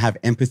understand and have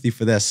empathy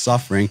for their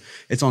suffering,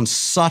 it's on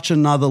such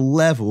another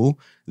level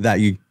that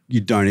you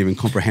don't even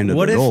comprehend it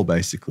at all,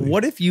 basically.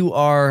 What if you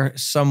are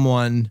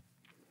someone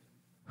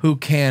who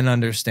can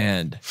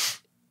understand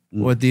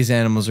what these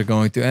animals are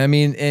going through? I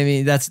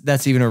mean,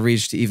 that's even a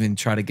reach to even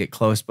try to get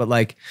close. But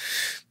like,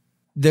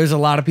 there's a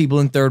lot of people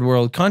in third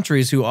world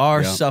countries who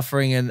are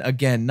suffering, and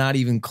again, not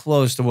even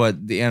close to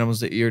what the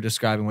animals that you're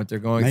describing, what they're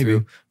going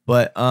through.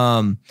 But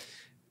what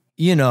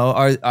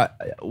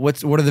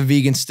are the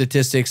vegan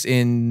statistics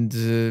in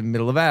the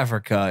middle of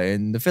Africa,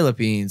 in the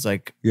Philippines?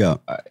 Like,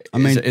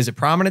 is it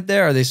prominent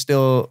there? Are they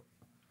still?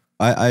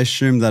 I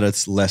assume that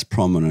it's less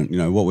prominent.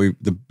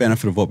 The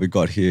benefit of what we've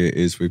got here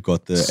is we've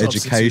got the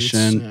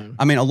education. Yeah.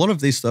 I mean, a lot of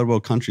these third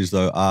world countries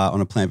though are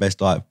on a plant-based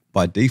diet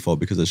by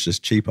default because it's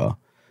just cheaper.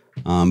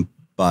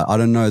 But I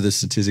don't know the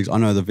statistics. I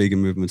know the vegan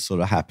movement's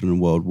sort of happening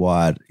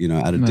worldwide,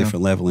 at a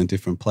different level in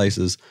different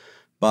places.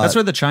 But that's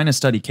where the China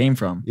study came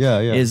from. Yeah.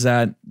 Is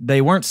that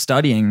they weren't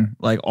studying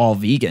like all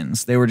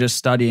vegans. They were just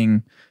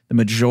studying the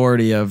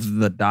majority of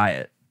the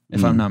diet,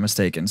 if I'm not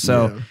mistaken.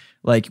 So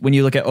like when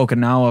you look at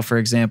Okinawa, for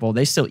example,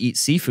 they still eat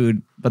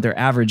seafood, but their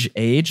average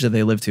age that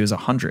they live to is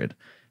 100,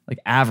 like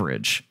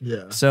average.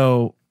 Yeah.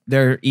 So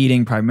they're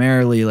eating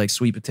primarily like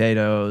sweet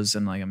potatoes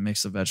and like a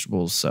mix of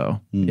vegetables. So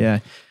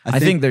I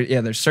think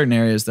there's certain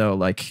areas though,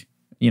 like,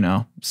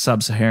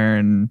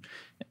 sub-Saharan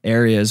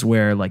areas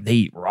where like they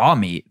eat raw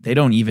meat. They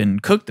don't even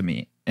cook the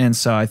meat. And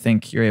so I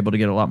think you're able to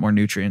get a lot more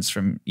nutrients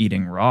from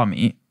eating raw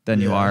meat than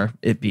you are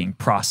it being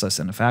processed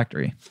in a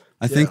factory.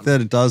 I think that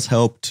it does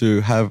help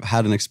to have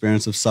had an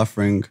experience of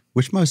suffering,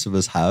 which most of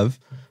us have.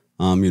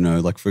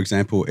 Like for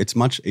example, it's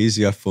much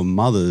easier for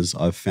mothers,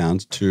 I've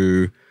found,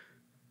 to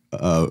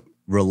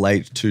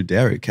relate to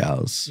dairy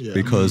cows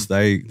because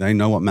they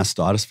know what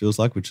mastitis feels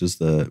like, which is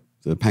the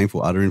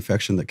painful udder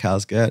infection that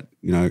cows get.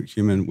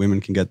 Human women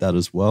can get that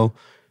as well.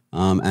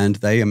 And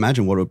they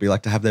imagine what it would be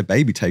like to have their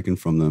baby taken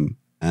from them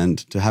and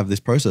to have this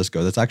process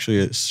go. That's actually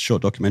a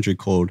short documentary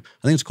called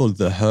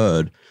The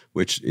Herd,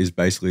 which is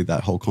basically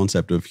that whole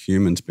concept of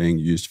humans being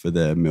used for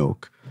their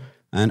milk.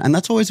 And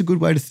that's always a good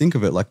way to think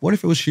of it. Like, what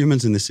if it was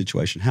humans in this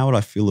situation? How would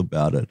I feel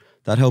about it?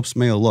 That helps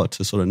me a lot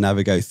to sort of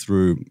navigate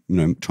through,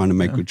 trying to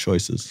make good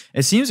choices.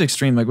 It seems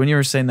extreme. Like when you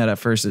were saying that at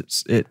first,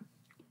 it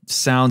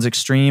sounds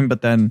extreme,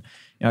 but then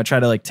I try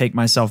to like take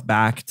myself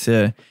back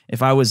to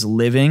if I was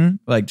living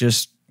like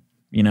just,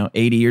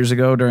 80 years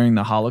ago during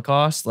the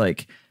Holocaust,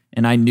 like,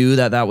 and I knew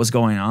that was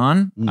going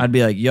on, I'd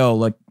be like, yo,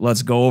 like,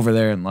 let's go over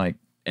there and like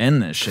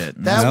end this shit.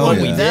 And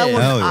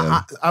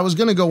I was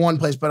gonna go one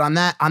place, but on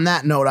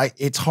that note,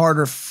 it's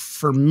harder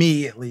for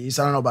me at least,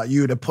 I don't know about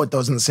you, to put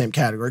those in the same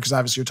category, because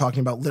obviously you're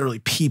talking about literally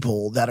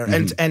people that are,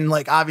 and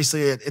like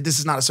obviously this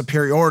is not a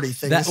superiority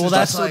thing. That's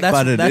why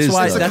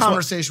it's a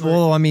conversation.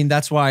 Well, I mean,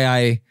 that's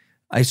why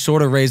I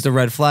sort of raised the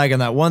red flag on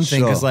that one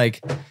thing, because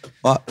like.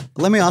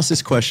 Let me ask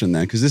this question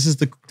then, because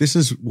this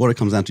is what it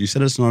comes down to. You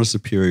said it's not a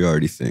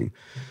superiority thing.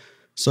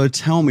 So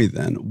tell me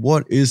then,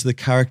 what is the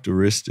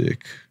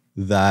characteristic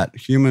that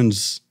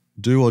humans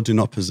do or do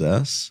not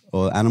possess,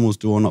 or animals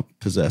do or not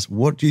possess?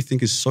 What do you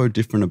think is so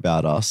different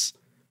about us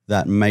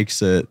that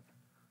makes it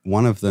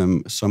one of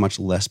them so much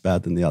less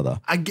bad than the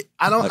other? I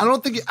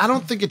don't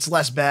think it's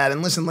less bad.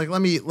 And listen, like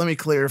let me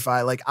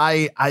clarify. Like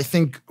I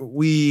think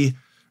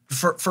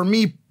for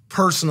me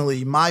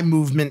personally, my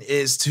movement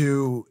is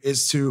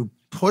to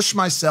push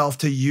myself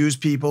to use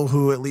people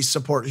who at least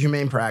support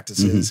humane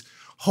practices.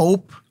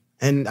 Hope,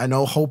 and I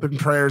know hope and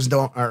prayers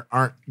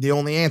aren't the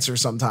only answer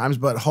sometimes,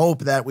 but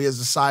hope that we as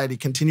a society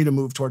continue to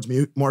move towards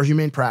more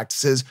humane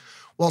practices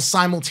while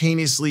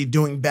simultaneously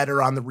doing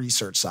better on the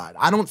research side.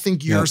 I don't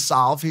think your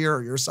solve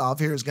here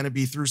is going to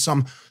be through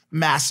some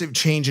massive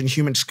change in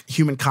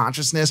human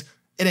consciousness.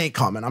 It ain't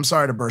coming. I'm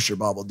sorry to burst your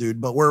bubble, dude,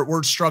 but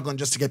we're struggling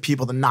just to get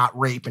people to not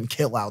rape and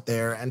kill out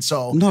there. And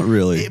so not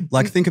really.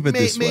 Think of it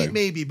this way.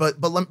 Maybe, but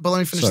let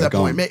me finish that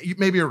point.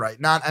 Maybe you're right.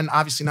 And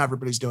obviously not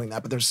everybody's doing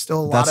that, but there's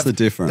still a lot That's the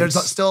difference.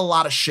 There's still a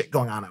lot of shit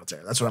going on out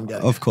there. That's what I'm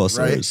getting. Of course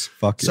right? there is.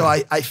 Fuck yeah. So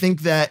I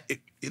think that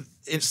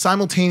it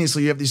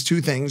simultaneously you have these two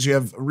things. You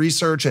have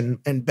research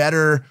and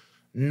better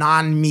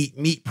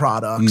non-meat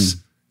products.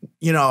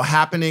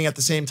 Happening at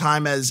the same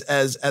time as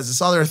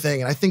this other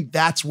thing. And I think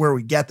that's where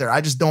we get there.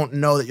 I just don't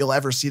know that you'll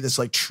ever see this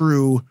like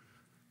true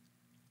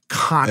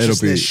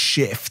consciousness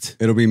shift.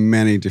 It'll be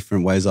many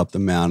different ways up the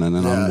mountain,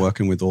 and I'm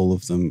working with all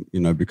of them,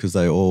 because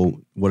they all,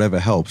 whatever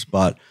helps.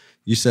 But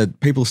you said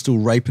people still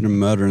raping and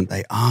murdering.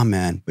 They are,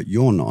 man, but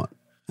you're not.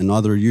 And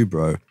neither are you,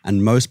 bro.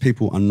 And most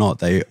people are not.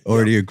 They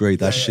already agree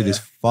that shit is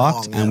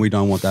fucked and we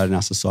don't want that in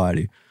our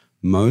society.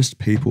 Most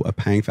people are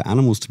paying for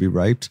animals to be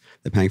raped.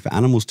 They're paying for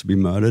animals to be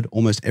murdered.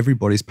 Almost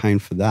everybody's paying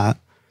for that.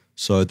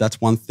 So that's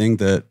one thing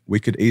that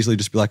we could easily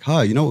just be like, oh,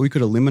 you know what we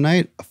could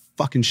eliminate? A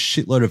fucking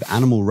shitload of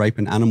animal rape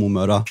and animal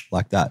murder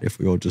like that if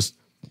we all just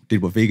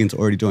did what vegans are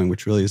already doing,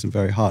 which really isn't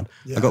very hard.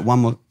 Yeah. I got one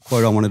more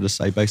quote I wanted to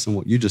say based on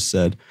what you just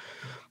said.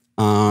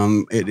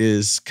 It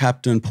is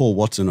Captain Paul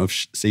Watson of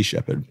Sea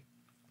Shepherd.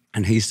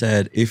 And he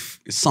said,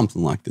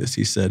 something like this,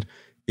 he said,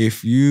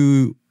 if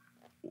you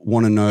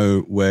want to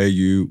know where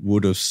you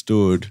would have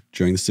stood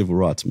during the civil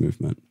rights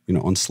movement,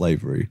 on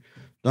slavery,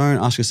 don't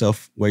ask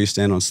yourself where you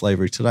stand on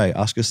slavery today.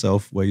 Ask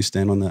yourself where you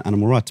stand on the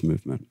animal rights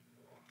movement.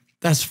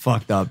 That's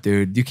fucked up,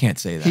 dude. You can't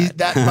say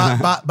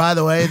that. By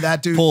the way,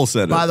 that dude. Paul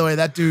said it. By the way,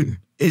 that dude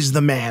is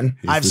the man.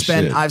 I've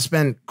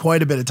spent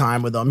quite a bit of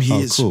time with him.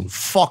 He is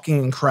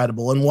fucking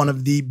incredible and one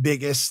of the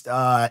biggest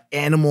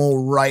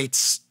animal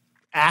rights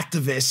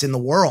activists in the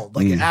world.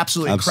 Like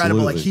absolutely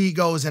incredible. Like he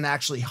goes and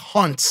actually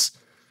hunts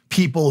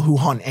people who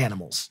hunt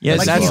animals. Yeah,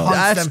 like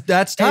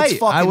that's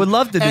tight. I would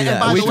love to do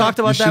that. We talked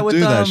about that with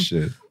that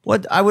shit.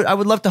 What I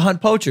would love to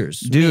hunt poachers,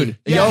 dude.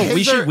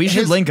 We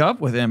should link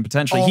up with him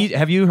potentially.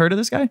 Have you heard of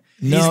this guy?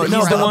 No,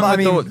 he's the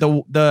one with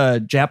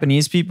the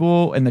Japanese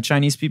people and the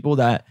Chinese people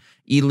that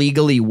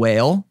illegally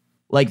whale.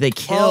 Like they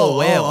kill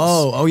whales.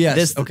 Oh,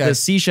 yes. The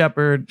Sea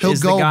Shepherd He'll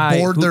is go the guy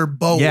board their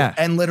boat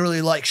and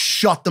literally like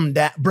shut them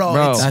down. Bro,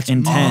 that's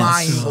intense.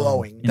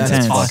 Mind-blowing.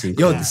 That's awesome.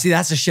 Yo, see,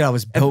 that's the shit I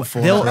was built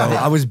for, bro.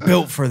 I was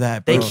built for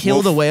that, bro. They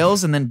kill the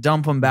whales and then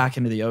dump them back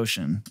into the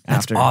ocean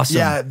after. Awesome.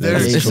 Yeah,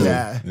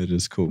 it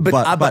is cool.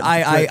 But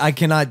I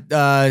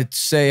cannot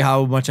say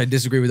how much I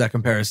disagree with that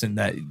comparison,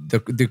 that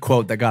the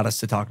quote that got us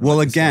to talk about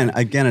Well, again,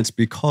 it's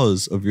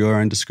because of your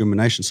own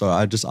discrimination. So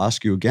I just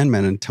ask you again,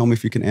 man, and tell me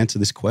if you can answer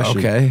this question.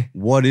 Okay.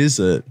 What is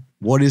it?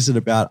 What is it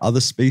about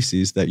other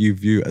species that you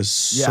view as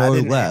so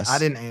less? I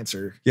didn't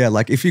answer. Yeah,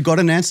 like if you got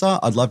an answer,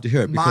 I'd love to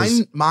hear it.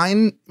 Because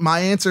my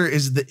answer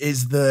is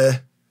the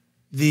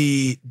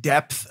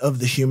depth of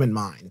the human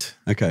mind.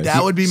 Okay,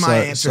 that would be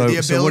my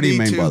answer. So what do you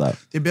mean by that?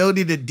 The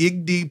ability to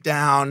dig deep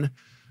down,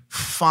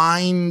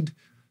 find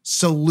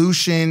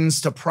solutions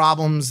to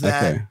problems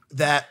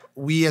that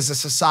we as a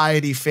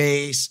society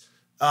face.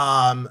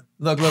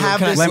 Look, let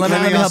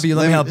me help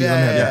you.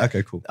 Yeah,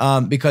 okay, cool.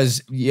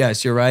 Because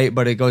yes, you're right,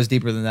 but it goes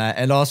deeper than that.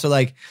 And also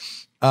like,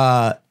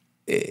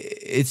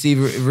 it's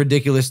even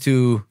ridiculous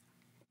to,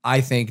 I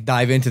think,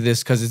 dive into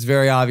this because it's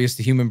very obvious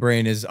the human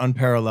brain is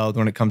unparalleled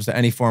when it comes to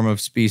any form of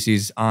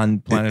species on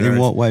planet Earth. In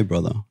what way,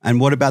 brother?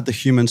 And what about the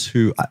humans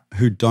who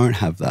don't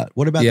have that?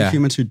 What about the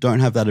humans who don't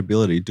have that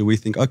ability? Do we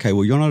think, okay,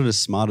 well, you're not as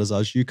smart as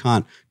us. You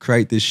can't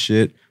create this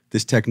shit,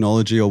 this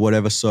technology or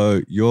whatever,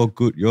 so you're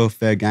good, you're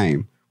fair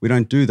game. We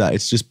don't do that.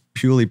 It's just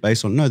purely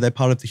based on, no, they're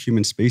part of the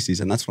human species.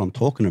 And that's what I'm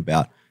talking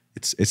about.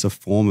 It's a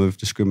form of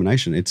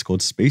discrimination. It's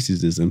called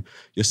speciesism.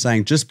 You're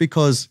saying just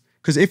because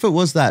if it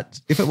was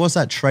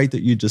that trait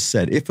that you just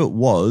said, if it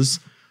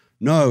was,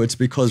 no, it's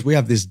because we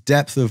have this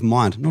depth of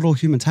mind. Not all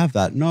humans have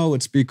that. No,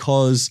 it's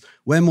because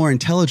we're more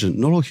intelligent.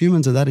 Not all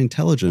humans are that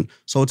intelligent.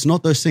 So it's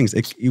not those things.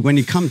 When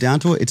you come down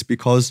to it, it's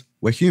because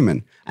we're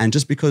human. And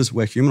just because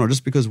we're human or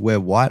just because we're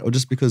white or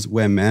just because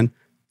we're men,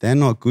 they're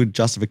not good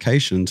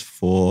justifications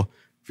for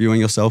viewing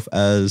yourself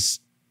as,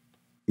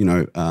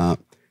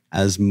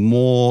 as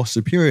more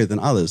superior than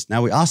others.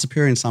 Now, we are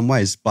superior in some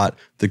ways, but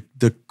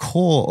the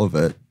core of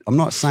it, I'm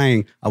not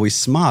saying are we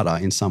smarter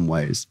in some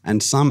ways,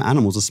 and some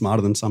animals are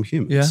smarter than some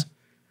humans.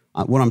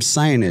 Yeah. What I'm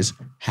saying is,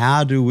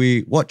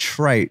 what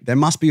trait, there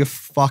must be a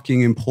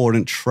fucking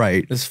important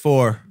trait. There's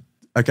 4.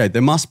 Okay, they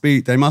must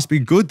be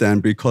good then,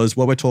 because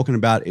what we're talking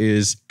about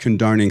is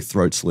condoning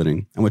throat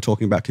slitting, and we're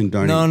talking about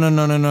condoning.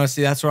 No.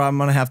 See, that's where I'm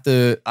gonna have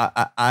to.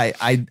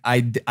 I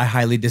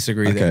highly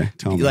disagree. There. Okay,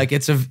 tell me. Like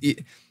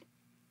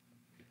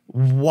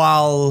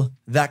while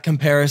that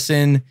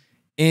comparison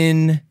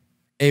in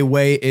a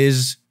way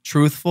is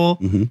truthful,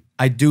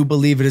 I do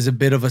believe it is a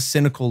bit of a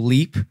cynical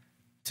leap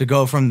to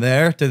go from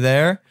there to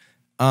there.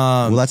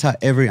 Well, that's how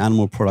every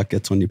animal product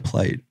gets on your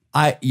plate.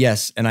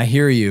 Yes, and I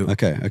hear you.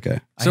 Okay.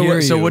 So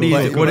what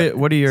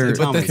are your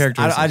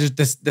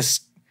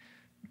characteristics?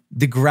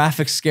 The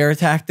graphic scare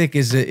tactic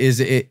is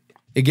it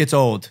gets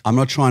old. I'm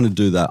not trying to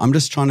do that. I'm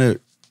just trying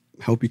to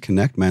help you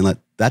connect, man. Like,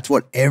 that's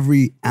what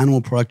every animal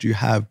product you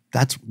have.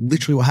 That's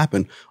literally what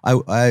happened.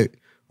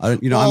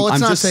 Let's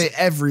not say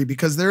every,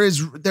 because there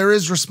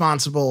is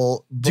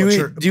responsible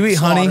butcher. Do you eat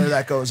honey?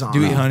 That goes on.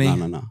 Do you eat honey?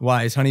 No.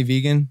 Why is honey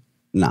vegan?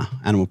 Nah,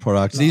 animal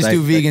products. These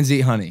two vegans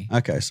eat honey.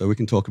 Okay, so we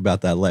can talk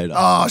about that later.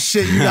 Oh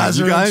shit, you guys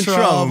are in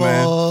trouble,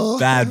 man.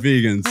 Bad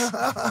vegans.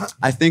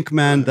 I think,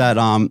 man, that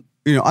I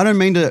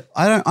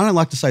don't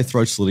like to say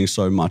throat slitting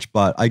so much,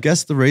 but I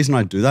guess the reason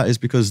I do that is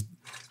because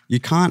you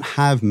can't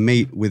have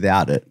meat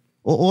without it,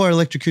 or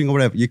electrocuting or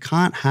whatever. You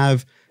can't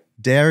have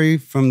dairy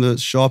from the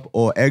shop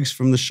or eggs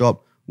from the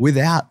shop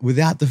without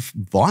the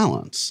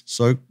violence.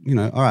 So, all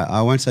right,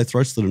 I won't say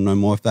throat slitting no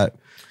more if that.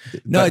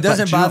 No, it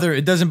doesn't bother.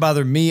 It doesn't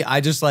bother me.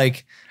 I just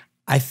I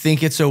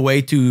think it's a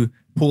way to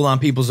pull on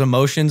people's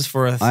emotions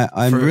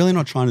I'm really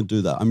not trying to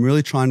do that. I'm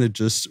really trying to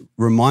just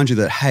remind you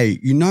that, hey,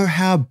 you know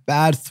how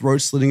bad throat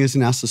slitting is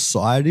in our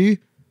society?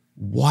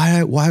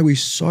 Why are we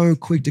so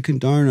quick to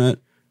condone it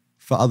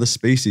for other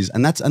species?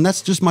 And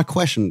that's just my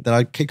question that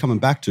I keep coming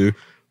back to.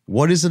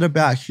 What is it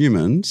about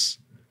humans?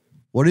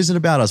 What is it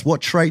about us? What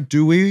trait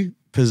do we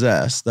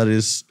possess that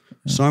is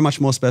so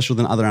much more special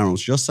than other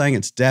animals? You're saying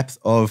it's depth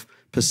of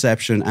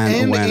perception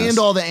and awareness. And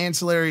all the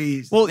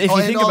ancillary, well, if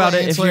you think about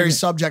it, ancillary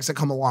subjects that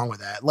come along with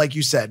that, like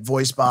you said,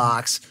 voice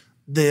box,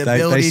 the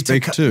ability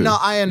speak to. too. No,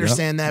 I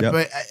understand that,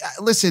 but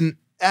listen,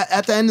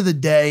 at the end of the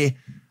day,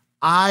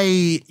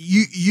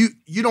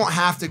 you don't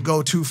have to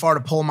go too far to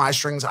pull my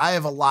strings. I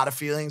have a lot of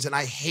feelings, and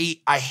I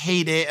hate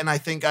it, and I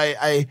think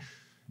I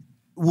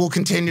will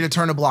continue to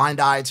turn a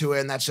blind eye to it,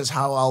 and that's just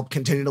how I'll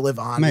continue to live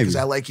on. Maybe. Because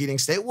I like eating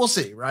steak. We'll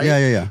see, right?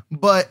 Yeah.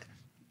 But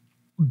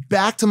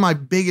back to my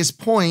biggest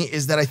point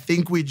is that I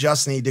think we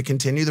just need to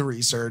continue the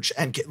research,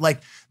 and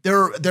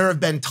there have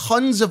been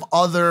tons of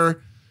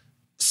other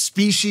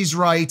species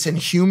rights and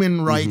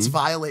human rights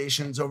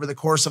violations over the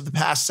course of the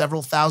past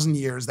several thousand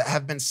years that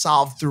have been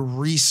solved through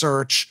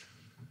research.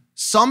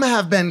 Some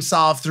have been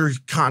solved through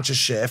conscious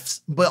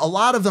shifts, but a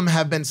lot of them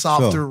have been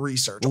solved through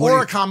research,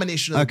 or a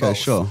combination of both.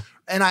 Sure.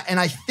 And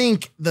I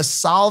think the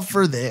solve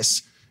for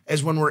this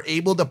is when we're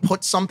able to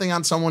put something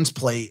on someone's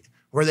plate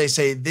where they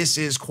say, this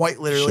is quite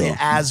literally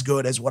as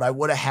good as what I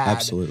would have had.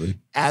 Absolutely.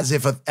 As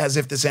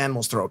if this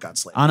animal's throat got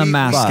slit. On a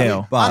mass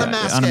scale. On a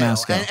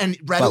mass scale. And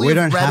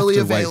readily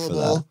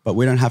available. But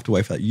we don't have to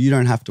wait for that. You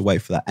don't have to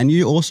wait for that. And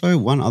you also,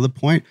 one other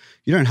point,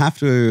 you don't have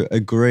to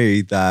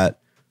agree that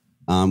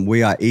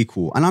we are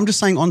equal. And I'm just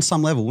saying on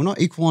some level, we're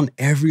not equal on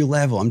every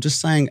level. I'm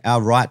just saying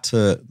our right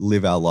to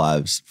live our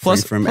lives free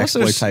from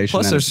exploitation.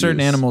 Plus there's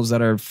certain animals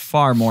that are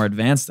far more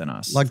advanced than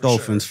us. Like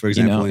dolphins, for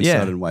example, in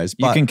certain ways.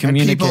 But you can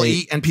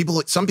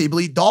communicate. Some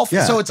people eat dolphins.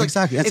 Yeah, so it's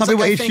exactly. And some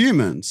people eat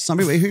humans. Some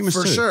people eat humans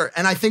for too. sure.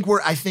 And I think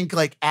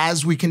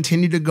as we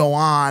continue to go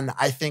on,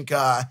 I think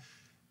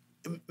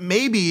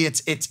maybe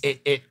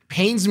it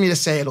pains me to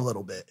say it a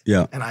little bit.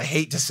 Yeah. And I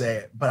hate to say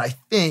it, but I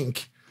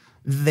think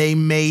they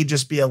may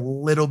just be a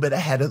little bit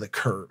ahead of the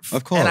curve.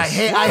 Of course. And I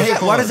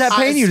hate. Why does that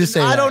pain you to say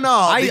I don't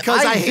know.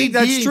 Because I hate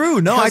that's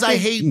true. No, I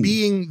hate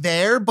being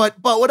there, but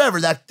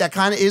whatever. That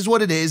kind of is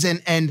what it is.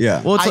 And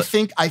Well, I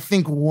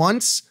think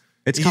once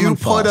it's you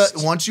put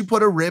once you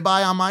put a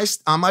ribeye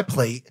on my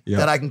plate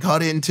that I can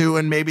cut into,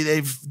 and maybe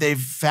they've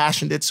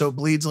fashioned it so it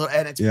bleeds a little,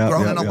 and it's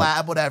grown in a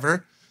lab,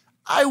 whatever,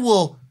 I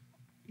will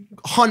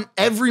hunt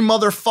every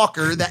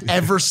motherfucker that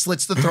ever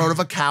slits the throat of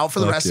a cow for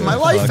the rest of my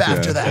life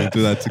after that. We'll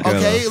do that together.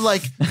 Okay,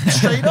 like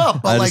straight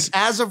up. But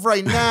as of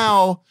right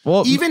now,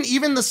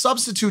 even the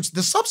substitutes,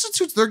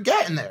 they're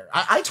getting there.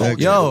 I told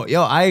you.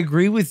 Yo, I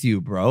agree with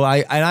you,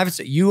 bro.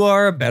 You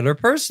are a better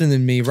person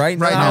than me right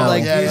now.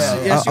 Like,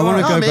 yes, I want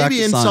to go back maybe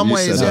to in some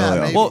ways,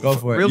 maybe. Well, go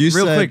for it.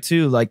 Real quick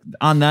too, like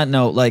on that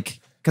note, like,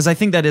 because I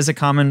think that is a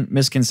common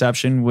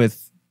misconception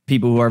with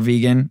people who are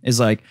vegan, is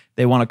like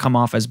they want to come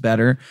off as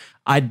better.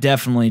 I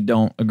definitely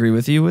don't agree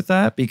with you with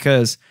that,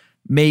 because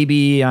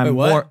maybe I'm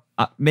more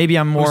maybe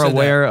I'm more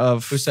aware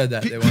of. Who said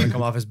that? They want to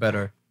come off as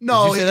better.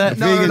 No, no.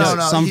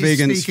 Some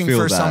vegans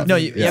feel that. No,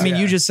 I mean,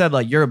 you just said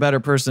like you're a better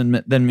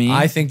person than me.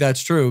 I think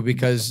that's true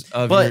because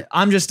of. But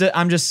I'm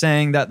just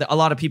saying that a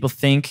lot of people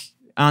think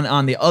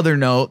on the other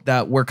note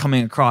that we're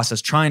coming across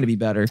as trying to be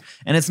better,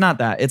 and it's not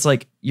that. It's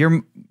like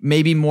you're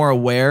maybe more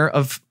aware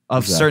of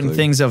certain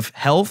things of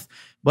health,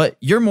 but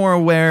you're more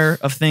aware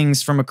of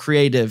things from a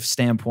creative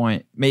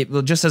standpoint,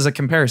 maybe just as a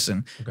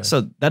comparison. Okay.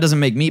 So that doesn't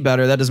make me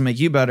better. That doesn't make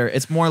you better.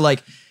 It's more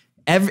like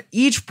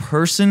each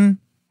person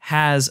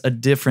has a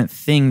different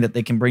thing that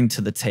they can bring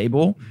to the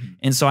table. Mm-hmm.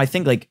 And so I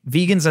think like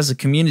vegans as a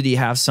community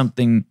have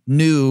something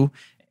new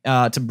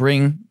to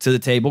bring to the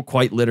table,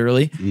 quite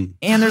literally. Mm.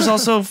 And there's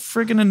also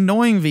freaking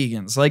annoying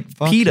vegans like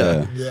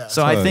PETA. Yeah,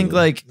 so totally. I think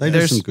like they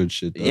do some good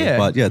shit though. Yeah.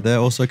 But yeah, they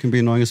also can be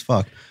annoying as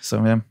fuck.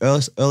 So yeah.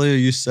 Earlier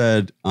you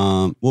said,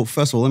 well,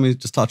 first of all, let me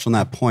just touch on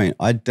that point.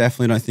 I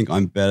definitely don't think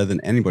I'm better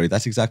than anybody.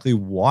 That's exactly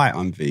why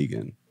I'm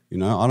vegan. You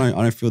know, I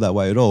don't feel that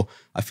way at all.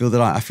 I feel that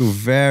I feel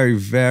very,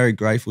 very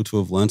grateful to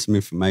have learned some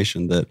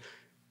information that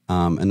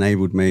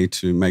enabled me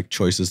to make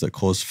choices that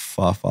cause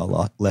far,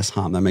 far less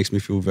harm. That makes me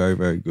feel very,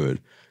 very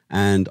good.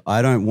 And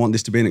I don't want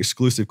this to be an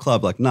exclusive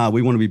club. Like, nah,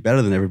 we want to be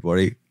better than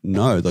everybody.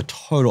 No, the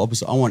total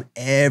opposite. I want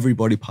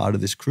everybody part of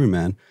this crew,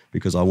 man,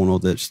 because I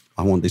want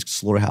these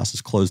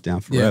slaughterhouses closed down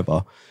forever.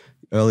 Yeah.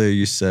 Earlier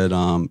you said,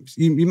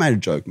 you made a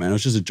joke, man. It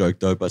was just a joke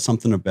though, but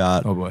something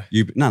about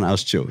you. No, it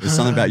was chill. It's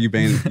something about you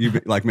being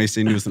like me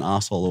seeing you as an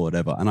asshole or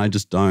whatever. And I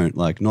just don't,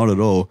 like, not at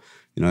all.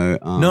 You know,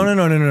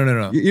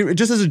 no.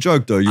 Just as a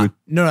joke though,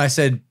 no, I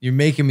said you're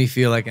making me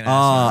feel like an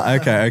asshole.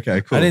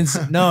 Okay, cool. I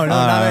didn't. No,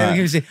 not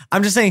making me see.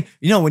 I'm just saying,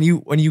 you know, when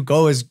you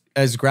go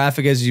as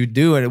graphic as you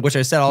do, and which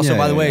I said also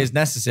by the way is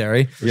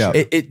necessary. Yeah,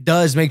 it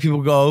does make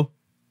people go,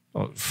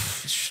 oh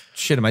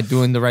shit, am I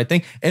doing the right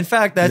thing? In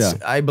fact,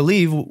 that's I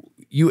believe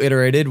you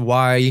iterated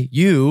why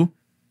you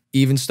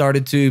even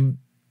started to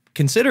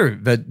consider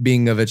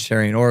being a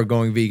vegetarian or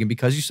going vegan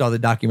because you saw the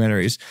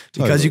documentaries,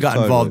 because you got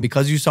involved,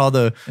 because you saw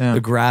the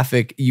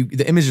graphic,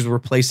 the images were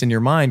placed in your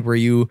mind where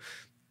you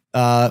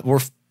were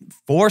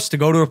forced to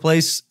go to a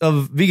place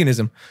of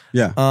veganism.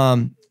 Yeah.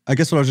 I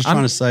guess what I was just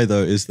trying to say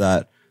though is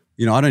that,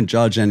 you know, I don't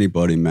judge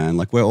anybody, man.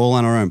 Like we're all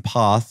on our own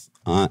path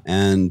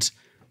and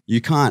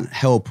you can't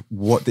help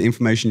what the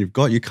information you've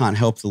got. You can't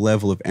help the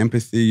level of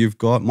empathy you've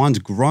got. Mine's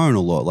grown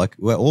a lot. Like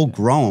we're all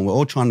growing. We're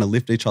all trying to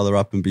lift each other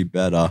up and be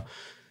better.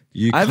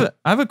 I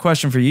have a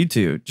question for you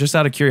two, just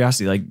out of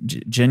curiosity, like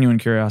genuine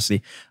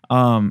curiosity.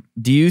 Do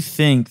you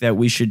think that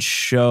we should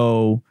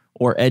show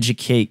or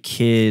educate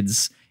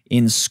kids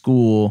in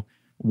school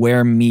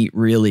where meat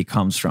really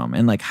comes from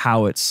and like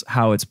how it's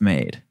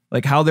made,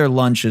 like how their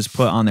lunch is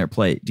put on their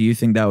plate? Do you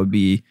think that would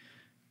be?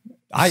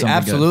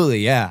 Absolutely,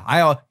 good? Yeah.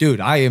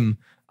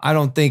 I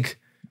don't think.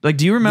 Like,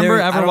 do you remember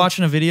ever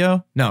watching a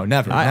video? No,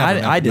 never.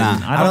 I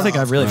didn't. I don't think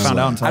I really found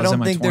out until I was in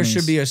my 20s. I don't think there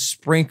should be a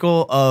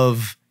sprinkle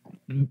of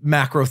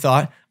macro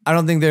thought. I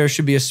don't think there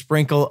should be a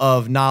sprinkle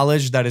of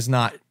knowledge that is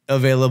not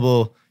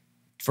available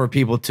for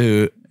people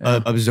to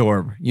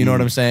absorb. You know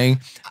what I'm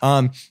saying?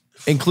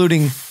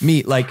 Including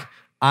meat. Like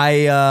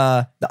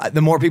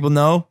the more people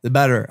know, the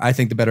better. I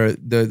think the better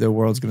the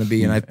world's going to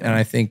be. And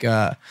I think, you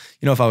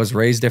know, if I was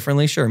raised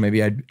differently, sure,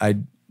 maybe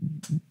I'd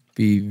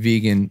be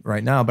vegan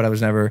right now, but I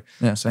was never,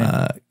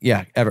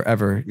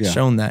 ever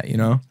shown that, you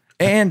know,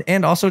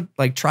 and also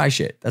like try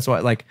shit. That's why,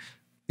 like,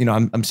 you know,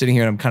 I'm sitting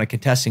here and I'm kind of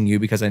contesting you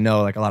because I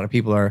know like a lot of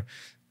people are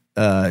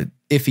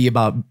iffy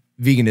about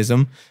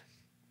veganism.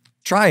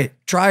 Try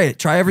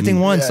everything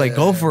once.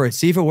 Go for it.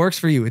 See if it works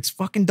for you. It's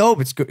fucking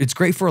dope. It's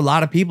great for a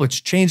lot of people. It's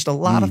changed a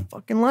lot of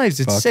fucking lives.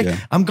 It's sick. Yeah.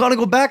 I'm gonna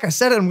go back. I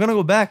said it. I'm gonna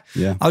go back.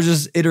 Yeah. I was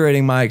just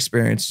iterating my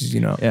experiences.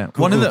 You know. Yeah.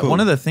 One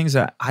of the things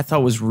that I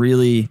thought was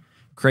really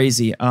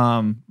crazy.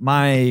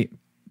 My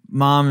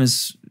mom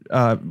was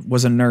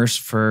a nurse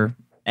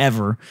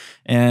forever,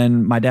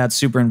 and my dad's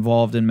super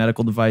involved in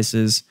medical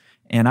devices.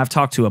 And I've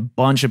talked to a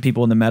bunch of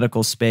people in the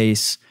medical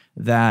space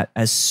that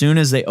as soon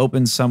as they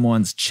open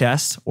someone's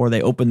chest or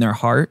they open their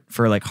heart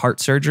for like heart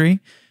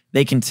surgery,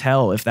 they can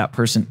tell if that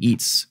person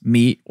eats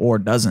meat or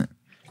doesn't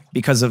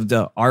because of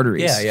the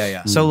arteries.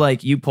 Yeah. So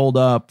like you pulled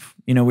up,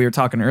 you know, we were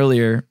talking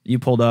earlier, you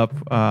pulled up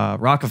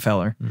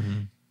Rockefeller.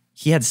 Mm-hmm.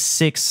 He had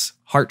 6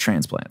 heart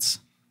transplants.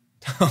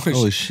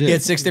 Holy shit. He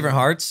had 6 different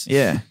hearts?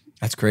 Yeah.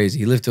 That's crazy.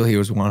 He lived till he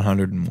was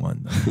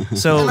 101.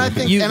 So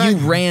you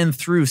ran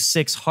through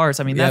 6 hearts.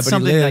 I mean, that's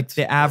something like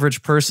the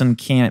average person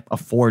can't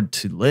afford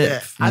to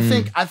live.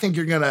 Yeah. I think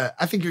you're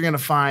gonna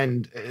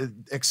find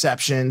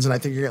exceptions, and I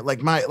think you're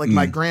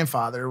my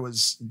grandfather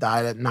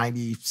died at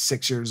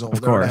 96 years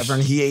old or whatever,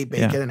 and he ate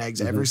bacon and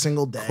eggs every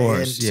single day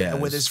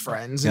with his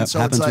friends. Yep, and so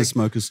happens it's like with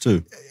smokers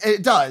too.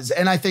 It does,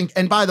 and I think.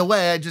 And by the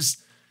way,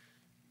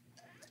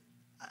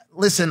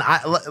 listen,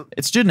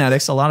 it's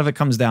genetics. A lot of it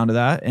comes down to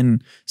that.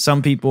 And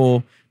some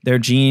people, their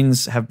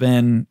genes have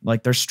been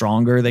like, they're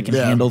stronger. They can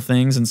handle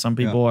things. And some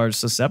people are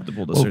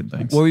susceptible to certain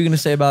things. What were you going to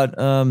say about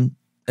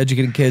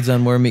educating kids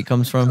on where meat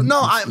comes from?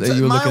 No,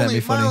 you were looking at me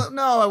funny.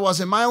 No, I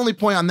wasn't. My only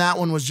point on that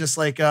one was just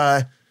like,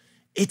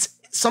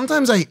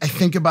 sometimes I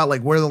think about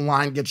like where the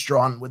line gets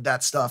drawn with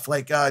that stuff.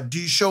 Like, do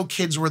you show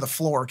kids where the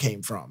floor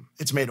came from?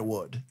 It's made of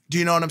wood. Do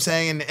you know what I'm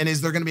saying? And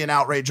is there going to be an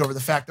outrage over the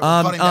fact that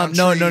we're cutting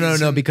down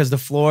trees? No, because the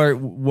floor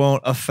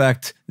won't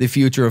affect the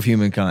future of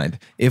humankind.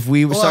 If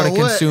we started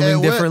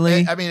consuming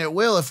differently. I mean, it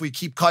will if we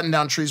keep cutting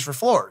down trees for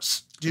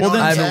floors. Do you know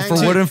what I'm saying?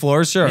 For wooden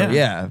floors, sure,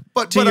 yeah.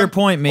 But to your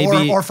point,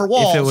 maybe or for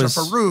walls, or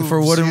for roofs,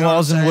 for wooden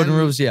walls and wooden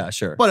roofs, yeah,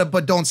 sure.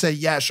 But don't say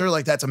sure.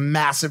 Like that's a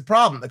massive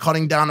problem. The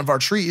cutting down of our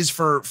trees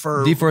for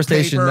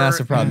deforestation, paper,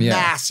 massive problem. Yeah,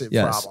 massive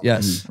problem.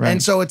 Yes, right.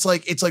 And so it's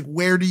like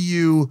where do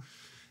you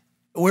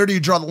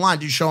draw the line?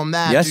 Do you show them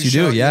that? Yes, you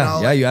do.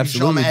 Yeah, you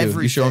absolutely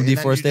do. You show them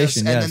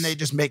deforestation, and then they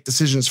just make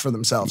decisions for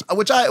themselves,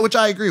 which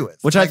I agree with.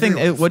 Which I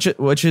think,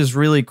 which is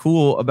really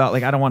cool about,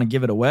 like, I don't want to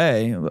give it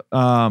away,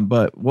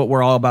 but what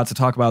we're all about to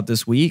talk about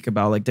this week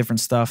about like different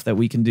stuff that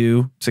we can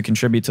do to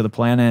contribute to the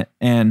planet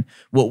and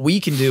what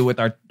we can do with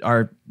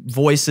our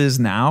voices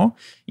now.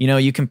 You know,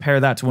 you compare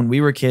that to when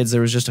we were kids,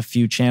 there was just a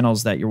few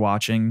channels that you're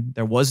watching.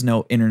 There was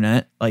no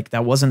internet, like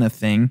that wasn't a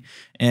thing.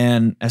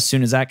 And as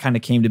soon as that kind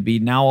of came to be,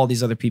 now all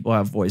these other people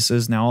have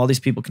voices. Now all these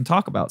people can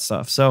talk about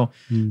stuff. So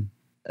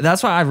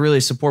that's why I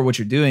really support what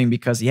you're doing,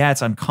 because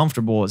it's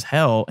uncomfortable as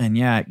hell. And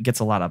it gets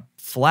a lot of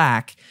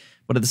flack,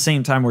 but at the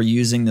same time, we're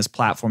using this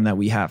platform that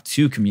we have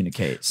to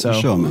communicate. So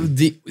sure, man.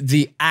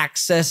 The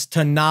access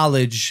to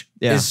knowledge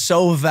is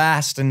so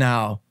vast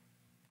now.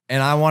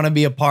 And I want to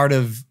be a part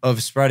of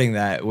spreading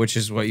that, which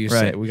is what you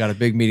said. We got a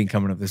big meeting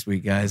coming up this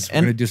week, guys.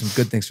 We're going to do some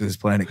good things for this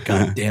planet.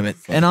 God damn it.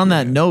 And on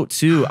that note,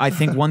 too, I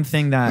think one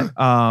thing that,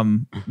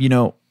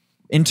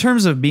 in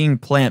terms of being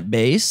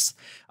plant-based,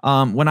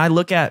 when I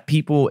look at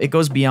people, it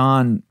goes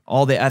beyond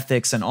all the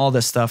ethics and all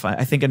this stuff.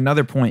 I think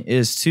another point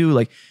is, too,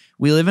 like,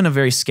 we live in a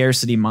very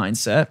scarcity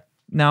mindset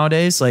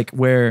nowadays, like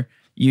where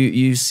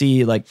you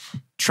see like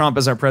Trump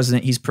as our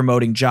president, he's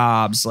promoting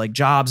jobs. Like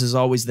jobs is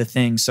always the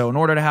thing. So in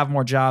order to have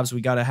more jobs,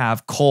 we got to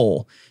have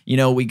coal. You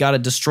know, we got to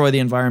destroy the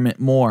environment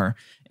more.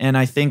 And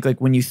I think like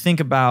when you think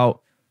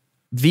about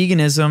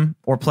veganism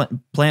or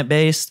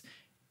plant-based,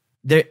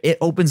 it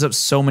opens up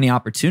so many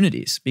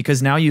opportunities,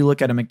 because now you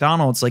look at a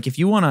McDonald's, like if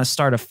you want to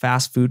start a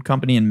fast food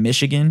company in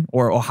Michigan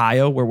or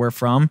Ohio, where we're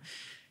from,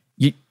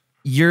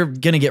 you're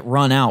going to get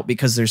run out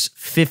because there's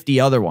 50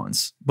 other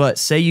ones. But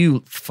say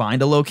you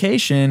find a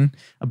location,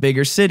 a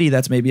bigger city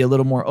that's maybe a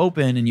little more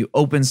open, and you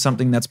open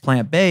something that's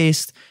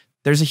plant-based,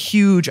 there's a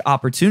huge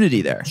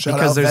opportunity there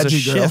because there's a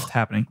shift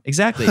happening.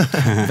 Exactly.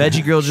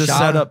 Veggie Grill just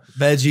set up.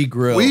 Veggie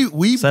Grill.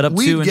 We set up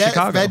two in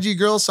Chicago. Veggie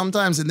Grill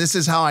sometimes, and this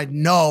is how I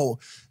know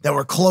that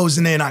we're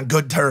closing in on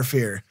good turf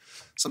here.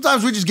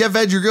 Sometimes we just get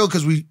Veggie Grill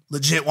because we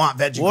legit want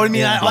Veggie Grill. What do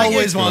you mean? I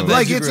always want Veggie Grill.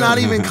 Like, it's not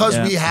even because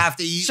we have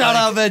to eat. Shout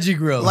out Veggie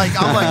Grill. Like,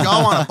 I'm like,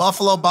 I want a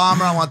Buffalo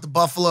Bomber. I want the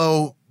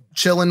Buffalo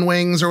Chillin'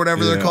 Wings or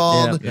whatever they're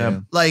called.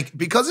 Like,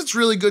 because it's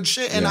really good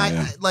shit. And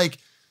I like...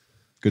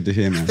 Good to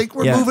hear, man. I think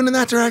we're moving in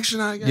that direction,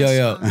 I guess.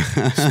 Yo.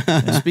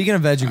 Speaking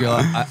of Veggie Grill,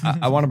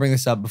 I want to bring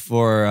this up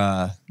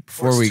before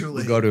we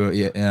go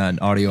to an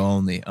audio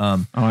only.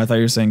 I thought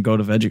you were saying go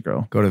to Veggie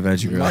Grill. Go to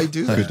Veggie Grill. I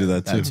do. Could do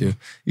that too.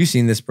 You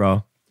seen this,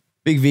 bro?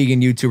 Big vegan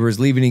YouTubers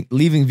leaving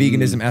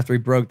veganism after he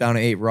broke down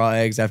and ate raw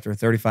eggs after a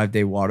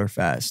 35-day water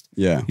fast.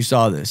 Yeah. You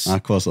saw this.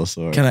 Of course I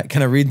saw it.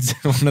 Can I read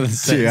one of the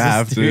sentences? You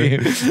have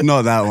to.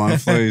 Not that one,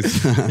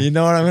 please. You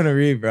know what I'm going to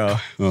read, bro.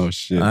 Oh,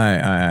 shit. All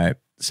right.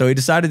 So he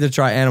decided to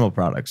try animal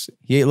products.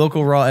 He ate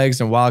local raw eggs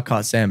and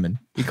wild-caught salmon.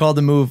 He called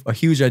the move a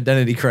huge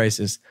identity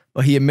crisis,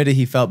 but he admitted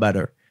he felt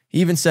better.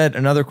 He even said,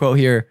 another quote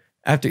here,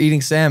 after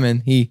eating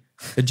salmon, he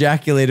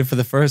ejaculated for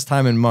the first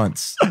time in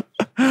months.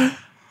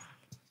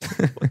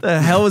 What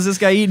the hell was this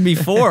guy eating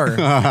before?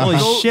 Holy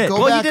shit.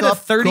 He did a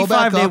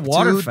 35-day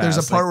water fast. There's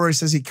a part where he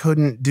says he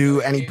couldn't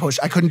do any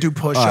I couldn't do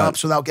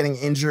push-ups without getting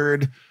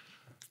injured.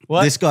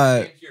 What? This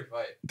guy.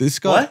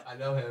 What? I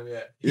know him,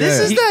 This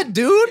is that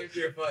dude?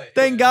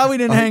 Thank God we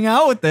didn't hang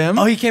out with them.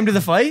 Oh, he came to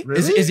the fight?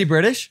 Really? Is he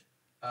British?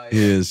 He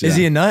is. Is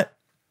he a nut?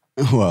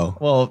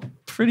 Well,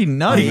 pretty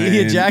nutty. He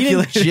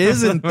ejaculated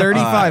jizz in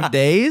 35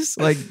 days?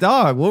 Like,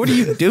 dog, what are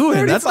you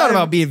doing? That's not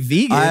about being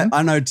vegan.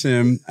 I know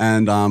Tim,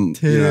 and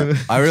you know,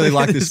 I really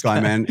like this guy,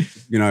 man.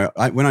 You know,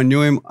 when I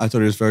knew him, I thought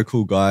he was a very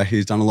cool guy.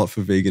 He's done a lot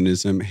for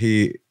veganism.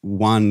 He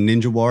won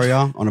Ninja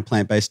Warrior on a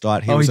plant-based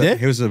diet. He did?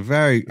 He was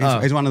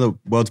he's one of the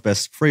world's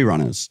best free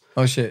runners.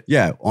 Oh, shit.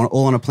 Yeah,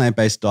 all on a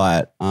plant-based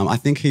diet. I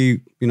think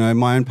he, you know,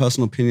 my own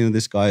personal opinion of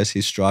this guy is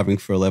he's striving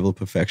for a level of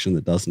perfection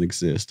that doesn't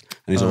exist.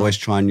 And he's always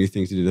trying new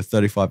things. He did a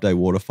 35-day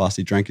water fast.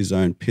 He drank his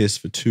own piss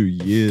for 2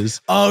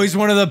 years. Oh, he's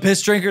one of the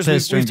piss drinkers.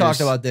 We've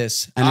talked about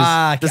this.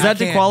 And does that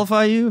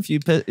disqualify you if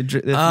you're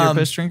a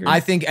piss drinker? I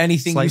think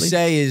anything you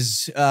say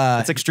is...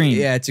 it's extreme.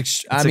 Yeah, it's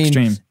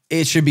extreme.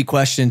 It should be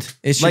questioned.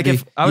 It should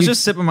if I was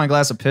just sipping my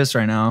glass of piss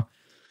right now.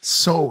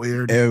 So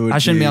weird. I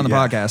shouldn't be on the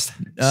podcast.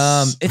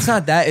 It's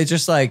not that. It's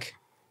just like...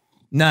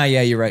 Nah,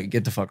 yeah, you're right.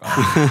 Get the fuck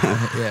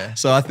off. Yeah.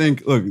 So I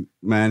think, look,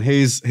 man,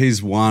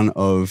 he's one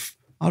of,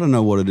 I don't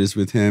know what it is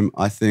with him.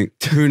 I think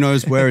who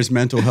knows where his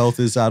mental health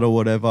is at or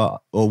whatever,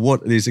 or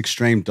what these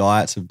extreme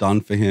diets have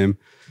done for him.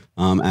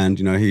 And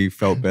you know, he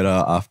felt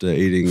better after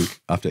eating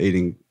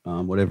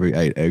whatever he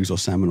ate, eggs or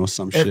salmon or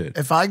some shit.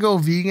 If I go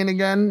vegan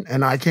again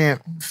and I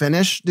can't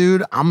finish,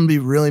 dude, I'm gonna be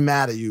really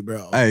mad at you,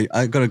 bro. Hey,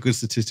 I got a good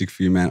statistic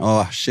for you, man.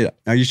 Oh shit!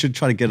 Now you should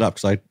try to get it up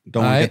because I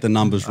don't want to get the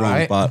numbers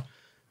wrong. But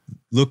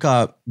look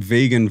up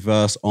vegan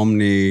versus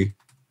omni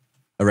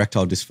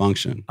erectile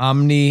dysfunction.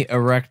 Omni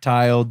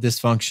erectile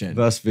dysfunction.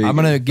 Versus vegan. I'm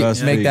gonna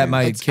make that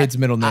my kid's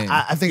middle name.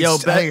 I think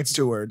it's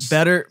 2 words.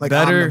 Better.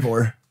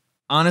 Omnivore.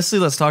 Honestly,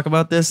 let's talk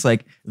about this.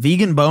 Like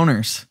vegan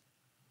boners.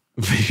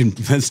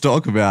 Let's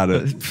talk about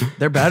it.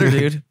 They're better,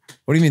 dude.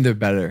 What do you mean they're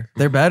better?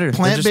 They're better.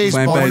 Plant-based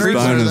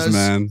boners,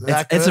 man.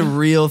 It's a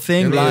real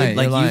thing, dude. Lying,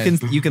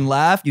 like you can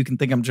laugh, you can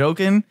think I'm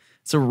joking.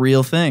 It's a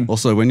real thing.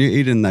 Also, when you're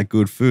eating that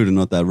good food and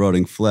not that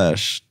rotting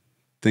flesh,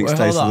 things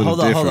taste a little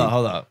different.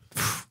 Hold up.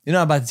 You're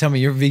not about to tell me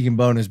your vegan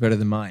boner is better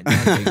than mine.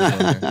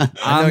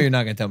 I know you're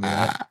not gonna tell me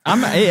that.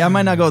 I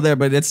might not go there,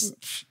 but it's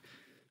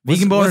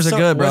vegan boners are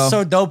good, bro. What's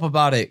so dope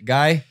about it,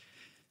 guy?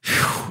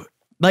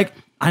 Like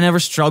I never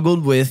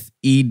struggled with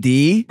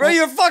ED. Bro,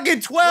 you're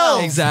fucking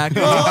 12.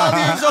 Exactly. Hold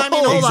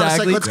on a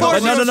second. Let's go.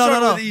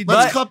 No.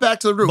 Let's cut back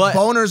to the root.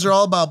 Boners are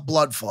all about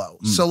blood flow.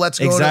 So let's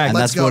go. Exactly.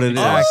 That's what it is.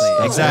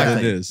 Exactly.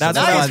 What it is. That's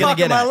what I was gonna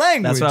get at.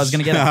 That's what I was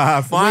gonna get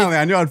at. Finally,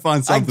 I knew I'd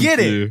find something. I get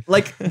for it. you.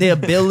 Like the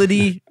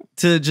ability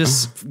to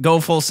just go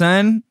full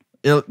send.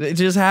 It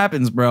just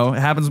happens, bro. It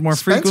happens more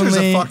Spencer's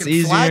frequently. a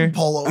fucking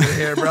flagpole over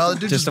here, bro.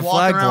 The dude just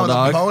walking around with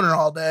a boner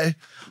all day.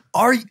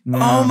 Are you? No.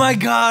 Oh my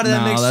god,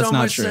 that makes so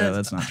much sense.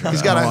 That's not true.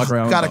 He's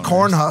got a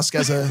corn husk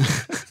as a.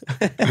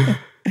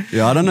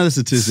 Yeah, I don't know the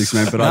statistics,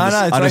 man, but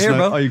I just know.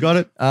 Bro. Oh, you got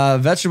it?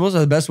 Vegetables are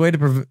the best way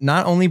to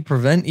not only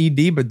prevent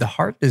ED, but the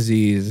heart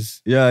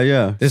disease.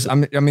 Yeah. There's a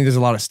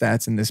lot of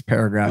stats in this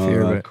paragraph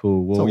here. But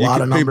cool. Well,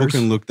 people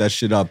can look that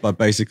shit up, but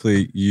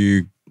basically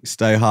you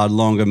stay hard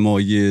longer,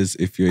 more years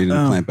if you're eating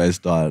a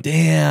plant-based diet.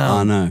 Damn.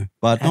 I know.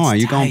 But no,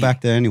 you're going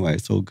back there anyway.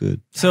 It's all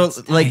good. So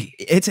like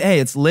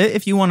it's lit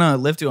if you want to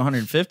live to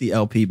 150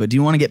 LP, but do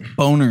you want to get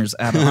boners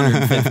at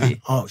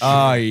 150?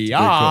 Oh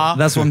yeah.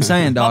 That's what I'm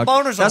saying, dog.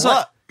 Boners That's are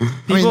what?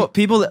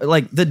 People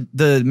like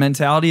the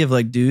mentality of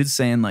like dudes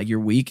saying like you're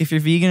weak if you're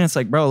vegan. It's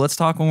like, bro, let's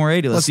talk when we're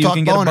 80. Let's see who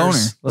can get a boner.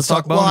 Let's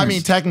talk boners. Well, I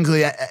mean,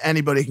 technically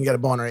anybody can get a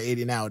boner at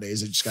 80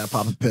 nowadays. They just gotta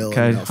pop a pill.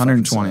 Okay,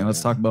 120. Let's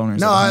talk boners.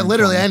 No,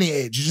 literally any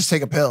age. You just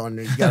take a pill and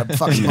you got a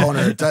fucking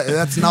boner.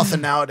 That's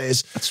nothing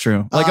nowadays. That's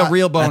true. Like a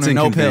real boner,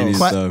 no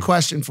pills.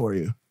 Question for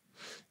you,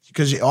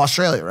 because you're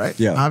Australia, right?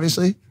 Yeah,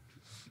 obviously.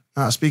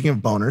 Speaking of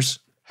boners,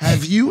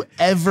 have you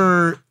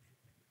ever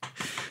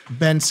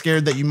been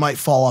scared that you might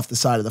fall off the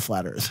side of the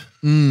flat Earth?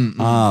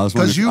 I was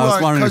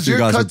wondering if you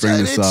guys would bring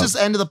this up. It's just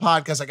the end of the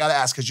podcast. I got to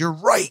ask because you're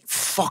right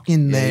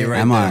fucking there.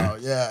 Right Am now. I?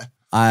 Yeah.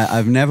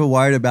 I've never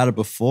worried about it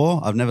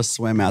before. I've never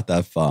swam out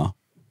that far.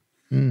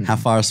 How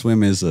far a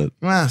swim is it?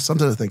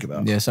 Something to think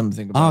about. Yeah, something to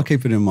think about. I'll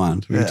keep it in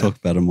mind. We can talk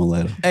about it more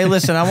later. Hey,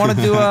 listen, I want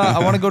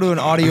to go to an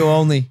audio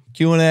only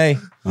Q&A.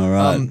 All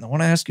right. I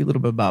want to ask you a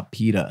little bit about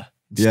PETA.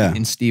 Yeah.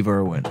 And Steve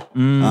Irwin.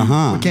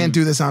 We can't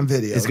do this on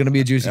video. It's going to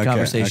be a juicy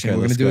conversation. We're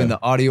going to do it in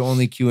the audio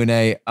only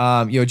Q&A.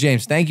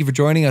 James, thank you for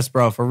joining us,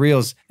 bro, for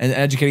reals, and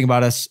educating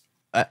about us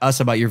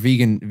about your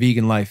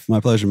vegan life.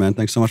 My pleasure, man.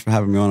 Thanks so much for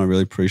having me on. I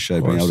really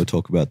appreciate being able to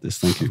talk about this.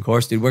 Thank you. Of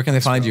course, dude. Where can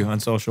they find you on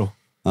social?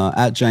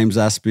 At James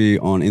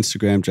Aspey on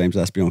Instagram, James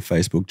Aspey on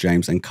Facebook,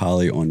 James and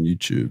Carly on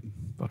YouTube.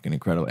 Fucking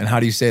incredible. And how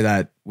do you say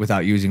that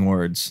without using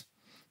words?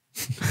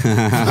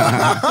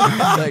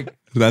 Like,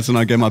 that's when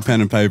I get my pen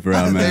and paper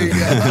out,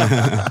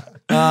 man.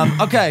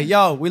 Okay,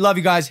 we love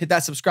you guys. Hit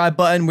that subscribe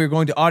button. We're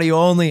going to audio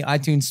only,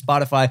 iTunes,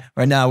 Spotify.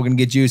 Right now, we're going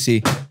to get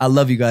juicy. I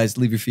love you guys.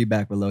 Leave your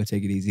feedback below.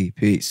 Take it easy.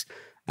 Peace.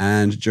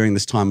 And during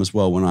this time as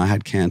well, when I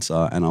had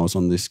cancer and I was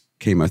on this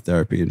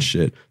chemotherapy and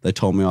shit, they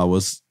told me I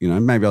was,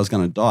 maybe I was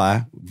going to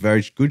die.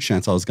 Very good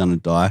chance I was going to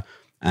die,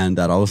 and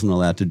that I wasn't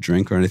allowed to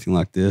drink or anything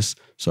like this.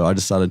 So I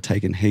just started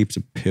taking heaps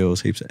of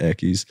pills, heaps of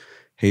eckies,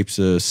 heaps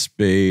of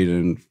speed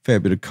and a fair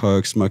bit of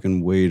coke,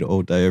 smoking weed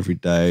all day, every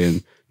day,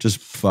 and just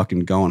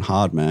fucking going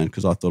hard, man,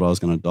 because I thought I was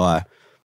going to die.